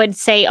people would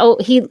say, "Oh,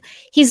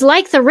 he's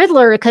like the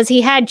Riddler because he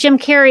had Jim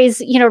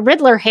Carrey's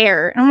Riddler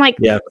hair." And I'm like,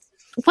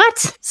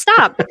 what?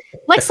 Stop.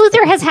 Lex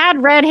Luthor has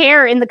had red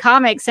hair in the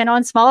comics and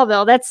on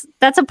Smallville.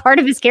 That's a part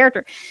of his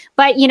character.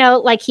 But,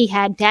 he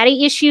had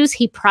daddy issues.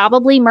 He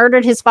probably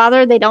murdered his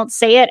father. They don't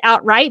say it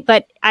outright,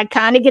 but I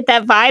kind of get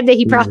that vibe that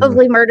he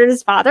probably murdered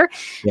his father.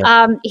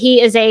 Yeah.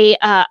 He's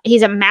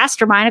a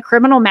mastermind, a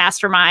criminal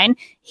mastermind.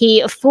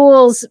 He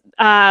fools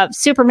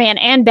Superman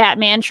and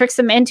Batman, tricks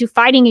them into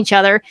fighting each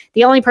other.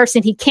 The only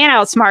person he can't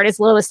outsmart is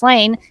Lois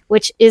Lane,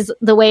 which is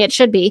the way it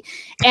should be.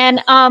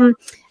 And,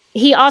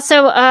 he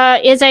also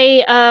is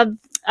a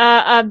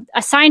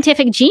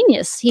scientific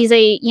genius. He's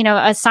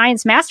a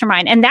science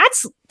mastermind, and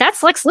that's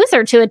Lex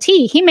Luthor to a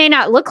T. He may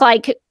not look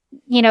like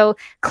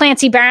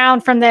Clancy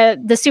Brown from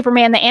the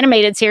Superman the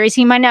animated series.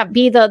 He might not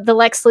be the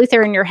Lex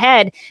Luthor in your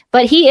head,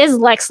 but he is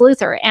Lex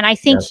Luthor, and I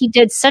think he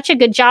did such a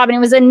good job. And it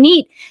was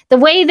the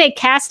way they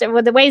cast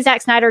it, the way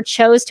Zack Snyder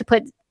chose to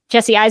put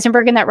Jesse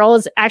Eisenberg in that role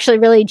is actually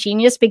really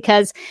genius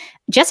because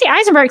Jesse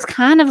Eisenberg's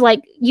kind of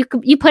like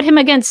you put him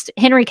against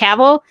Henry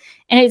Cavill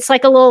and it's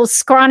like a little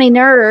scrawny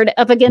nerd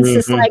up against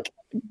this like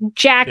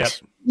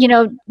jacked,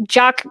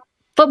 jock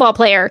football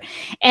player.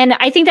 And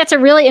I think that's a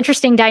really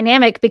interesting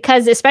dynamic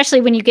because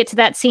especially when you get to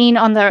that scene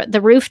on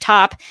the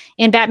rooftop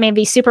in Batman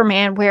v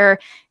Superman where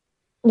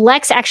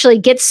Lex actually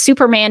gets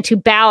Superman to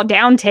bow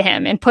down to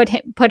him and put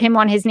him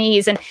on his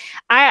knees. And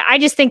I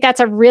just think that's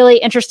a really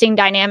interesting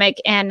dynamic.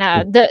 And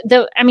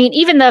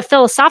even the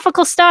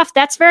philosophical stuff,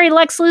 that's very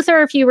Lex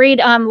Luthor. If you read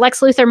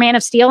Lex Luthor, Man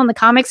of Steel in the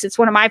comics, it's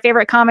one of my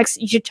favorite comics.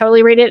 You should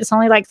totally read it. It's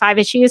only like 5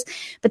 issues,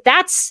 but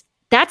that's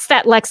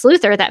that Lex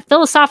Luthor, that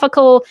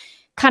philosophical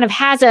kind of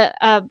has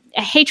a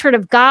hatred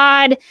of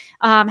God,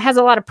 has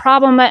a lot of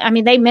problem. I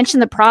mean, they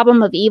mentioned the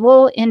problem of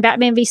evil in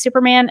Batman v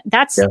Superman.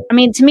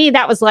 To me,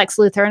 that was Lex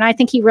Luthor. And I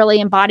think he really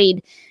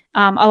embodied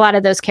a lot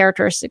of those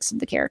characteristics of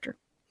the character.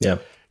 Yeah.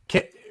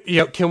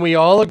 Can we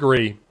all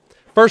agree,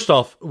 first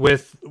off,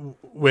 with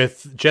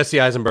Jesse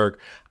Eisenberg,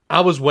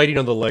 I was waiting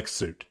on the Lex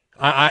suit.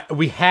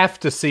 We have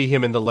to see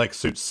him in the Lex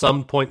suit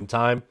some point in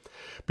time.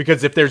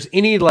 Because if there's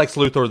any Lex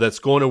Luthor that's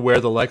going to wear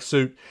the Lex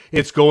suit,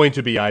 it's going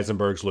to be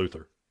Eisenberg's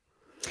Luthor.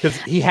 Because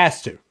he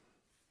has to.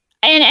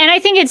 And I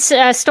think it's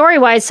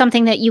story-wise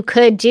something that you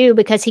could do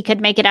because he could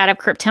make it out of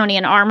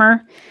Kryptonian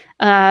armor.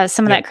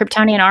 Some of that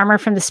Kryptonian armor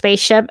from the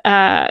spaceship.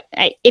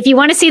 If you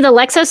want to see the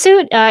Lexo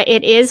suit,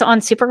 it is on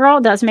Supergirl.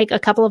 It does make a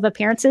couple of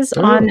appearances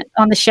on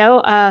the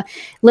show.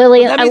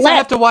 Lily, that means I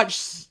have to watch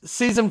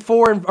season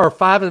 4 or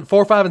 5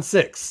 and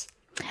 6.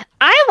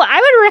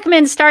 I would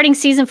recommend starting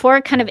season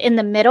 4 kind of in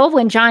the middle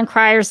when John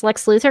Cryer's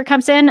Lex Luthor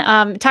comes in.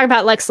 Talk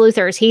about Lex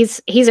Luthor's.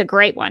 He's a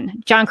great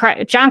one. John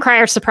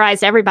Cryer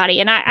surprised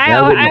everybody. And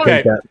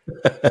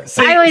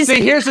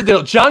See, here's the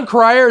deal. John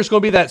Cryer is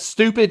going to be that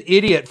stupid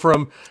idiot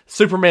from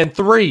Superman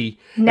 3.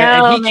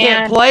 And he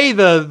can't play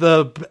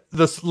the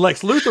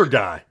Lex Luthor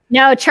guy.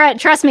 No,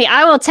 trust me.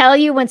 I will tell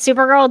you when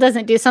Supergirl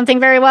doesn't do something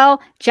very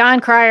well, John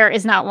Cryer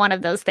is not one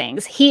of those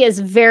things. He is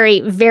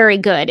very, very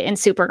good in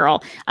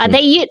Supergirl.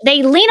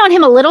 They lean on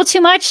him a little too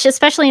much,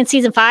 especially in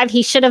season 5.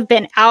 He should have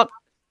been out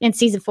in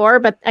season 4,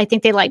 but I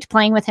think they liked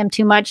playing with him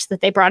too much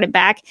that they brought him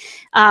back.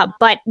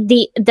 But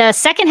the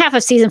second half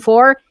of season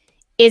 4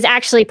 is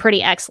actually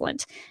pretty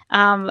excellent.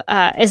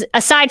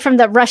 Aside from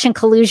the Russian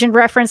collusion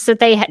reference that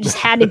they just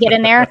had to get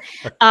in there,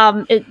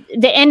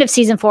 the end of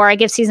season 4, I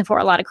give season 4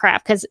 a lot of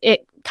crap because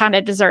it kind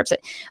of deserves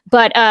it.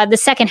 But the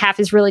second half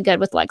is really good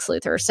with Lex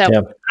Luthor. So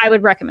I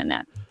would recommend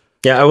that.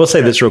 Yeah, I will say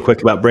this real quick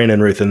about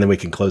Brandon Routh, and then we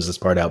can close this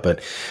part out.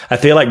 But I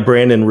feel like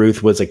Brandon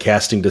Routh was a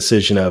casting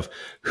decision of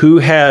who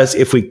has,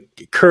 if we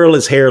curl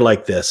his hair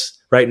like this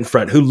right in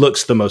front, who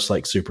looks the most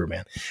like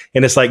Superman.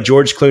 And it's like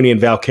George Clooney and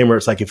Val Kilmer.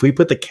 It's like if we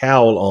put the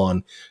cowl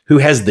on, who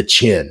has the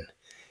chin?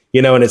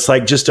 You know, and it's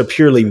like just a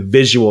purely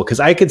visual, because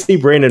I could see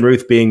Brandon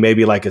Routh being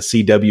maybe like a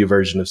CW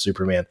version of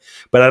Superman,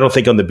 but I don't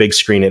think on the big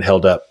screen it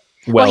held up.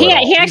 Well, he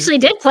actually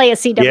did play a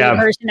CW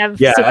version of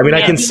Superman. I mean,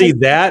 I can see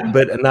that,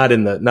 but not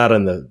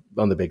on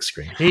the big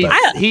screen.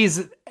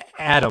 He's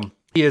Adam.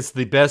 He is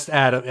the best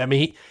Adam. I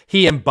mean,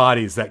 he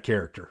embodies that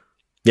character.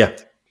 Yeah.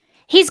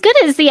 He's good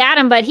as the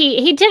Atom, but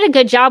he did a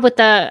good job with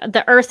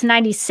the Earth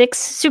 96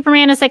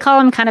 Superman, as they call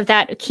him, kind of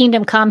that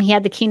Kingdom Come. He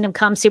had the Kingdom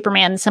Come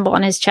Superman symbol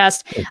on his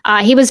chest.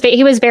 He was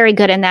very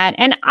good in that.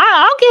 And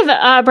I'll give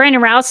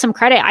Brandon Routh some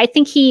credit. I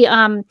think he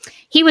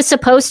was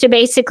supposed to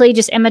basically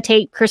just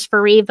imitate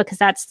Christopher Reeve because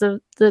that's the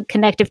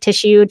connective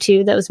tissue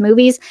to those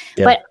movies.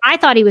 Yeah. But I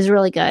thought he was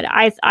really good.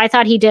 I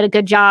thought he did a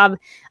good job.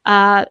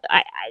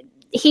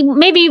 He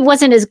maybe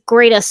wasn't as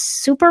great a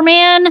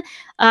Superman.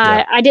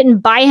 I didn't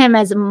buy him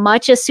as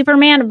much as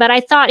Superman, but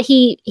I thought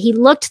he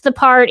looked the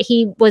part.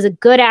 He was a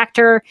good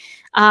actor,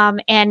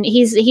 and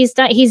he's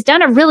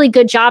done a really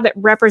good job at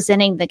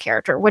representing the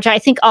character, which I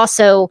think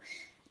also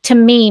to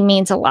me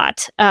means a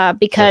lot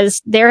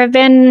because there have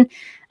been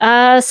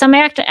some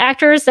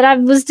actors that I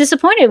was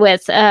disappointed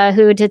with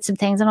who did some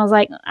things, and I was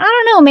like, I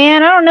don't know,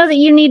 man. I don't know that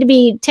you need to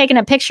be taking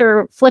a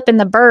picture flipping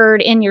the bird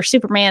in your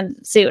Superman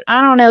suit. I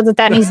don't know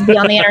that needs to be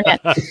on the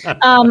internet.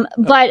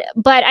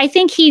 But I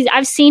think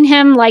I've seen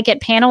him like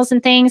at panels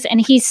and things, and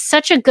he's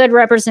such a good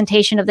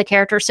representation of the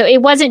character. So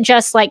it wasn't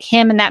just like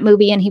him in that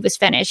movie and he was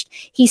finished.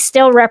 He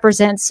still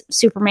represents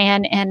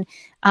Superman and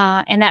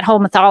that whole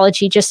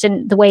mythology just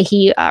in the way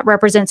he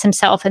represents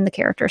himself in the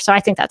character. So I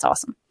think that's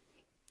awesome.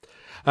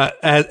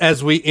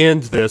 As we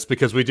end this,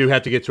 because we do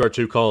have to get to our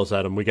two calls,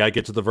 Adam, we got to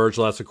get to the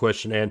Virgil asked a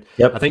question, and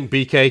I think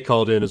BK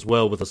called in as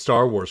well with a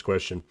Star Wars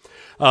question,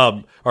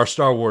 our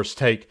Star Wars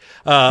take.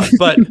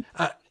 But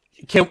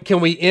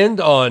can we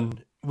end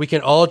on, we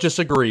can all just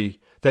agree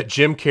that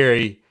Jim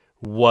Carrey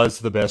was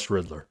the best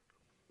Riddler?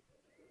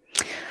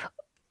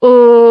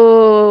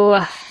 Ooh.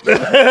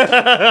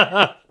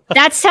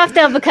 That's tough,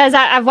 though, because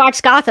I've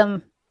watched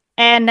Gotham,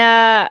 and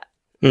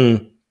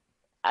even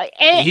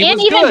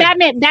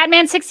good.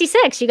 Batman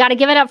 66. You got to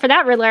give it up for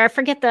that Riddler. I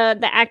forget the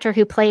actor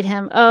who played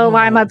him.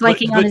 Why am I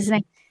blanking on his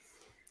name?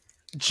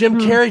 Jim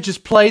Carrey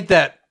just played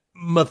that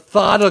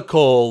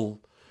methodical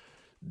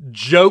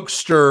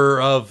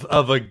jokester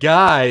of a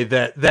guy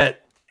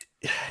that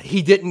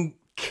he didn't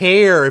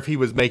care if he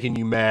was making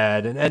you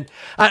mad. And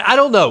I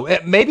don't know.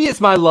 Maybe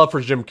it's my love for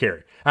Jim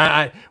Carrey.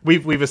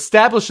 We've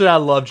established that I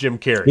love Jim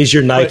Carrey. He's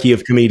your Nike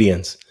of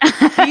comedians.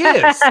 He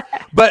is.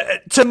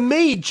 But to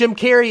me, Jim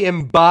Carrey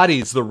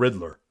embodies the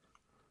Riddler.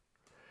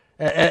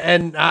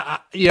 And I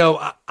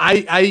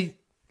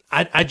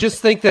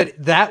just think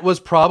that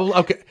was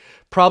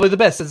probably the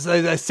best.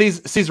 It's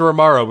Cesar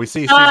Romero. We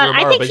see Cesar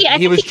Romero, but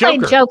he was Joker.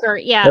 Played Joker.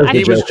 Yeah,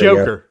 he was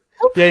Joker.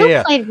 Who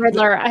played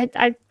Riddler?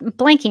 I'm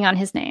blanking on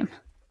his name.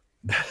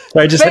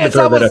 I just had to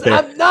throw that up there.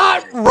 I'm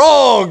not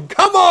wrong.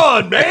 Come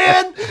on,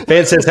 man.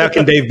 Van says, how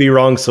can Dave be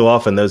wrong so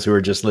often? Those who are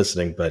just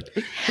listening, but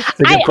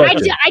I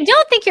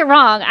don't think you're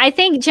wrong. I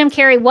think Jim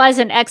Carrey was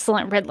an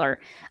excellent Riddler.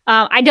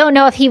 I don't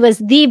know if he was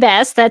the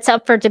best. That's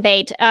up for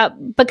debate.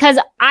 Because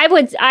I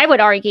would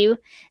argue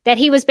that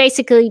he was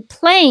basically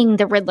playing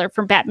the Riddler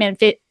from Batman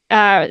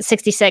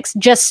 66,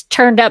 just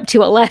turned up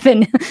to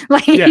 11.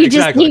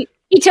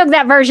 He took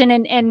that version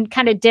and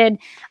kind of did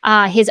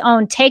his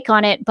own take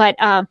on it. But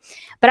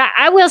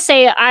I will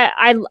say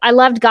I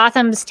loved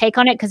Gotham's take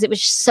on it because it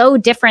was so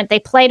different. They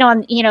played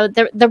on,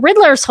 the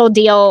Riddler's whole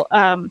deal.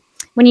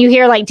 When you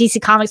hear like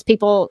DC Comics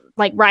people,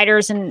 like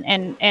writers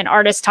and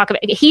artists talk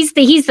about, he's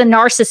the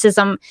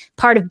narcissism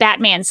part of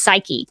Batman's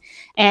psyche.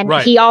 And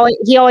right. he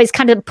always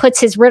kind of puts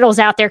his riddles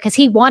out there because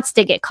he wants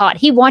to get caught.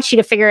 He wants you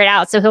to figure it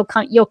out. So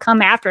you'll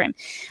come after him.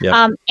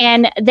 Yep.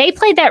 And they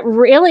played that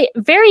really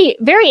very,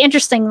 very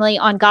interestingly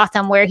on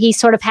Gotham, where he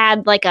sort of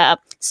had like a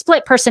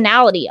split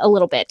personality a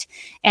little bit.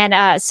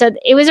 And so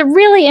it was a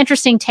really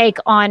interesting take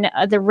on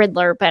the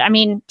Riddler. But I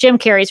mean, Jim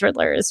Carrey's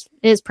Riddler is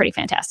pretty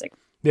fantastic.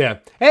 Yeah,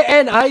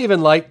 and I even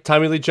like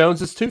Tommy Lee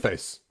Jones's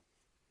Two-Face.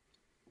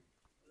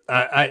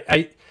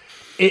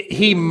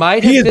 He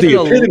might have been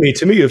the epitome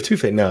to me of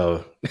Two-Face.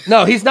 No,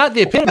 he's not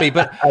the epitome,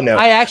 but I know.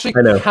 I actually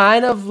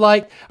kind of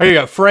like. Oh, you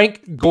go.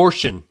 Frank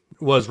Gorshin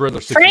was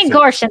Riddler. 66. Frank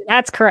Gorshin,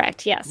 that's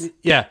correct. Yes.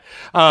 Yeah,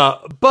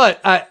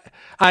 but I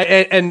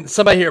and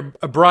somebody here,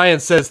 Brian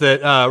says that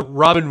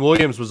Robin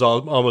Williams was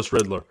almost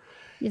Riddler.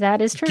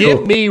 That is true.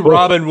 Give me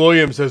Robin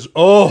Williams as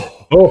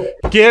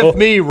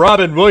me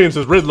Robin Williams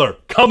as Riddler.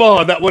 Come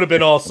on, that would have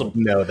been awesome.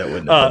 No, that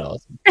wouldn't have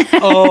been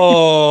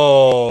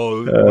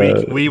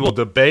awesome. We will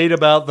debate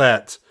about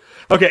that.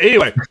 Okay,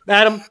 anyway,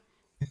 Adam,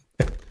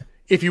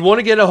 if you want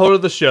to get a hold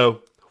of the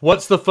show,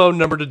 what's the phone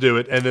number to do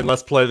it? And then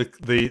let's play the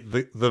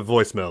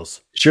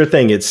voicemails. Sure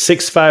thing. It's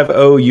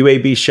 650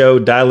 UAB show.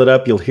 Dial it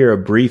up. You'll hear a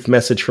brief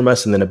message from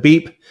us and then a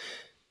beep.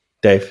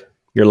 Dave.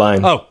 Your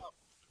line. Oh,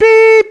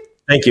 beep.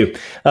 Thank you.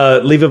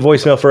 Leave a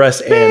voicemail for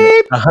us,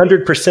 and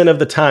 100% of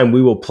the time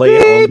we will play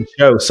it on the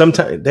show.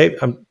 Sometime, Dave,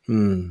 I'm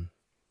going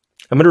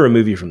to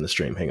remove you from the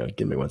stream. Hang on,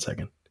 give me 1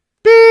 second.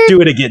 Do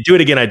it again. Do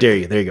it again. I dare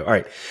you. There you go. All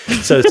right.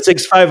 So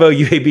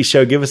 650 UAB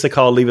show. Give us a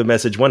call. Leave a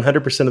message.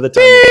 100% of the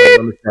time we'll play it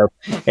on the show.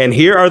 And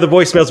here are the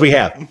voicemails we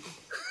have.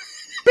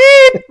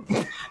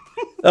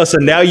 Oh, so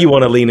now you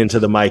want to lean into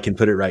the mic and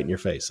put it right in your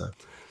face, huh?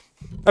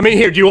 I mean,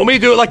 here, do you want me to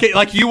do it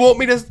like you want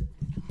me to?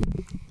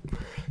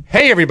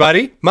 Hey,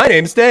 everybody. My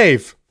name's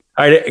Dave.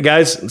 All right,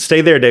 guys,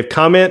 stay there, Dave.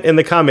 Comment in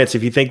the comments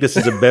if you think this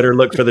is a better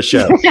look for the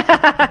show.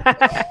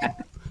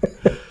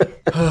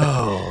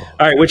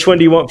 All right, which one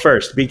do you want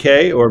first,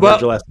 BK or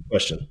Virgil asked the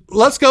question?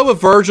 Let's go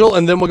with Virgil,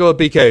 and then we'll go with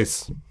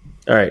BK's.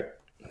 All right,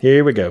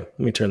 here we go. Let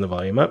me turn the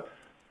volume up.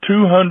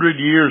 200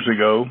 years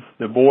ago,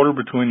 the border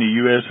between the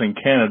U.S. and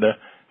Canada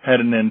had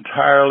an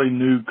entirely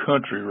new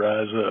country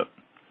rise up.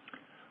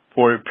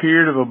 For a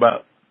period of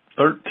about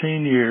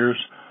 13 years,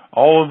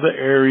 all of the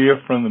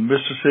area from the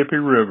Mississippi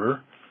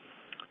River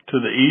to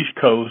the East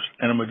Coast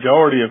and a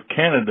majority of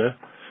Canada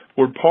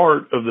were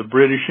part of the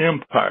British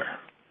Empire.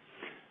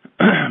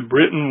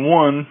 Britain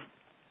won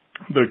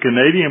the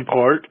Canadian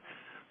part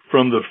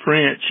from the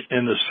French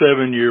in the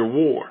 7-Year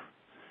War.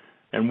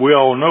 And we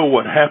all know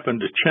what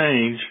happened to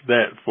change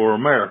that for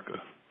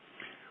America.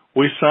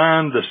 We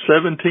signed the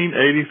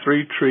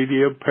 1783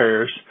 Treaty of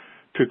Paris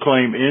to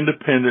claim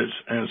independence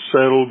and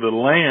settle the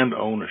land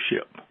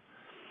ownership.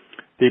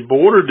 The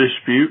border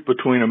dispute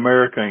between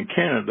America and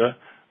Canada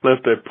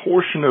left a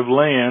portion of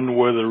land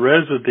where the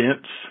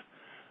residents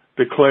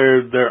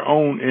declared their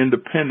own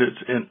independence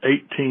in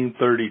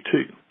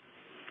 1832.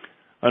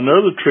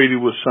 Another treaty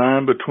was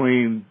signed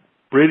between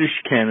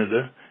British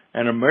Canada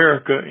and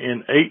America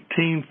in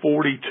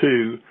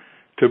 1842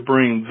 to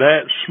bring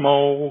that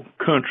small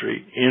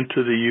country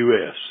into the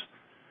U.S.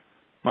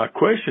 My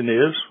question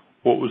is,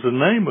 what was the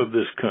name of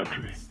this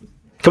country?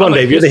 Come on,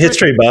 Dave, you're the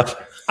history buff.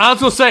 I was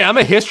going to say, I'm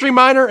a history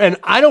minor, and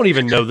I don't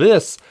even know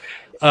this.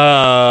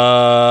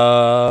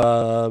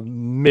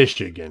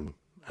 Michigan.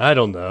 I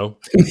don't know.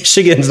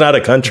 Michigan's not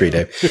a country,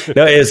 Dave.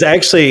 No, it's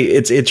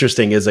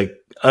interesting. It's an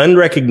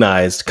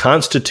unrecognized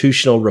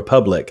constitutional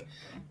republic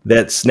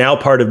that's now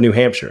part of New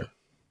Hampshire.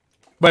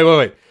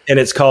 Wait. And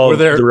it's called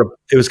it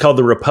was called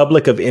the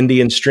Republic of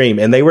Indian Stream,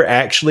 and they were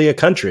actually a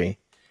country,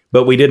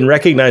 but we didn't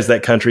recognize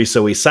that country,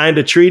 so we signed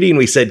a treaty and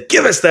we said,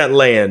 "Give us that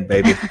land,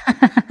 baby."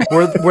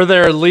 were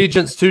their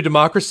allegiance to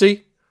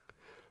democracy?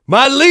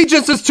 My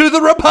allegiance is to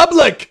the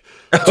Republic,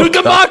 to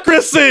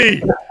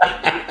democracy.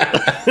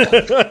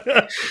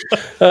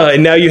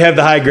 And now you have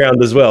the high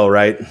ground as well,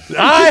 right?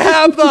 I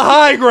have the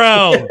high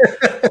ground.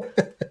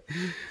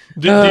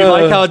 Do you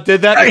like how it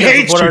did that? I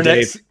hate you,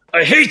 Dave.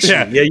 I hate you.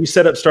 Yeah, you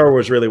set up Star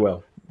Wars really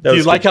well. Do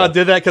you like how I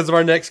did that because of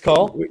our next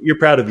call? You're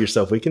proud of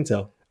yourself. We can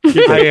tell.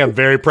 I am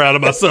very proud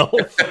of myself.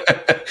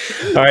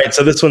 All right,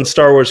 so this one's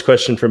Star Wars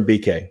question from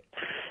BK.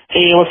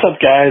 Hey, what's up,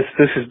 guys?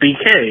 This is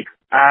BK.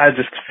 I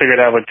just figured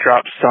I would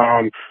drop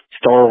some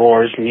Star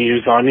Wars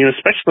news on you,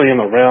 especially in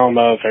the realm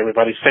of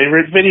everybody's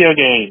favorite video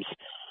games.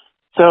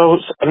 So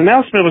an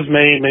announcement was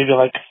made maybe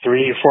like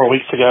 3 or 4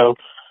 weeks ago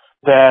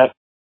that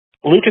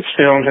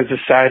Lucasfilm has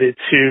decided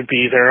to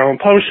be their own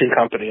publishing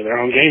company, their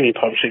own gaming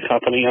publishing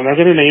company, and they're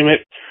going to name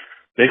it,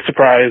 big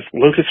surprise,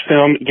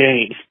 Lucasfilm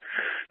Games.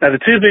 Now,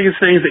 the two biggest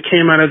things that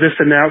came out of this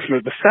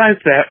announcement besides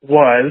that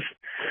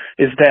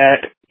is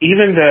that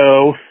even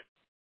though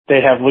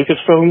they have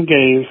Lucasfilm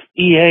Games,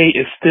 EA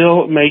is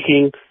still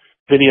making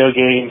video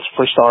games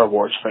for Star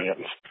Wars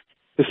fans.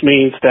 This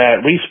means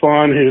that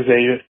Respawn, who's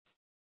a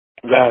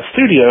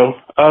studio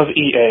of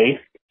EA,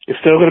 is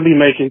still going to be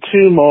making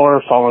 2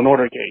 more Fallen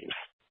Order games.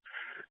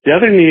 The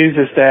other news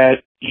is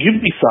that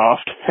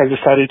Ubisoft has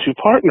decided to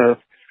partner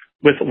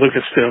with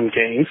Lucasfilm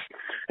Games,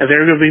 and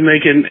they're going to be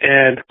making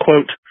an,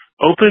 quote,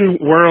 open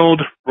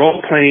world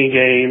role-playing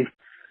game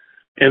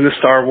in the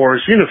Star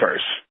Wars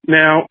universe.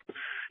 Now,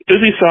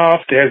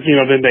 Ubisoft has,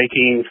 been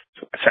making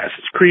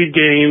Assassin's Creed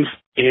games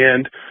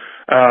and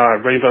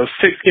Rainbow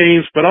Six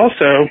games, but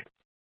also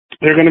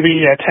they're going to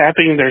be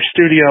tapping their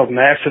studio,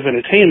 Massive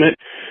Entertainment,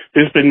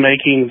 who's been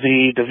making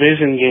the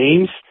Division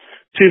games,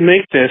 to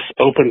make this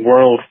open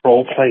world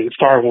role-playing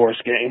Star Wars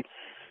game.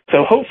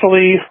 So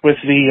hopefully with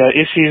the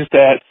issues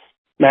that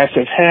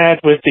Massive had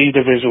with the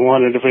Division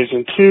 1 and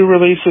Division 2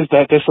 releases,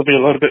 that this will be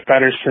a little bit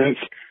better since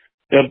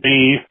it'll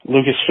be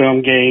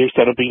Lucasfilm Games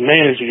that'll be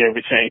managing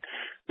everything.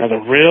 Now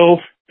the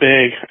real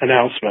big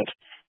announcement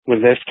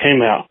when this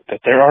came out,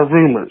 that there are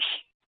rumors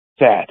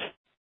that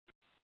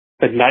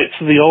the Knights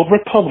of the Old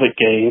Republic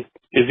game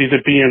is either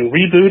being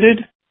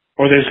rebooted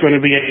or there's going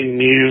to be a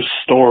new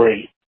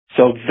story.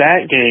 So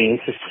that game,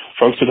 if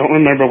folks who don't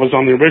remember, was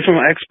on the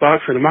original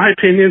Xbox, and in my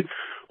opinion,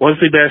 was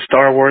the best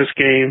Star Wars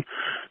game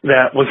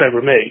that was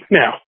ever made.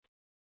 Now,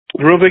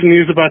 the real big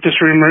news about this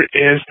rumor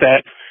is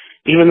that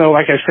even though,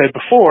 like I said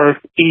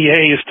before,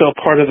 EA is still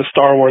part of the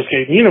Star Wars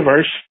game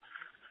universe,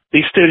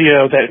 the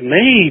studio that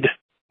made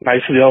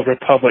Knights of the Old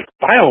Republic,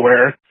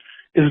 BioWare,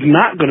 is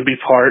not going to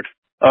be part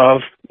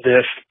of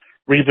this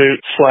reboot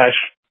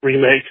 /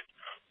 remake,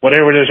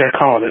 whatever it is they're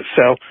calling it.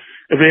 So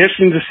it'll be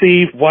interesting to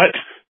see what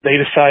they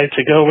decide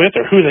to go with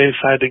or who they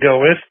decide to go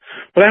with.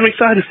 But I'm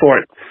excited for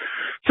it.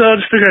 So I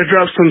just figured I'd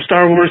drop some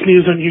Star Wars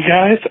news on you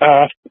guys.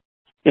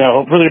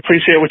 Really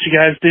appreciate what you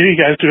guys do. You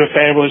guys do a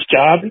fabulous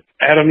job.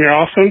 Adam, you're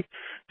awesome.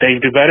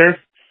 Dave, do better.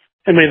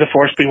 And may the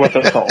Force be with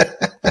us all.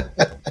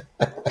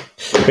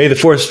 May the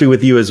Force be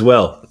with you as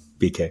well,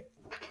 BK.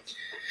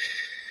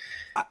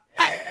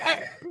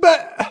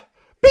 But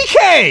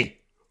BK!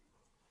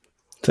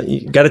 So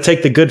you got to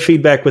take the good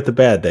feedback with the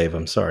bad, Dave.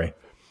 I'm sorry.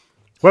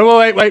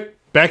 Wait.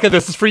 Becca,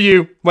 this is for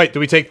you. Wait, do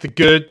we take the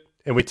good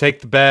and we take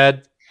the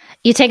bad?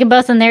 You take them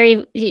both, and there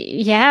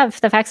you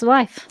have the facts of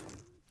life.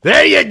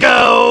 There you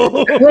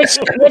go.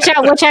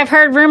 which I've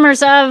heard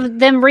rumors of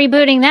them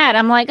rebooting that.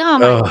 I'm like, oh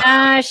my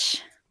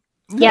gosh.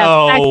 Yeah,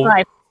 No. facts of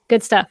life.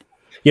 Good stuff.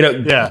 Good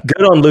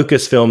on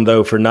Lucasfilm,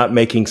 though, for not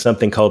making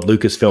something called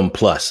Lucasfilm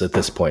Plus at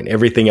this point.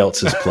 Everything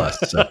else is Plus.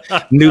 So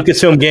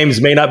Lucasfilm games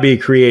may not be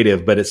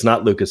creative, but it's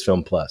not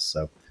Lucasfilm Plus.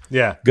 So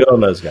Yeah. good on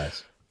those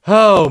guys.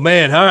 Oh,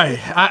 man. All right.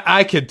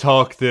 I could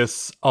talk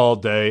this all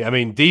day. I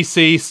mean,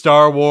 DC,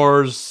 Star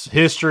Wars,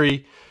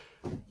 history.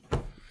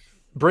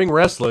 Bring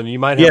wrestling. You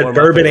might have one of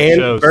my bourbon favorite and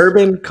shows.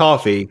 bourbon,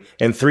 coffee,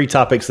 and 3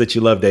 topics that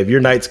you love, Dave.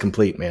 Your night's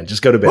complete, man.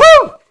 Just go to bed.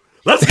 Woo!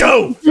 Let's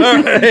go.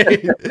 All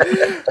right.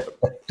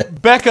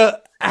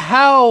 Becca,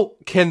 how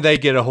can they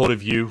get a hold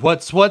of you?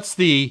 What's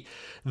the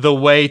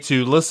way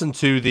to listen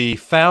to the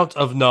fount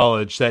of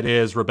knowledge that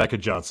is Rebecca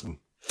Johnson?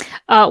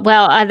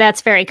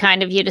 That's very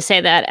kind of you to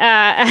say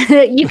that.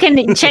 You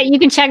can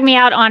check me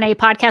out on a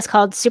podcast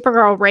called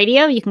Supergirl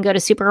Radio. You can go to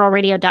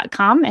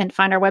supergirlradio.com and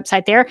find our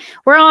website there.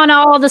 We're on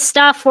all the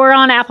stuff. We're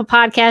on Apple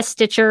Podcasts,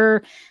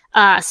 Stitcher,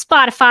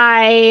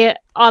 Spotify,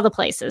 all the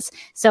places.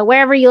 So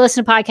wherever you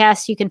listen to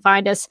podcasts, you can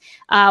find us.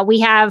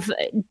 We have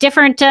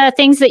different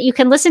things that you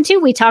can listen to.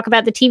 We talk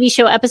about the TV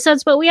show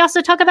episodes, but we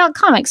also talk about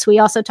comics. We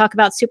also talk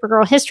about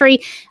Supergirl history.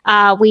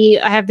 We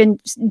have been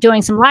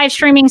doing some live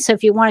streaming. So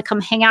if you want to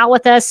come hang out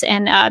with us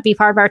and be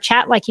part of our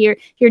chat like you're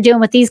doing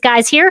with these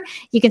guys here,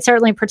 you can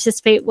certainly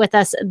participate with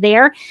us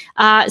there.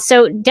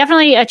 So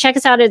definitely check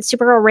us out at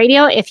Supergirl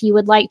Radio if you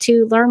would like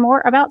to learn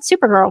more about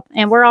Supergirl.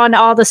 And we're on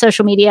all the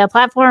social media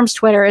platforms,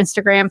 Twitter,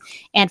 Instagram,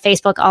 and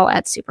Facebook, all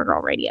at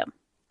Supergirl Radio.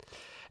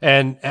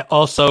 And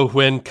also,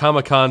 when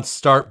Comic-Con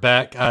start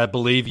back, I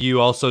believe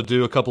you also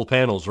do a couple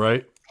panels,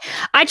 right?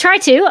 I try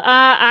to.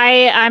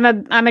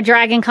 I'm a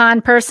Dragon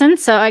Con person,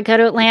 so I go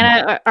to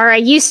Atlanta, or I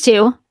used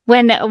to.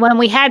 When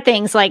we had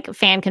things like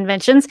fan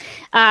conventions,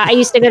 I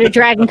used to go to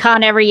Dragon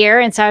Con every year,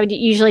 and so I would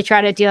usually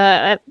try to do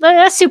a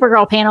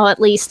Supergirl panel at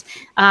least.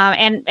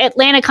 And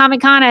Atlanta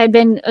Comic Con, I had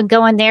been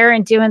going there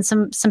and doing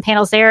some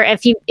panels there.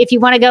 If you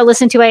want to go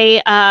listen to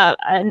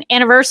an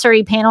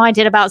anniversary panel, I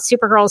did about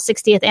Supergirl's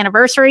 60th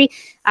anniversary.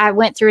 I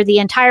went through the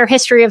entire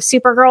history of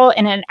Supergirl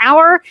in an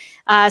hour,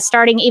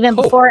 starting even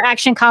before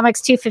Action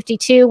Comics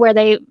 252, where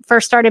they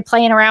first started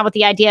playing around with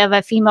the idea of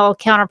a female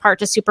counterpart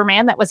to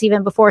Superman. That was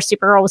even before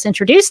Supergirl was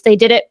introduced. They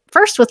did it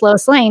first with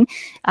Lois Lane,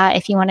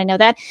 if you want to know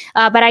that.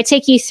 But I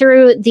take you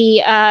through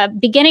the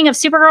beginning of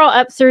Supergirl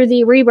up through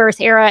the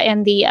Rebirth era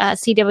and the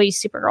CW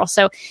Supergirl.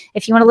 So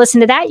if you want to listen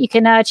to that, you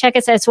can check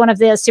us. It's one of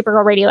the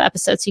Supergirl Radio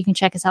episodes, so you can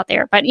check us out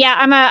there. But yeah,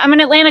 I'm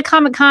an Atlanta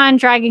Comic Con,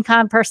 Dragon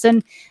Con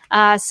person.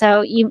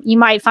 So you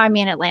might find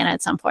me in Atlanta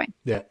at some point.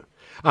 Yeah.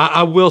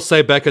 I will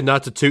say, Becca,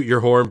 not to toot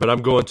your horn, but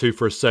I'm going to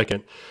for a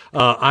second.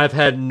 I've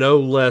had no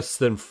less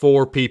than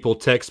 4 people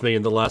text me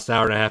in the last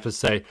hour and a half and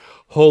say,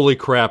 holy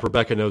crap,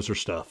 Rebecca knows her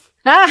stuff.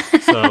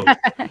 So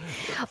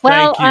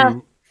Well, thank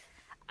you.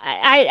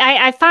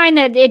 I find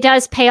that it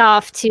does pay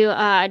off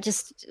to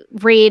just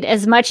read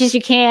as much as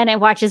you can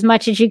and watch as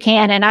much as you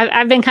can. And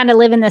I've been kind of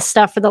living this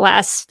stuff for the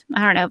last,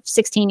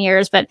 16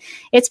 years, but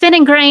it's been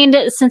ingrained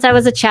since I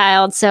was a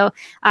child. So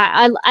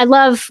I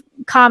love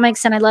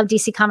comics, and I love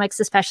DC Comics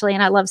especially,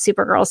 and I love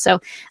Supergirl.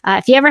 So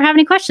if you ever have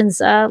any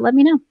questions, let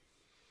me know.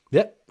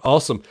 Yep.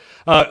 Awesome.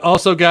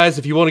 Also, guys,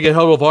 if you want to get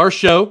hold of our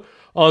show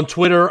on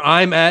Twitter,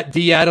 I'm at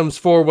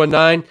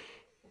DAdams419.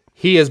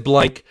 He is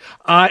blank.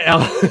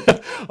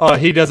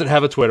 He doesn't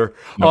have a Twitter.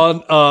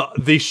 Nope. On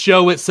the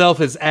show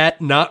itself is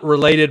at Not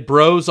Related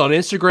Bros on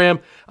Instagram.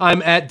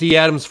 I'm at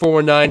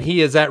DAdams419.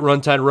 He is at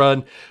Runtime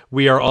Run.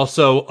 We are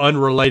also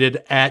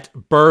unrelated at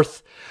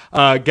birth.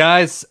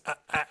 Guys,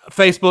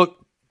 Facebook,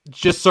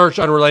 just search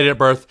Unrelated at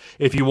Birth.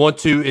 If you want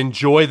to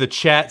enjoy the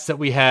chats that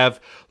we have,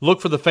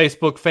 look for the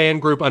Facebook fan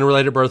group,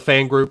 Unrelated Birth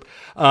fan group.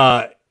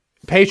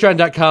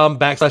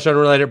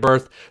 Patreon.com/Unrelated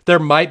Birth. There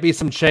might be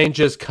some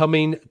changes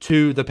coming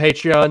to the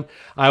Patreon.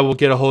 I will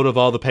get a hold of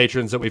all the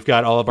patrons that we've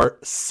got, all of our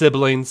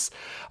siblings.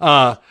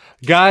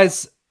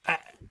 Guys,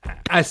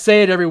 I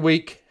say it every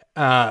week.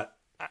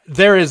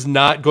 There is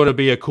not going to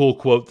be a cool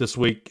quote this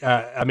week.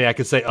 I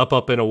could say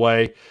up and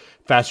away,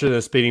 faster than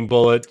a speeding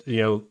bullet,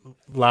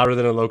 louder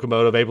than a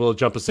locomotive, able to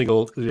jump a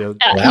single,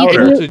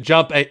 louder. To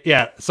jump.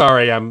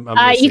 Sorry, I'm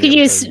you could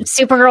use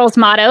Supergirl's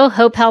motto,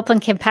 hope, help,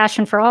 and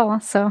compassion for all.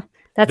 So.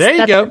 There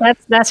you go.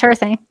 That's her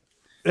thing.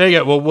 There you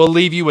go. Well, we'll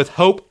leave you with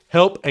hope,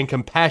 help, and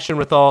compassion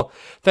with all.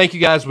 Thank you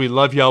guys. We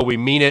love y'all. We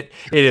mean it.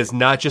 It is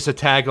not just a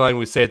tagline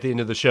we say at the end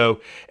of the show.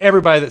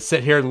 Everybody that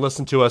sit here and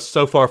listened to us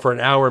so far for an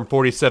hour and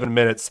 47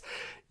 minutes,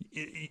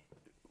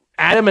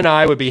 Adam and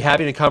I would be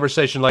having a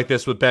conversation like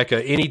this with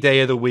Becca any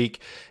day of the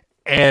week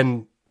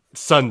and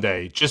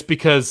Sunday, just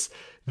because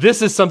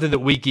this is something that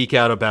we geek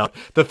out about.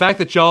 The fact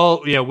that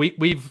y'all,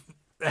 we've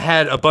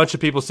had a bunch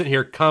of people sit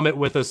here, comment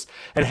with us,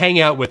 and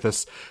hang out with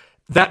us.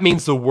 That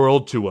means the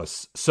world to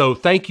us. So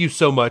thank you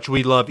so much.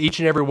 We love each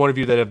and every one of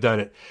you that have done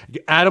it.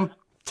 Adam,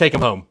 take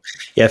them home.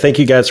 Yeah, thank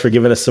you guys for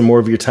giving us some more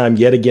of your time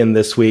yet again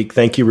this week.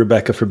 Thank you,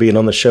 Rebecca, for being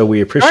on the show.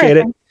 We appreciate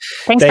it.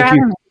 Thanks for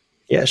having me.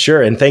 Yeah,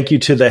 sure. And thank you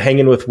to the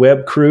Hanging with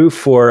Web crew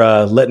for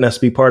letting us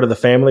be part of the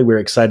family. We're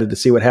excited to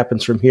see what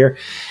happens from here.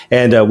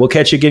 And we'll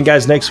catch you again,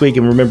 guys, next week.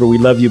 And remember, we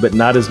love you, but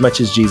not as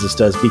much as Jesus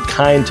does. Be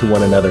kind to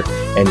one another.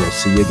 And we'll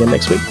see you again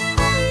next week.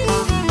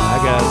 Bye,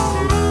 guys.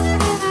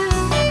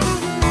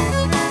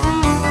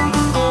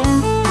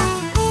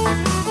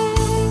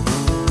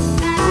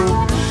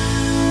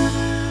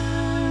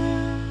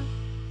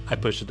 I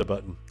pushed the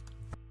button.